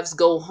wives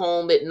go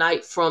home at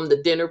night from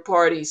the dinner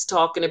parties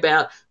talking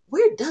about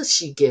where does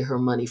she get her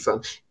money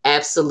from?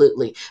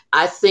 Absolutely.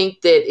 I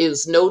think that it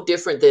was no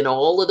different than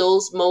all of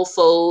those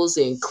mofos,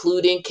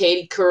 including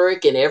Katie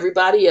Couric and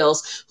everybody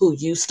else who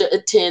used to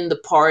attend the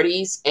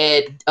parties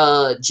at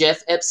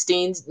Jeff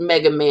Epstein's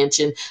mega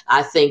mansion.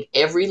 I think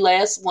every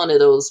last one of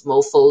those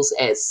mofos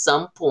at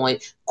some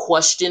point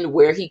questioned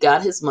where he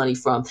got his money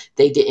from.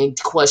 They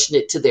didn't question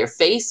it to their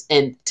face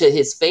and to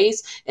his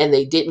face, and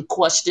they didn't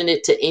question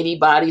it to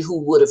anybody who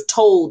would have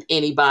told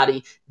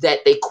anybody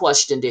that they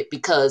questioned it,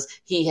 because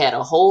he had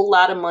a whole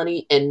lot of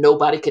money and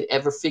nobody could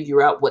ever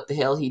figure out what the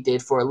hell he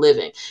did for a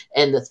living.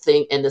 And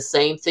the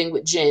same thing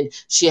with Jen.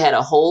 She had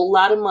a whole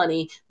lot of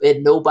money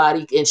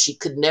and she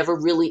could never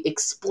really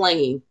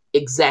explain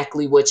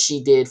exactly what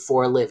she did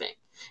for a living.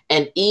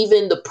 And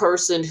even the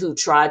person who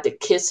tried to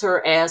kiss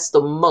her ass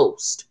the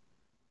most,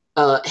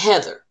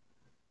 Heather,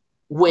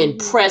 when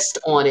Mm-hmm. pressed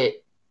on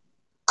it,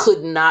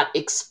 could not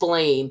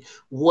explain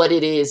what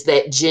it is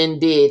that Jen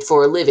did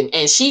for a living.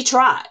 And she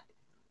tried.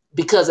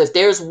 Because if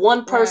there's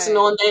one person Right.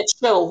 on that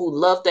show who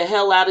loved the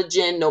hell out of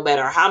Jen, no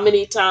matter how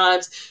many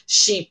times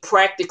she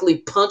practically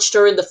punched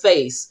her in the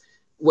face,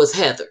 was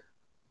Heather.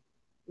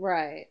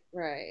 Right.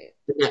 Right.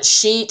 Now,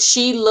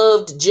 she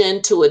loved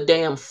Jen to a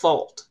damn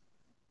fault.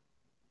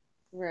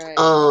 Right.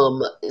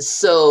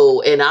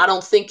 So, and I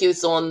don't think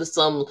it's on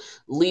some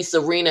Lisa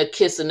Rinna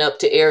kissing up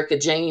to Erica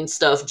Jane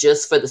stuff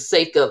just for the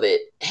sake of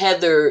it.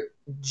 Heather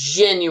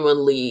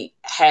genuinely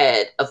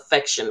had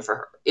affection for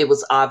her. It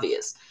was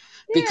obvious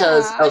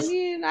because Yeah, I of,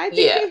 mean, I think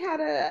yeah, they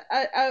had a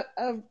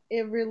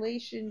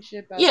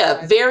relationship yeah,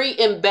 outside of very the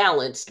show.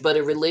 imbalanced, but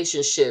a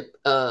relationship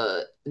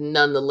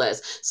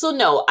nonetheless. So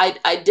no,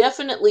 I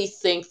definitely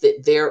think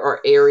that there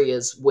are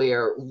areas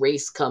where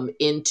race come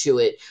into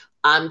it.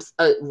 I'm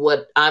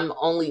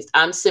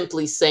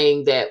simply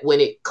saying that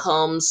when it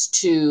comes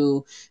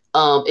to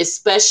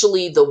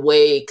especially the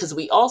way, because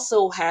we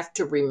also have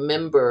to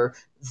remember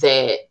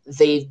that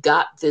they've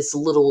got this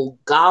little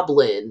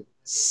goblin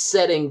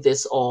setting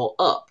this all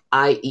up,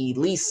 i.e.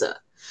 Lisa.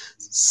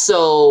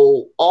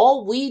 So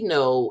all we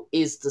know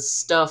is the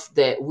stuff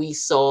that we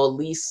saw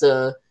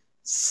Lisa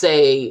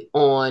say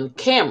on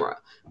camera.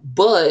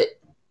 But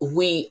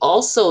we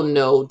also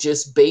know,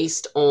 just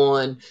based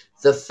on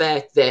the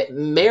fact that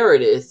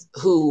Meredith,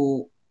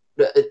 who,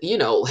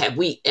 have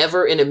we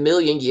ever in a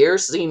million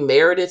years seen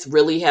Meredith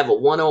really have a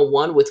one on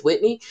one with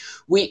Whitney?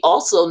 We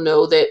also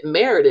know that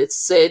Meredith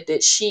said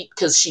that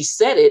because she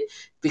said it,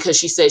 because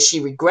she said she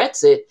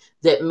regrets it,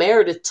 that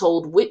Meredith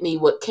told Whitney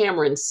what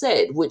Cameron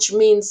said, which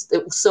means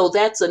so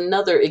that's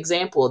another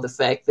example of the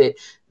fact that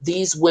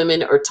these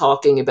women are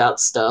talking about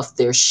stuff.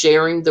 They're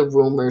sharing the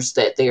rumors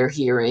that they're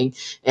hearing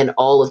and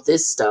all of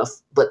this stuff,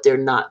 but they're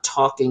not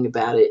talking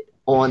about it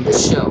on the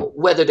show.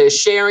 Whether they're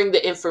sharing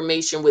the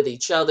information with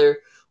each other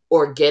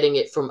or getting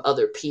it from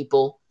other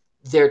people,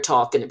 they're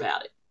talking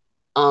about it.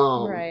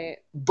 Right.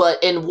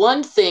 And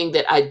one thing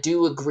that I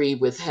do agree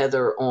with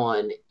Heather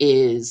on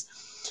is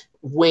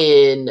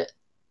when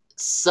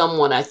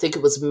someone, I think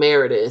it was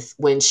Meredith,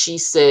 when she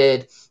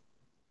said,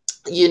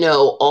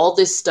 all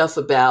this stuff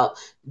about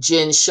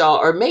Jen Shaw,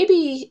 or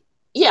maybe,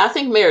 yeah, I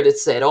think Meredith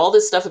said all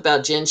this stuff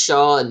about Jen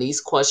Shaw and these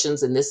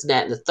questions and this and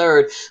that and the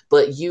third,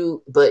 but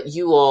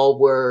you all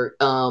were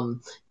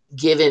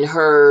giving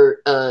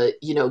her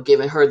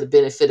the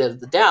benefit of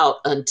the doubt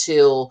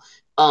until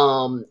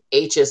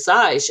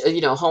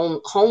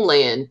HSI,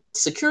 Homeland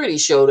Security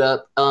showed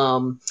up,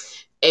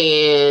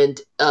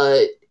 and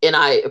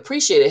I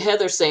appreciated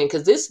Heather saying,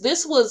 because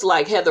this was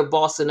like Heather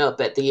bossing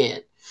up at the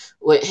end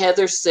when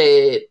Heather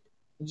said,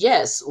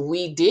 yes,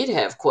 we did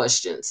have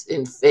questions,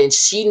 and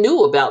she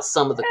knew about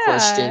some of the Yeah.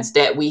 questions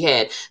that we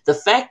had. The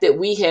fact that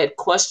we had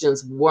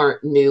questions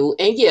weren't new,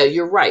 and yeah,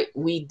 you're right,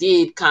 we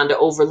did kind of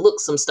overlook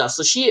some stuff,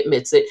 so she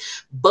admits it.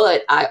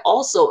 But I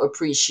also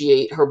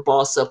appreciate her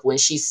boss up when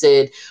she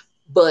said,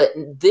 but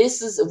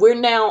we're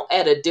now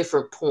at a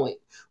different point.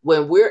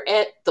 When we're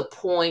at the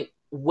point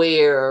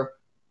where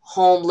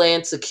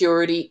Homeland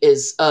Security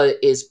is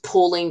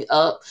pulling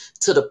up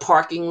to the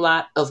parking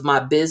lot of my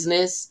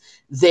business,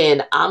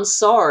 then I'm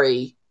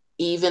sorry,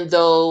 even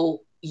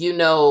though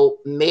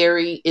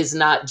Mary is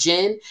not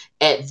Jen,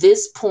 at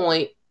this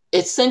point,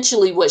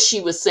 essentially what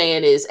she was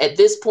saying is, at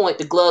this point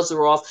the gloves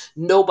are off,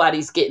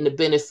 nobody's getting the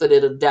benefit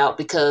of the doubt,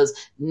 because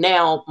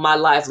now my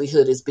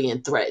livelihood is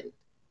being threatened.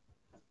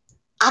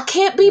 I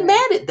can't be Right.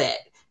 mad at that.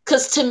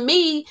 Because to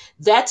me,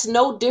 that's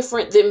no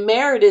different than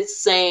Meredith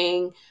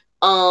saying,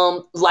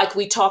 like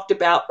we talked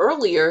about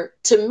earlier,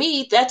 to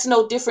me, that's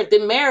no different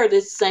than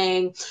Meredith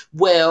saying,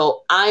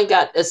 well, I ain't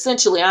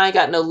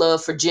got no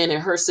love for Jen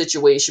and her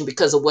situation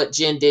because of what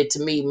Jen did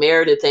to me.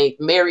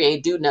 Mary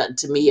ain't do nothing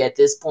to me at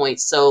this point.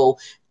 So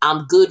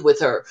I'm good with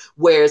her.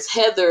 Whereas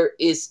Heather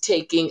is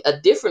taking a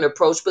different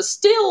approach, but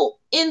still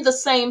in the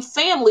same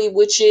family,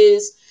 which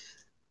is,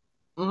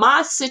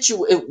 my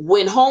situation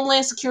when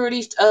Homeland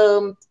Security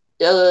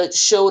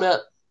showed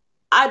up,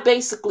 I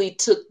basically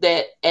took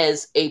that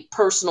as a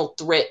personal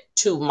threat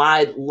to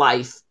my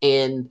life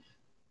and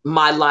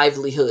my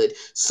livelihood.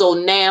 So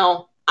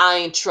now I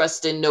ain't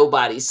trusting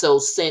nobody. So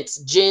since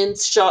Jen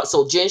Shaw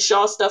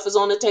stuff is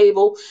on the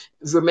table,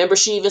 remember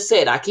she even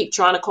said, I keep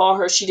trying to call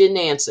her, she didn't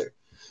answer.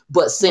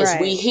 But since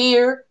we Right.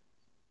 hear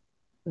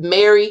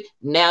Mary,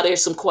 now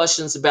there's some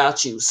questions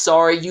about you.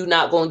 Sorry, you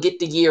not going to get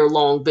the year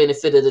long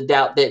benefit of the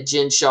doubt that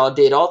Jen Shaw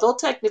did, although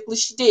technically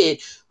she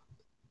did.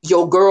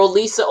 Your girl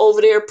Lisa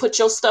over there put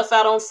your stuff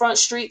out on Front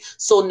Street,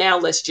 so now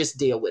let's just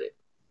deal with it.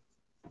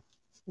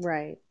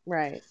 Right.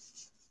 Right.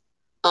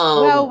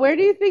 Well, Um, where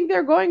do you think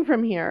they're going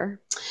from here?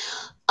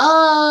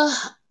 uh,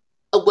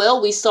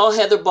 well, we saw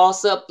Heather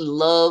boss up.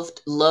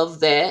 Loved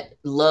that.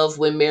 Loved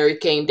when Mary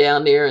came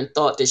down there and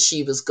thought that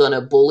she was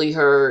gonna bully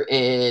her,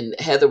 and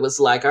Heather was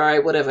like, "All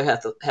right, whatever,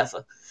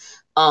 Heifer."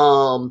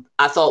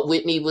 I thought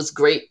Whitney was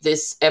great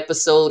this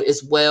episode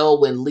as well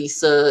when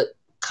Lisa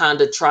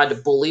kind of tried to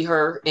bully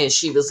her, and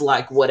she was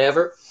like,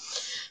 "Whatever."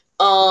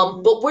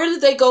 Hmm. But where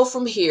did they go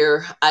from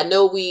here? I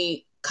know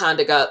we kind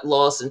of got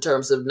lost in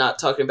terms of not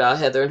talking about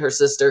Heather and her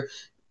sister.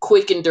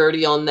 Quick and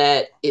dirty on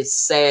that. It's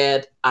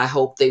sad. I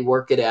hope they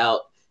work it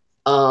out.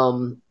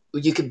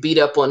 You could beat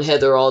up on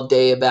Heather all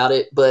day about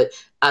it, but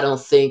I don't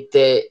think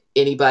that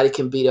anybody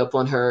can beat up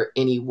on her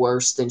any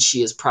worse than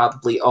she is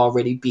probably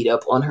already beat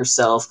up on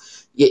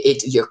herself.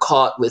 You're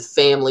caught with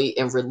family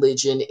and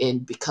religion,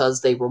 and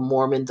because they were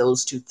Mormon,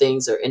 those two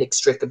things are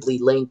inextricably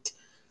linked,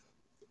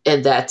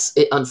 and that's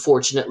it,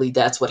 unfortunately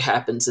that's what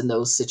happens in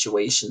those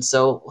situations.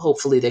 So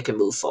hopefully they can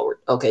move forward.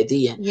 Okay,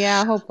 the end.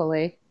 Yeah,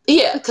 hopefully.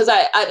 Yeah, because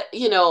I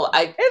you know It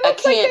I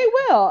looks like can't. they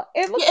will. It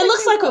Yeah, looks it like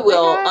looks they like we will. They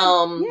will.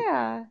 had,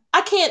 yeah.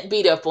 I can't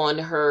beat up on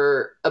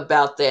her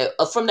about that.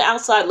 From the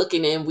outside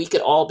looking in, we could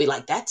all be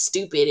like, that's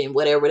stupid and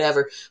whatever,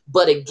 whatever.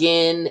 But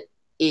again,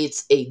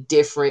 it's a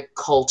different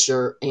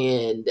culture,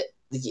 and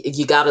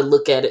you got to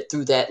look at it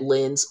through that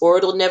lens, or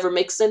it'll never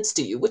make sense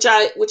to you, which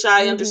I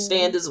Hmm.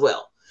 understand as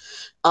well.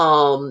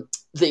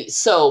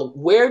 So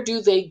where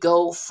do they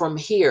go from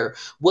here?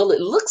 Well,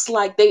 it looks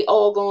like they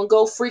all gonna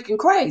go freaking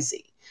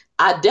crazy.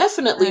 I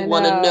definitely I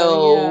want to know.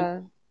 know. Yeah.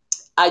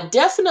 I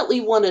definitely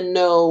want to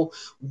know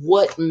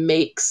what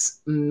makes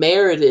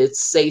Meredith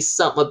say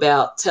something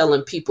about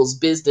telling people's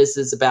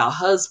businesses about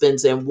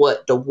husbands, and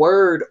what the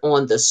word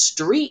on the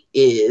street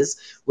is,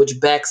 which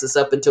backs us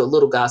up into a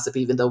little gossip,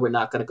 even though we're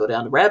not going to go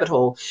down the rabbit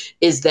hole,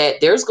 is that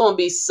there's going to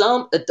be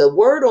the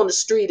word on the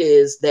street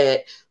is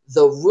that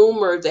the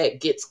rumor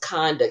that gets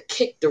kind of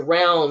kicked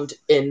around,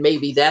 and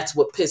maybe that's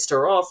what pissed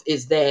her off,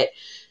 is that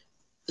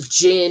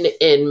Jen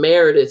and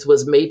Meredith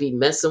was maybe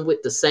messing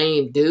with the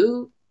same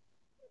dude.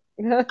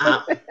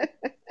 I,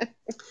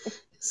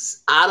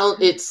 I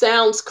don't, it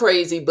sounds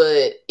crazy,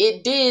 but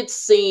it did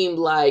seem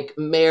like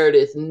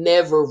Meredith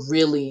never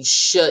really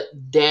shut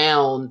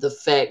down the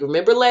fact.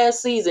 Remember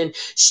last season,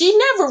 she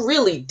never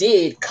really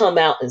did come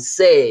out and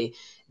say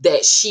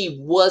that she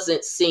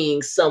wasn't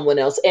seeing someone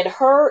else. And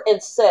her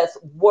and Seth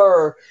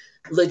were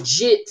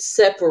legit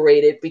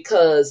separated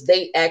because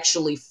they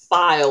actually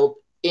filed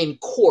in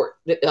court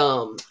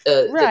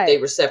that they Right.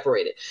 were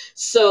separated.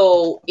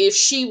 So if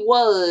she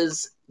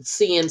was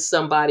seeing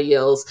somebody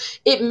else,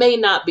 it may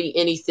not be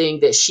anything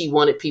that she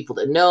wanted people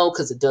to know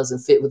because it doesn't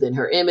fit within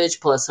her image.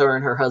 Plus, her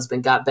and her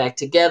husband got back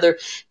together,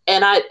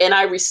 and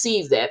I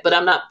receive that. But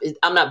I'm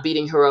not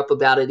beating her up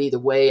about it either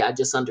way. I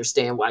just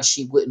understand why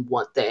she wouldn't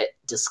want that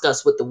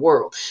discussed with the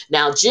world.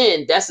 Now,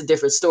 Jen, that's a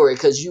different story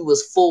because you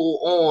was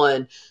full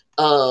on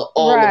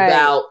all Right.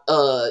 about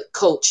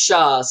Coach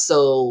Shaw.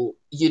 So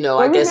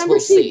I But guess remember, we'll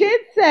see.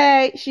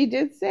 she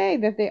did say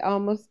that they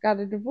almost got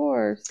a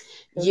divorce.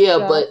 Coach Yeah,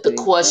 Shaw but the said he's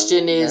gonna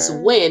question leave is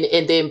her. when.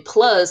 And then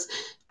plus,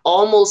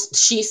 almost,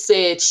 she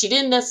said she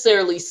didn't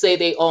necessarily say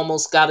they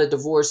almost got a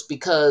divorce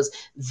because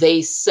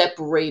they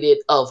separated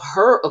of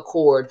her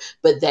accord,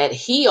 but that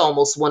he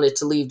almost wanted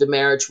to leave the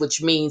marriage,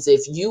 which means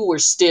if you were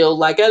still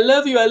like, I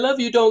love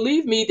you, don't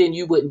leave me, then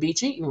you wouldn't be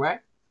cheating,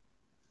 right?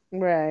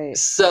 Right.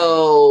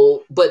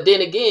 So, but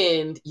then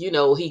again,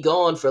 he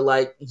gone for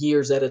like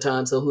years at a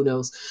time, so who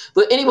knows?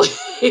 But anyway,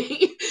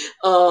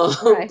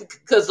 Right.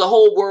 because the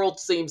whole world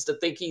seems to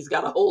think he's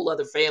got a whole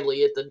other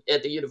family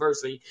at the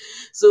university.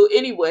 So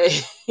anyway,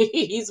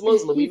 he's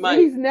Muslim. He might.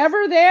 He's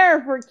never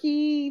there for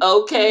key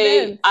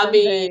Okay, events I and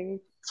mean,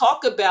 things.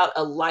 talk about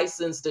a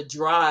license to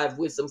drive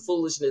with some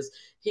foolishness.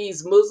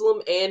 He's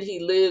Muslim and he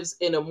lives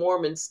in a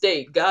Mormon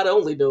state. God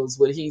only knows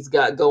what he's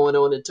got going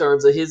on in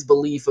terms of his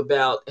belief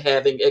about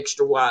having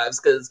extra wives,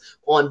 because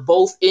on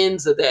both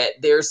ends of that,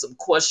 there's some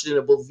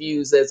questionable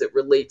views as it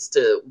relates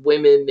to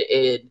women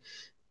and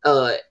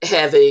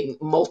having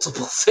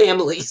multiple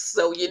families.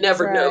 So you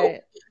never know.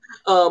 Right.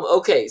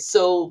 Okay,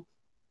 so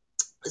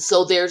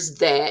So there's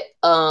that.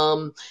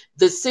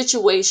 The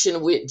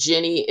situation with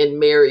Jenny and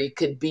Mary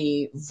could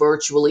be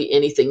virtually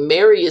anything.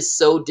 Mary is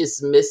so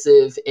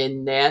dismissive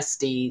and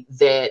nasty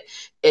that,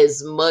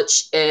 as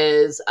much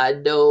as I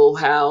know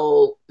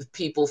how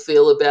people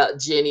feel about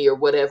Jenny or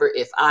whatever,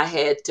 if I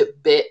had to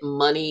bet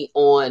money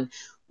on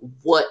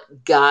what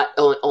got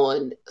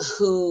on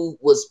who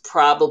was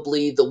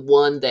probably the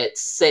one that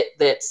set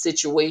that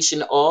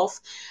situation off,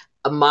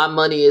 my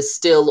money is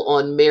still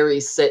on Mary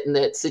setting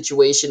that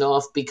situation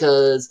off,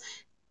 because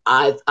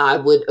I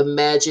would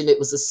imagine it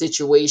was a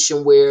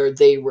situation where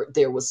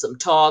there was some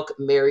talk.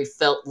 Mary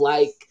felt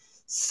like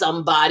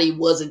somebody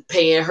wasn't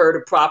paying her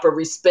the proper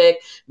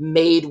respect,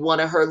 made one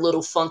of her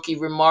little funky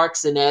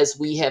remarks, and as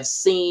we have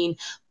seen,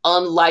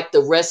 unlike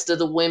the rest of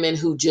the women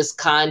who just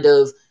kind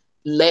of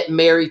let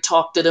Mary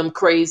talk to them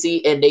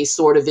crazy and they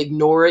sort of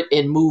ignore it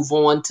and move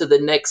on to the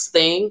next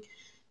thing,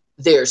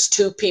 there's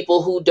two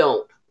people who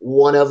don't.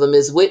 One of them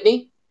is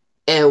Whitney,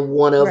 and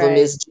one of them Right.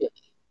 is Jenny.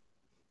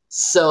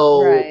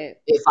 So Right.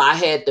 if I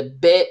had to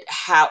bet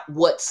how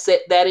what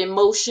set that in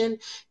motion,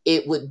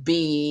 it would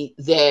be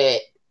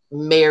that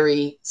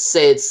Mary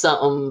said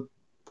something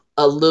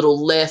a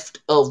little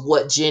left of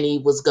what Jenny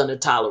was going to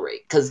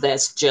tolerate, because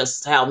that's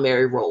just how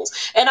Mary rolls.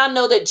 And I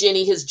know that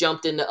Jenny has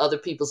jumped into other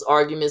people's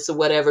arguments or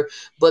whatever,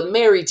 but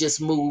Mary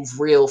just moved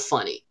real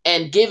funny.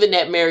 And given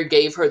that Mary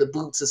gave her the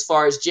boots, as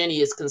far as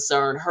Jenny is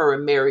concerned, her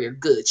and Mary are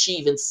good. She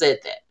even said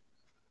that.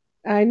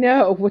 I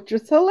know, which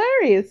was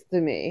hilarious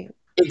to me.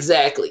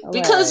 Exactly.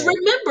 Because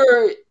Hilarious.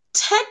 remember,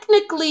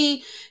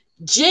 technically,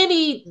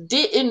 Jenny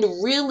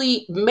didn't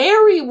really,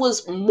 Mary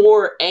was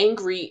more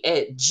angry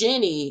at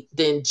Jenny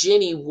than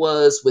Jenny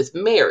was with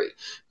Mary,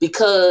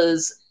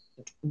 because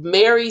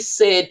Mary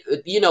said,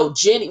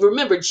 Jenny,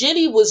 remember,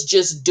 Jenny was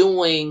just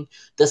doing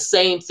the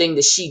same thing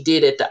that she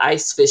did at the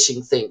ice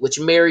fishing thing, which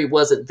Mary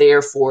wasn't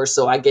there for.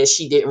 So I guess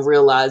she didn't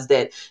realize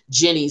that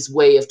Jenny's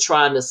way of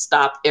trying to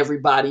stop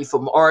everybody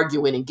from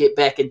arguing and get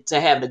back into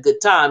having a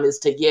good time is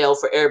to yell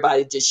for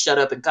everybody to just shut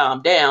up and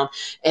calm down.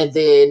 And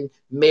then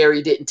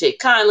Mary didn't take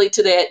kindly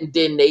to that. And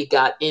then they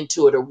got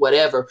into it or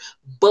whatever.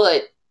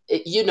 But,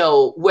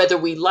 whether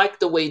we like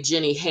the way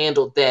Jenny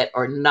handled that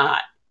or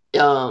not,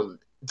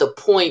 the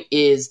point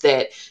is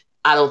that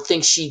I don't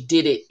think she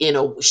did it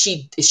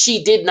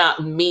she did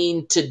not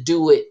mean to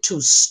do it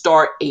to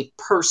start a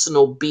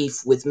personal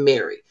beef with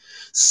Mary.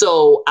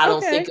 So I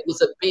don't think Okay. it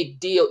was a big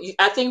deal.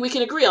 I think we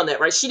can agree on that,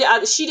 right? She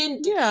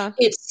didn't. Yeah.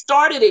 It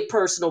started a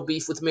personal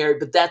beef with Mary,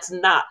 but that's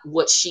not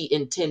what she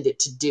intended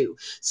to do.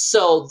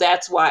 So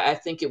that's why I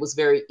think it was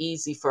very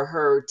easy for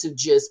her to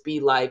just be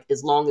like,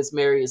 as long as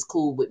Mary is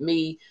cool with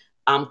me,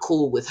 I'm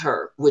cool with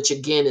her, which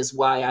again is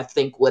why I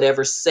think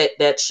whatever set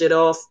that shit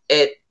off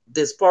at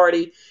this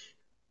party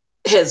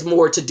has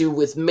more to do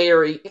with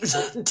Mary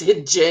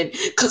than Jen,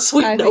 because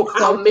I think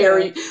so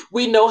too.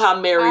 we know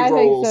how Mary I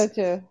think so rolls.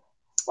 too.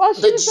 Well,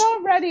 she The was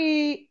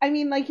already, I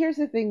mean, like, here's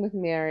the thing with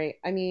Mary.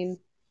 I mean,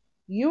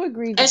 you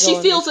agreed to and go she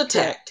on this feels trip.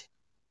 attacked.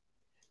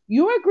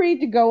 You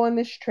agreed to go on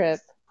this trip.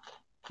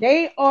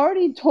 They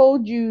already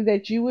told you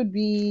that you would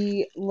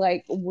be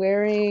like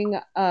wearing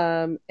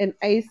an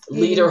ice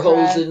skating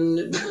dress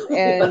Lederhosen,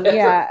 and whatever.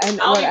 yeah, and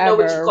I don't even know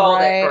what you whatever, call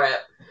that right? crap.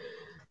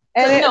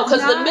 And No, it's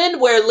because the not, men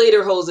wear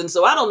lederhosen,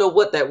 so I don't know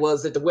what that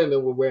was that the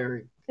women were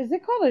wearing. is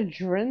it called a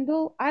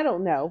drindle? I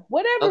don't know.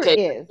 Whatever Okay, it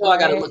is, no, I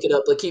got to right? look it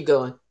up, but keep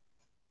going.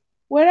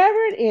 Whatever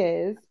it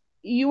is,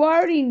 you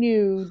already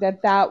knew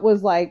that that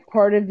was like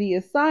part of the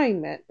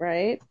assignment,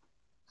 right?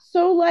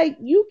 So like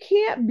you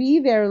can't be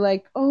there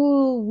like,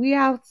 oh, we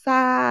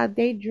outside,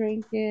 they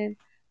drinking.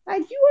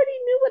 Like you already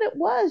knew what it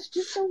was.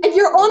 Just don't And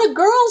you're go. on a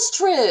girls'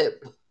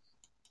 trip.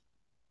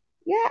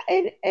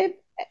 Yeah, and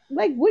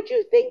like what'd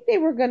you think they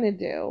were gonna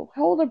do?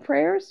 Hold a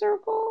prayer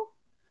circle?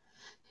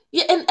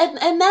 Yeah,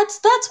 and that's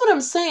what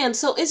I'm saying.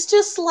 So it's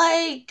just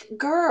like,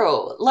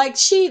 girl, like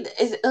she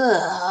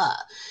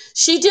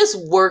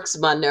just works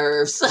my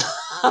nerves.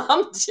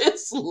 I'm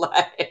just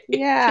like,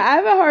 Yeah, I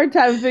have a hard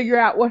time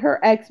figuring out what her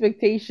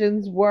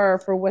expectations were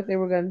for what they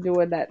were gonna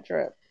do in that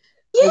trip.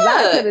 Because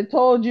I yeah. could have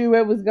told you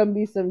it was gonna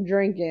be some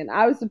drinking.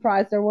 I was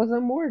surprised there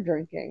wasn't more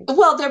drinking.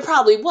 Well, there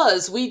probably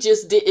was. We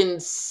just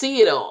didn't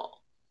see it all.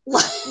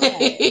 Right.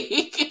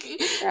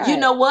 Like, you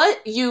know Right.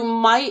 what? You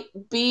might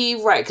be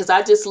right, because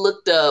I just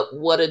looked up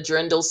what a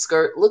Drendel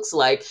skirt looks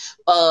like.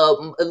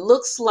 It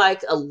looks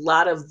like a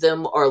lot of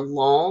them are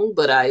long,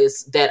 but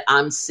that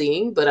I'm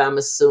seeing, but I'm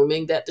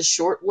assuming that the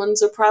short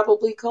ones are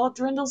probably called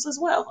Drendels as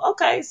well.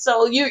 Okay,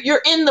 so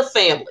you're in the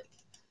family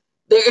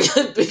there,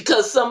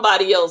 because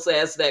somebody else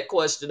asked that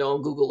question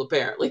on Google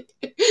apparently.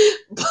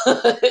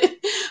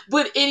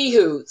 but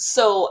anywho,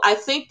 so I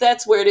think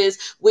that's where it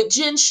is with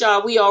Jen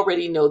Shah. We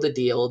already know the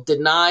deal: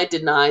 deny,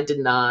 deny,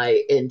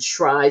 deny, and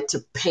try to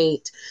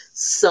paint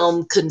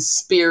some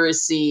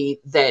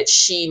conspiracy that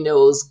she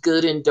knows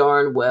good and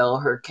darn well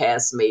her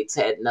castmates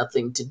had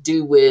nothing to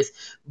do with.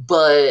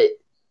 But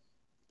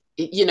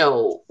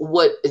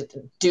what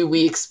do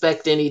we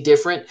expect any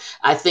different?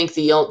 I think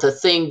the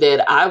thing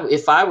that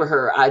if I were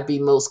her, I'd be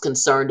most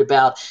concerned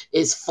about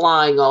is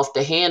flying off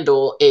the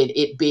handle and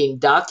it being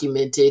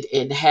documented,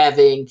 and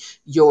having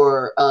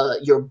your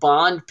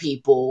bond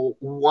people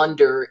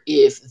wonder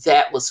if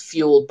that was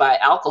fueled by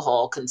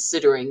alcohol,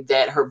 considering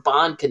that her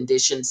bond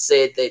condition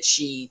said that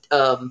she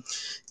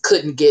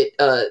couldn't get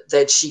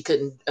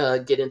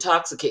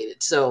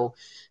intoxicated. So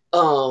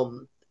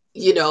um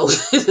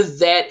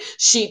that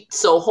she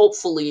so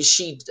hopefully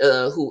she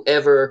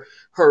whoever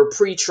her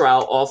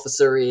pretrial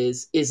officer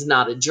is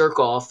not a jerk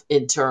off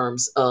in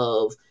terms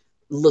of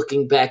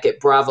looking back at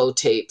Bravo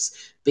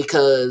tapes,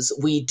 because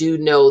we do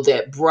know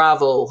that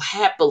Bravo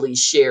happily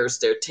shares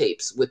their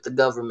tapes with the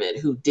government,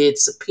 who did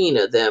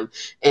subpoena them,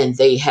 and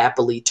they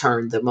happily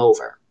turned them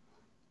over.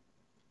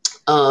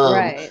 um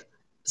Right.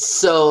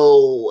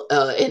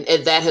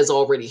 and that has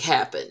already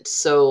happened.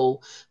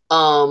 So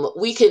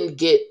we can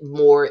get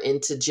more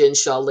into Jen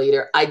Shaw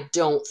later. I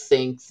don't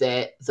think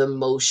that the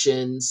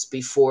motions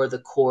before the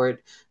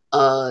court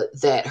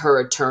that her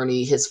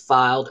attorney has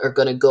filed are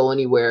going to go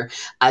anywhere.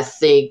 I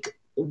think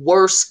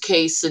worst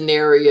case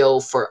scenario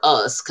for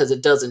us, because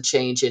it doesn't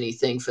change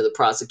anything for the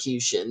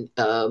prosecution,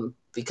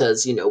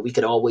 because we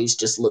could always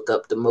just look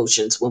up the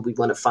motions when we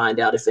want to find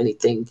out if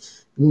anything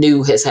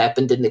new has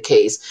happened in the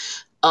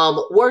case.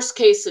 Worst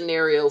case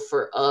scenario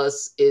for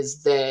us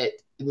is that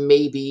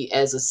maybe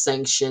as a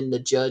sanction, the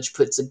judge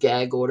puts a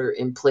gag order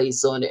in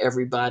place on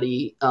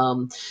everybody.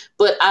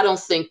 But I don't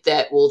think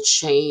that will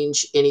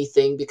change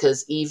anything,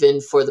 because even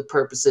for the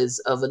purposes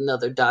of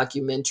another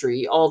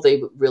documentary, all they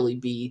would really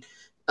be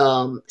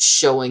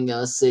showing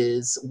us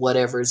is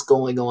whatever's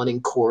going on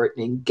in court,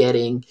 and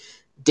getting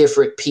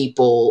different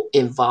people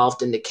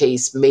involved in the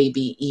case,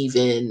 maybe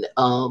even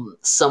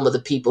some of the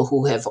people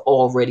who have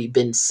already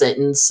been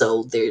sentenced,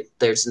 so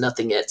there's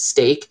nothing at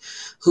stake,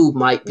 Mhm. who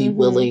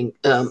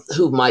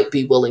might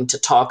be willing to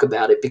talk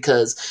about it.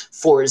 Because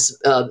for as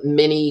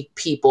many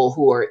people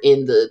who are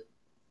in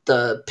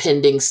the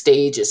pending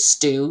stage as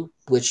Stu,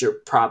 which are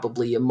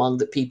probably among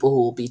the people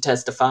who will be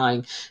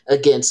testifying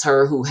against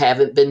her who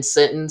haven't been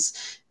sentenced,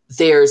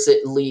 there's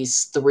at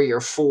least three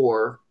or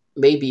four,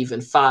 maybe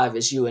even five,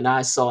 as you and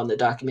I saw in the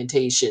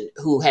documentation,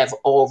 who have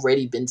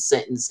already been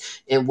sentenced,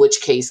 in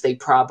which case they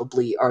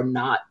probably are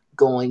not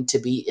going to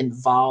be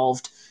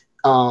involved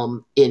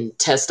in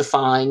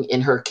testifying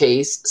in her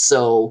case.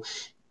 So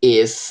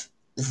if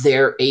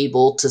they're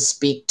able to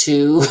speak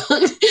to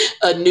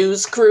a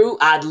news crew,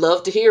 I'd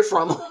love to hear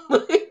from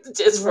them.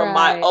 just from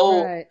my Right,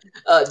 own right.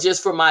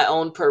 just for my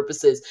own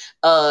purposes.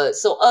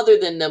 So other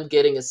than them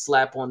getting a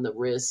slap on the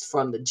wrist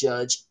from the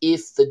judge,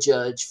 if the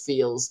judge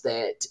feels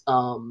that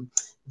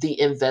the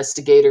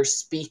investigator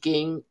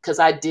speaking, because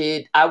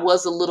I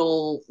was a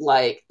little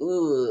like,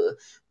 ooh,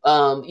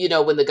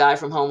 when the guy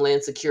from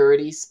Homeland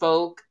Security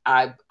spoke,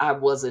 I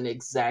wasn't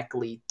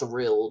exactly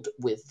thrilled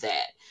with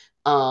that.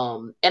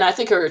 And I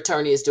think her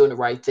attorney is doing the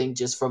right thing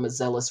just from a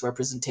zealous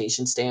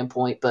representation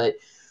standpoint. But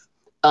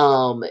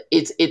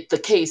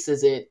the case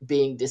isn't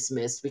being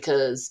dismissed,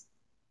 because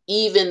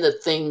even the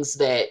things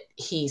that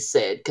he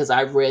said, because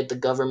I read the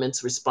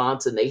government's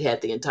response and they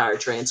had the entire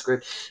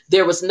transcript,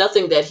 there was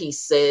nothing that he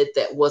said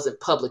that wasn't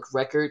public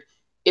record.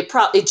 It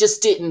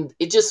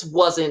just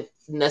wasn't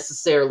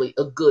necessarily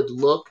a good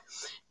look.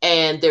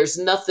 And there's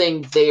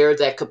nothing there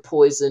that's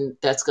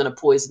going to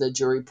poison the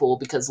jury pool,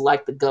 because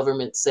like the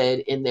government said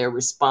in their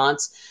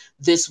response,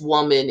 this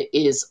woman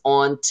is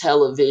on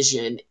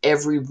television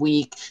every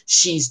week.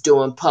 She's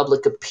doing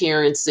public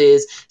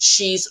appearances.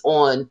 She's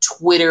on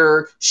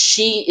Twitter.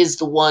 She is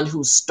the one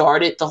who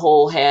started the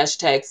whole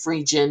hashtag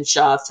free Jen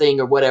Shah thing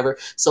or whatever.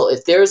 So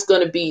if there's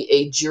going to be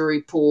a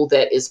jury pool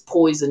that is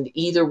poisoned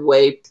either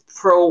way,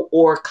 pro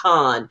or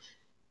con,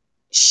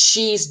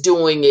 she's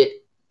doing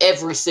it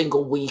every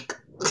single week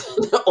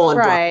on Broadway.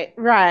 Right,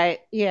 right.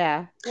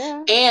 Yeah.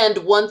 Yeah. And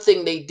one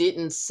thing they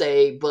didn't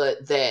say,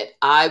 but that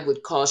I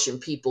would caution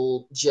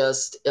people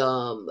just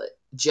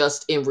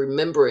in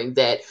remembering,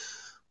 that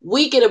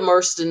we get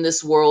immersed in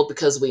this world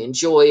because we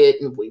enjoy it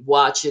and we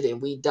watch it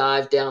and we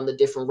dive down the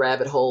different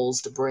rabbit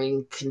holes to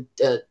bring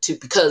to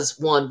because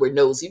one, we're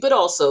nosy, but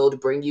also to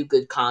bring you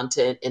good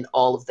content and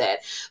all of that.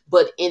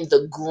 But in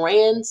the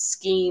grand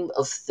scheme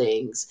of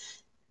things,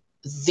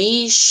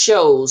 these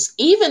shows,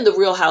 even the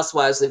Real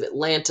Housewives of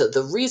Atlanta,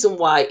 the reason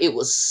why it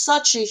was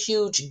such a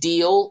huge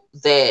deal,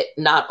 that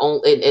not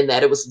only and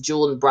that it was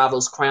jewel in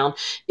Bravo's crown,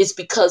 is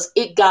because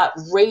it got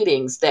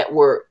ratings that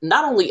were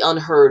not only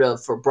unheard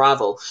of for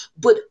Bravo,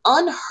 but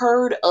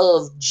unheard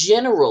of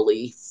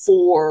generally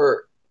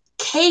for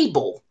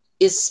cable,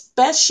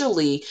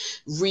 especially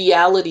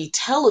reality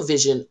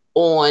television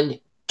on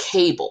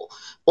cable,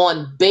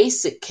 on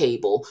basic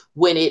cable,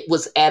 when it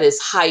was at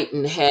its height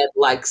and had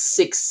like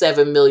 6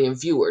 7 million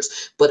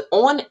viewers. But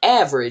on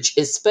average,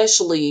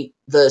 especially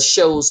the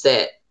shows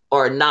that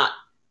are not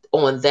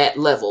on that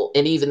level.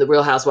 And even the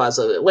Real Housewives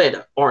of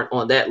Atlanta aren't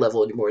on that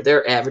level anymore.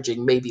 They're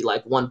averaging maybe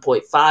like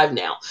 1.5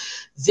 now.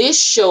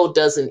 This show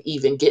doesn't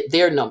even get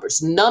their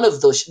numbers. None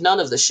of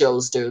the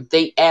shows do.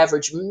 They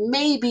average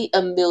maybe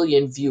a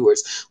million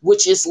viewers,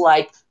 which is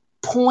like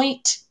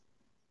point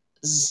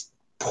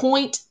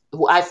point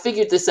I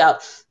figured this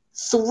out,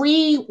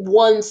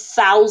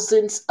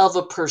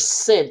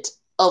 3/1000%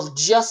 of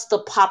just the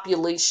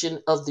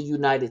population of the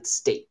United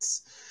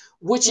States,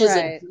 which is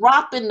a Right.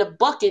 drop in the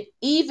bucket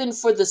even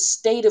for the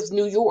state of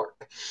New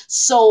York.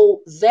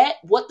 So that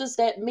what does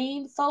that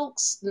mean,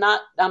 folks?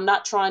 Not I'm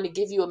not trying to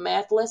give you a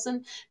math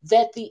lesson,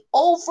 that the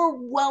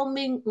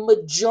overwhelming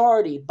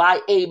majority by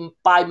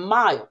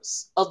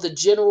miles of the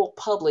general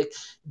public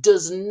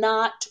does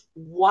not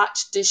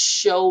watch this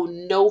show,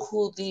 know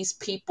who these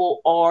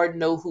people are,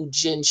 know who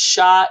Jen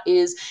Shah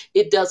is.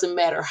 It doesn't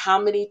matter how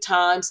many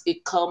times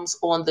it comes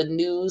on the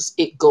news,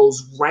 it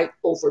goes right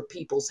over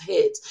people's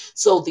heads.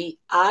 So the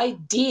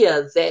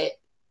idea that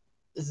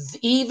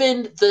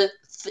even the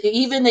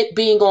even it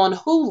being on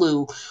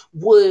Hulu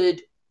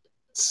would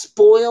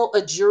spoil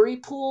a jury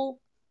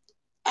pool,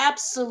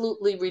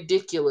 absolutely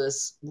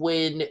ridiculous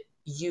when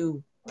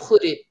you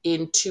put it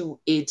into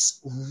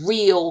its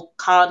real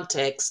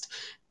context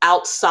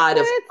outside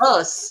But of it's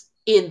us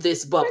in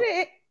this but bubble.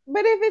 it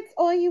but if it's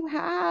all you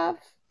have,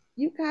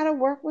 you gotta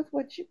work with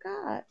what you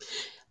got.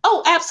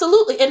 Oh,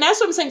 absolutely. And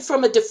that's what I'm saying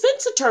from a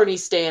defense attorney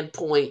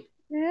standpoint,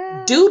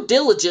 Yeah. due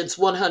diligence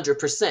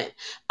 100%.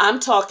 I'm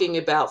talking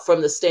about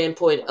from the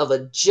standpoint of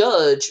a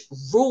judge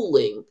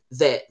ruling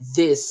that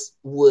this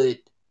would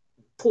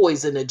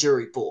poison a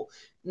jury pool.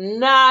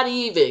 Not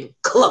even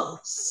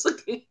close.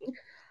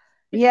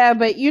 Yeah,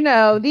 but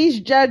these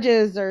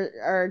judges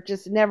are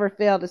just never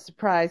fail to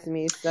surprise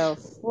me, so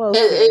we'll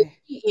see.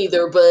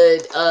 Either,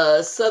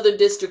 but Southern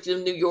District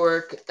of New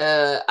York,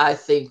 I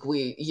think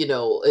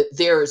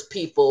there's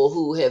people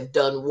who have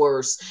done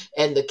worse,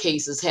 and the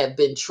cases have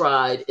been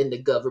tried, and the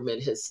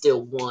government has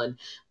still won.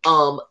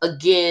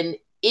 Again,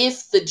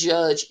 if the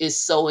judge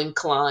is so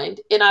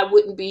inclined, and I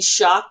wouldn't be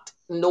shocked,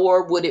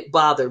 nor would it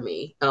bother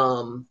me.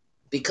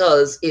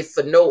 Because if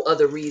for no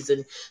other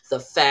reason, the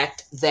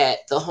fact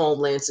that the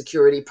Homeland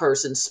Security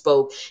person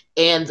spoke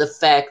and the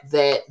fact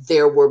that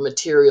there were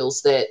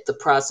materials that the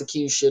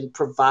prosecution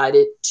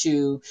provided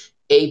to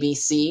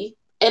ABC.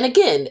 And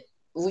again,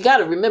 we got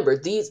to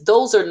remember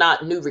those are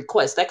not new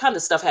requests. That kind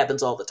of stuff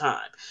happens all the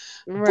time.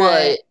 But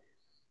Right.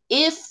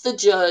 if the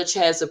judge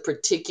has a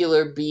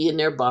particular bee in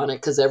their bonnet,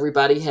 because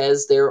everybody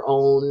has their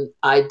own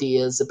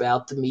ideas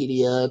about the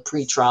media,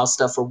 pretrial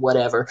stuff, or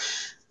whatever,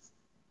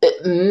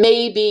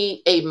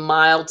 maybe a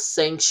mild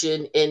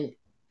sanction, and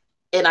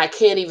I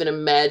can't even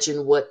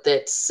imagine what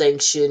that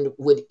sanction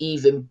would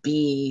even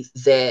be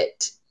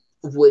that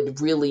would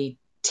really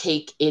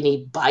take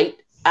any bite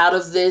out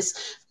of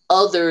this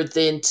other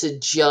than to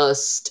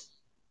just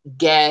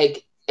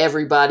gag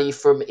everybody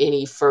from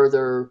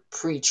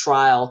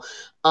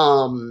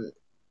um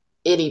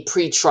any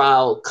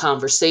pretrial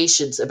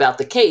conversations about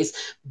the case.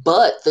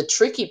 But the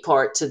tricky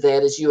part to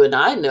that, as you and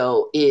I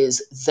know,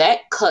 is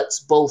that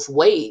cuts both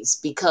ways,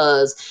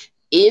 because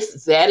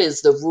if that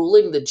is the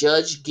ruling the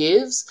judge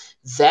gives,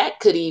 that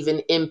could even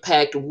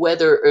impact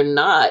whether or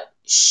not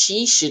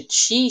she should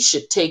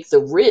take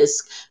the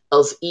risk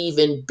of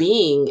even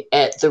being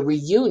at the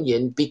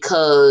reunion,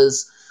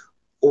 because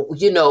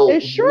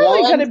There's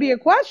surely going one. to be a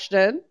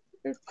question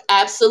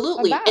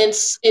Absolutely. about And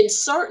it.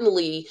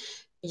 certainly,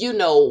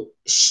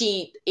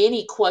 she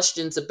any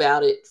questions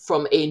about it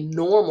from a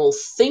normal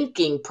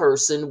thinking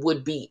person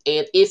would be,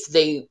 and if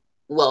they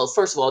well,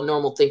 first of all, a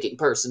normal thinking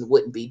person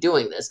wouldn't be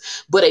doing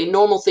this, but a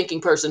normal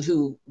thinking person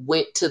who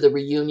went to the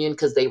reunion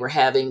because they were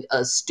having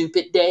a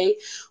stupid day,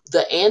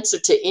 the answer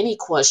to any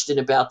question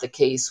about the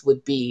case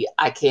would be,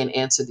 I can't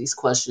answer these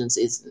questions.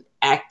 It's an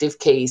active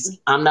case.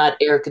 I'm not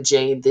Erica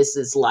Jane. This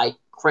is like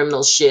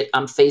criminal shit.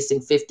 I'm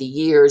facing 50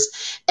 years,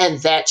 and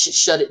that should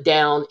shut it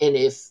down. And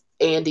if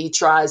Andy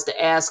tries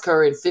to ask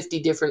her in 50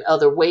 different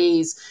other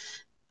ways,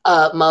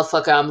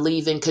 motherfucker, I'm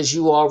leaving because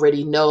you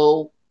already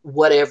know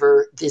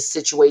whatever this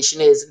situation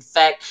is. In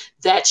fact,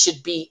 that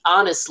should be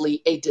honestly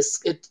a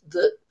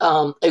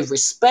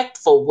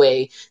respectful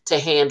way to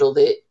handle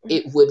it.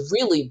 It would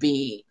really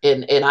be,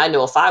 and I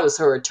know if I was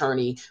her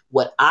attorney,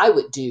 what I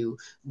would do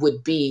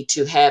would be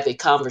to have a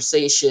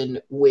conversation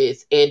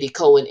with Andy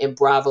Cohen and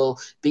Bravo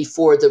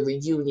before the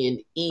reunion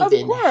Of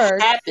even course.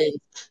 happens,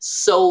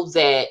 so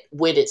that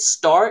when it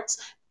starts,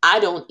 I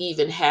don't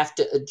even have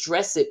to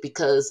address it,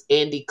 because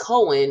Andy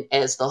Cohen,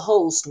 as the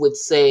host, would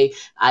say,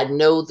 I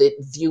know that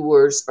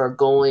viewers are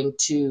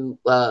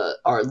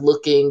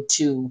looking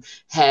to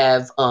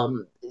have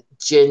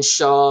Jen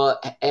Shah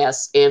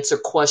answer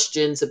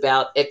questions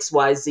about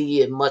XYZ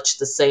in much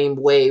the same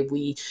way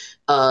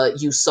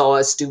you saw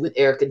us do with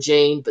Erica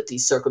Jane, but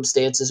these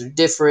circumstances are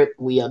different.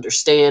 We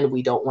understand.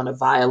 We don't want to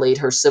violate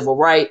her civil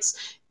rights,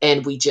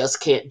 and we just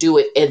can't do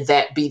it. And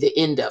that be the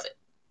end of it.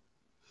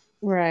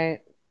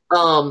 Right.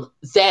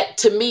 That,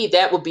 to me,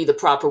 that would be the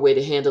proper way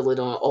to handle it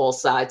on all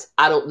sides.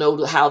 I don't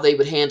know how they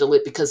would handle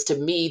it, because to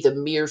me the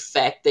mere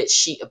fact that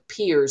she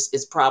appears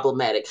is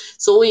problematic.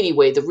 So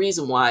anyway, the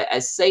reason why I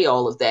say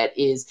all of that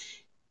is,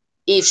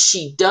 if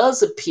she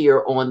does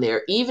appear on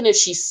there, even if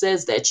she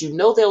says that,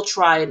 they'll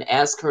try and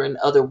ask her in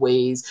other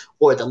ways,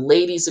 or the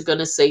ladies are going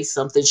to say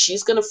something.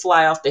 She's going to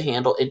fly off the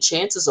handle, and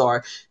chances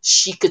are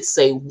she could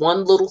say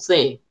one little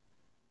thing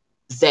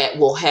that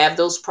will have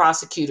those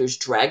prosecutors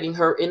dragging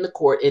her in the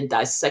court and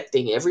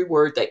dissecting every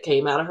word that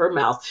came out of her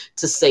mouth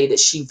to say that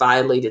she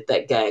violated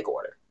that gag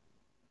order.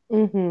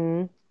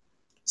 Mm-hmm.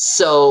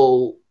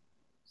 So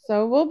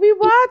So we'll be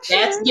that's,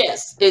 watching.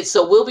 yes.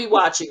 So we'll be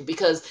watching,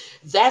 because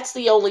that's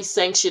the only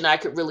sanction I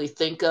could really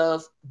think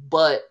of.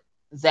 But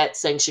that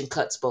sanction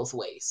cuts both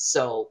ways,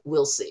 so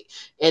we'll see.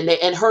 And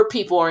her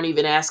people aren't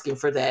even asking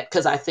for that,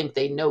 because I think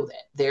they know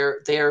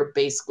that they're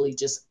basically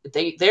just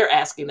they're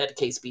asking that the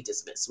case be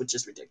dismissed, which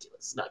is ridiculous.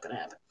 It's not going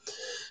to happen.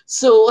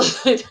 So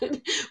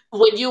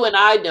when you and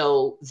I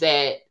know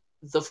that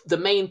the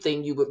main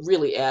thing you would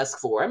really ask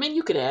for, I mean,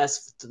 you can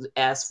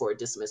ask for a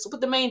dismissal,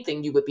 but the main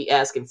thing you would be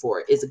asking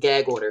for is a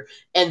gag order,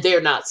 and they're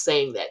not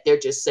saying that. They're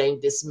just saying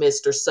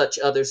dismissed or such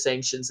other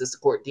sanctions as the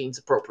court deems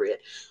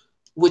appropriate,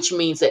 which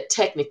means that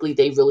technically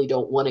they really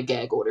don't want a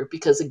gag order,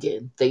 because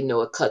again, they know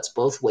it cuts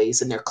both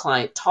ways and their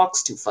client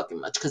talks too fucking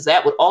much, because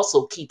that would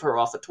also keep her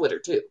off of Twitter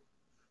too.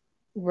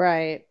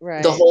 Right, The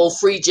right. whole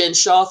free Jen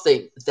Shaw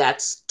thing,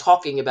 that's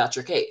talking about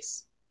your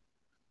case.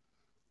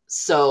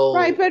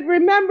 Right, So but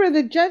remember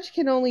the judge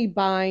can only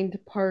bind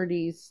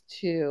parties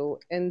too.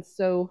 And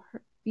so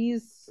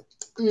these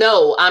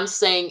no, I'm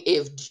saying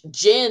if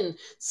Jen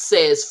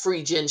says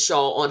free Jen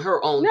Shaw on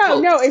her own no,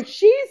 no, post, if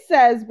she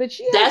says, but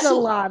that's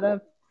who.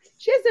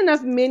 she has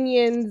enough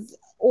minions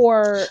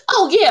or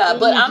Oh yeah,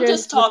 but I'm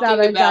just agents without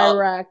talking a about,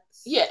 direct.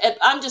 yeah,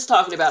 I'm just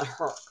talking about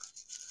her.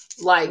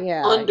 Like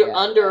Yeah, under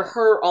yeah,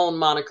 her own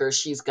moniker,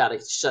 she's got to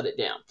shut it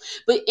down.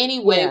 But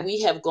anyway, yeah. we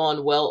have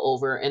gone well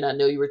over, and I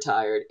know you were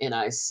tired, and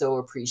I so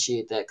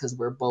appreciate that, because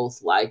we're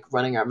both like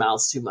running our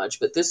mouths too much.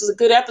 But this was a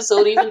good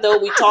episode, even though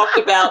we talked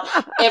about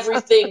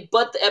everything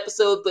but the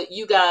episode. But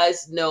you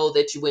guys know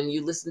that when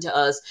you listen to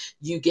us,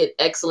 you get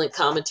excellent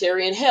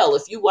commentary. And hell,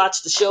 if you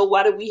watch the show,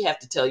 why do we have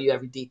to tell you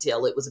every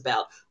detail it was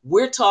about?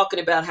 We're talking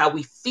about how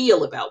we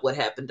feel about what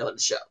happened on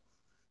the show.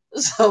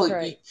 So That's you,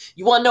 right.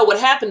 you want to know what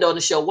happened on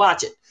the show,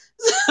 watch it.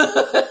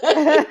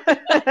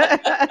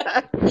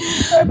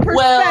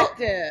 Well,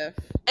 Perspective.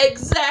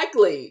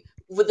 exactly.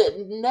 With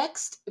the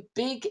next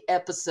big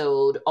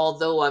episode,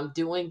 although I'm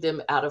doing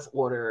them out of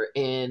order,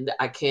 and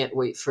I can't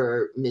wait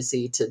for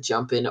Missy to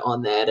jump in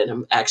on that. And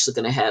I'm actually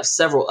going to have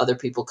several other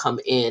people come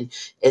in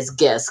as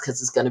guests,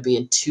 because it's going to be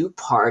in two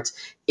parts,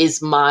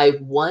 is my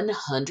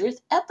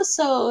 100th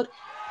episode.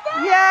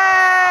 Yay!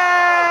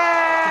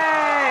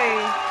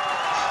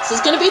 So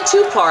it's going to be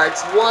two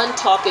parts. One,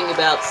 talking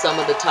about some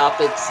of the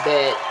topics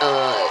that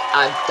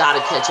I've got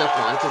to catch up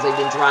on, because they've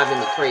been driving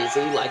me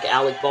crazy, like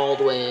Alec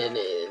Baldwin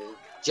and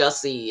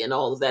Jussie and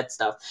all of that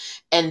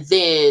stuff. And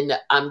then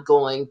I'm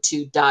going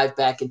to dive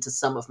back into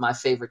some of my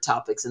favorite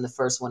topics in the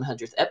first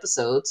 100th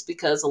episodes,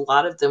 because a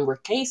lot of them were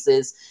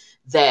cases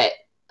that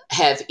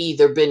have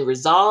either been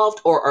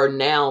resolved or are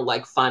now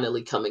like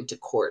finally coming to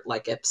court,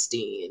 like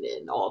Epstein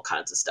and all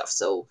kinds of stuff.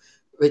 So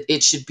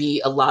it should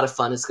be a lot of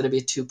fun. It's going to be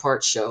a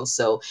two-part show.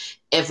 So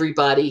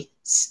everybody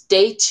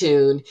stay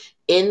tuned.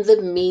 In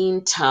the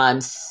meantime,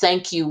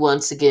 thank you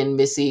once again,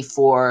 Missy,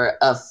 for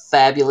a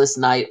fabulous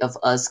night of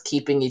us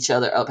keeping each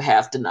other up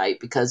half the night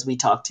because we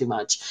talk too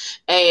much.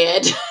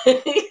 And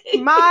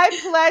My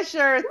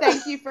pleasure.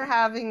 Thank you for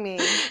having me.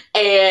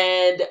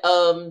 and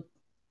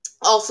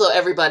also,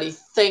 everybody,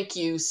 thank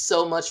you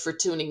so much for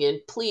tuning in.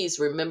 Please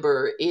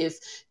remember,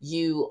 if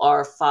you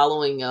are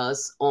following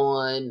us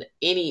on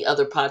any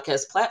other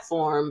podcast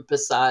platform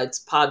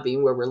besides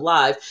Podbean, where we're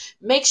live,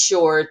 make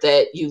sure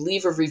that you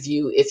leave a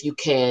review if you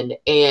can,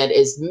 and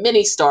as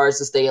many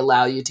stars as they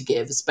allow you to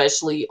give,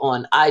 especially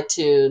on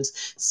iTunes,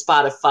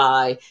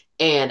 Spotify,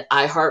 and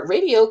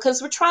iHeartRadio,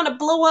 because we're trying to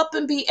blow up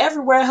and be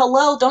everywhere.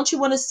 Hello, don't you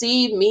want to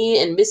see me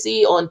and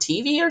Missy on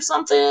TV or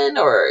something,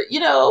 or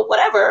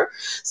whatever?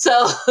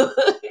 So,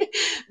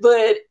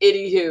 but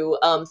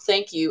anywho,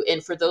 thank you.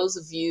 And for those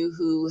of you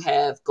who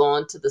have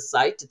gone to the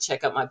site to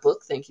check out my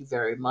book, thank you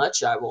very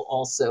much. I will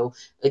also,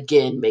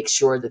 again, make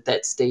sure that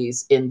that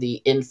stays in the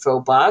info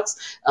box.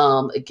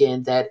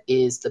 Again, that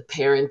is The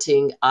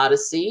Parenting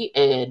Odyssey.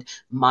 And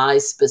my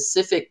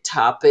specific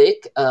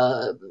topic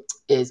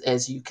is,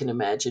 as you can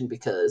imagine,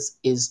 because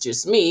is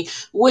just me,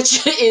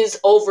 which is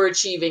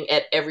overachieving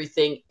at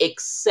everything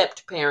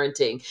except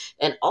parenting.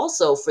 And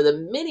also, for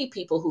the many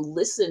people who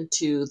listened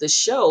to the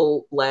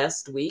show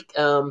last week,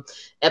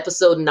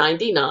 episode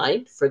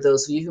 99, for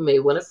those of you who may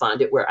want to find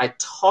it, where I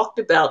talked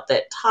about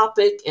that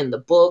topic in the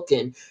book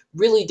and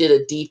really did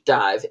a deep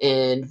dive.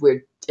 And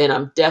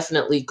I'm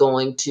definitely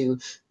going to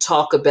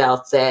talk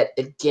about that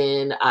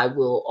again. I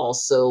will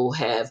also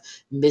have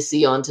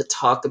Missy on to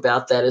talk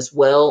about that as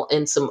well,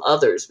 and some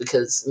others,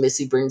 because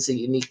Missy brings a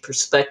unique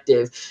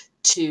perspective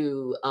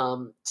to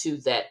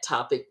that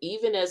topic,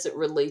 even as it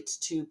relates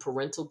to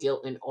parental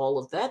guilt and all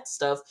of that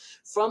stuff,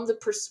 from the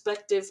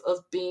perspective of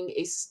being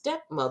a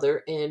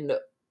stepmother and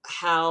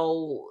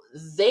how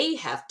they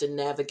have to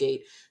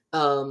navigate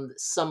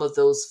some of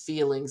those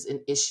feelings and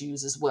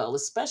issues as well,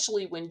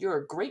 especially when you're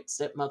a great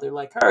stepmother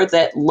like her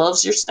that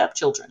loves your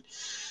stepchildren.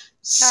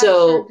 I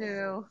sure So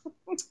do.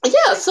 yeah,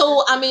 I sure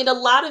so I do. mean, a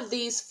lot of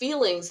these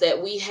feelings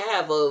that we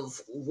have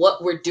of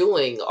what we're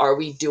doing, are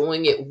we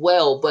doing it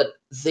well? But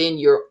then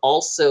you're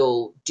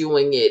also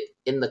doing it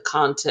in the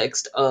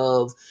context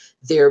of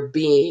there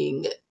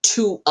being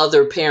two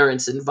other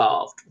parents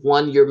involved,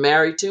 one you're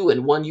married to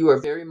and one you are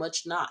very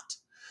much not.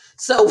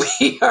 So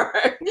we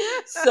are,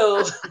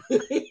 so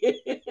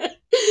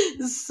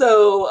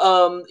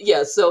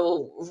yeah,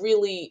 so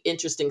really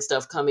interesting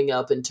stuff coming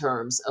up in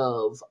terms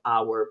of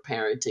our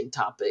parenting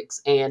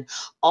topics. And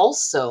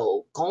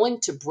also going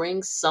to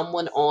bring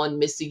someone on,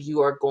 Missy,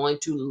 you are going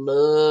to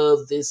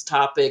love this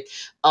topic.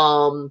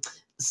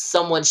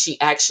 Someone,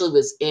 she actually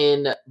was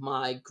in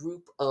my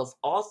group of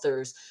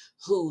authors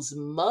whose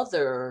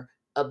mother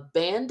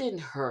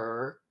abandoned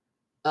her,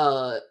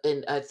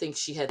 and I think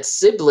she had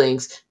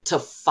siblings, to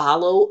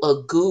follow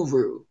a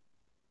guru.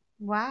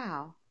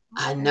 Wow.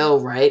 I Okay. know,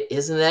 right?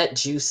 Isn't that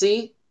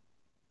juicy?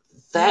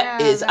 That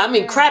Yeah, is, I that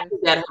mean, crappy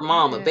is. that her That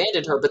mom is.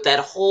 abandoned her, but that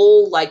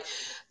whole, like,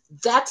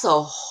 that's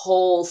a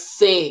whole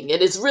thing.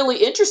 And it's really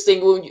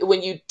interesting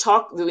when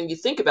you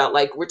think about,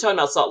 like, we're talking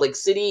about Salt Lake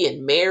City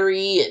and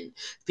Mary and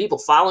people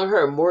following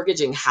her and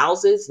mortgaging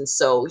houses. And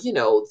so,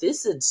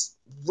 this is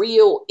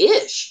real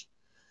ish.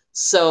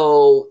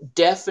 So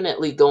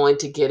definitely going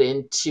to get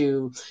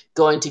into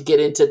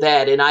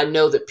that. And I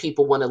know that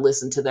people want to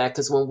listen to that,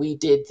 because when we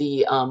did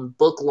the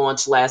book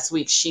launch last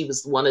week, she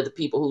was one of the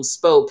people who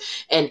spoke.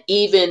 And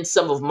even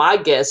some of my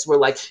guests were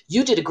like,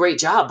 you did a great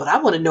job, but I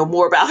want to know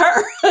more about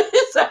her.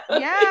 So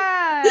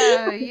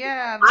Yeah,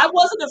 yeah. I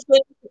wasn't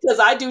offended, because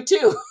I do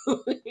too.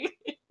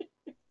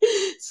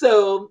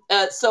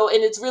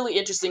 And it's really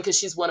interesting because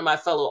she's one of my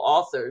fellow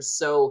authors.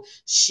 So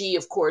she,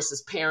 of course,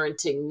 is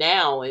parenting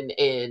now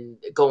and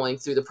going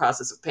through the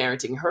process of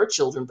parenting her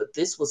children, but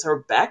this was her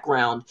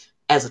background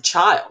as a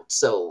child.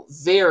 So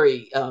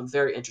very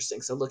very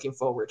interesting. So looking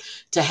forward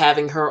to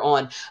having her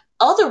on.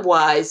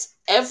 Otherwise,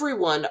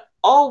 everyone,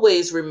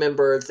 always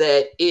remember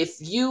that if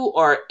you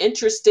are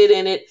interested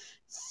in it,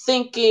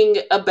 thinking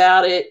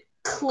about it,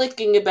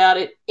 clicking about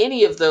it,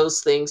 any of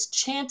those things,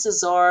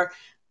 chances are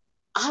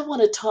I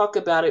want to talk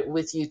about it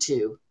with you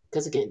too.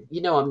 Because again,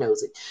 I'm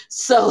nosy.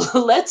 So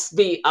let's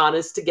be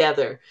honest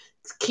together.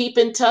 Keep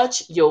in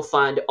touch. You'll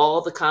find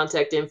all the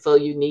contact info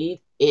you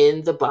need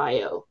in the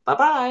bio. Bye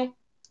bye.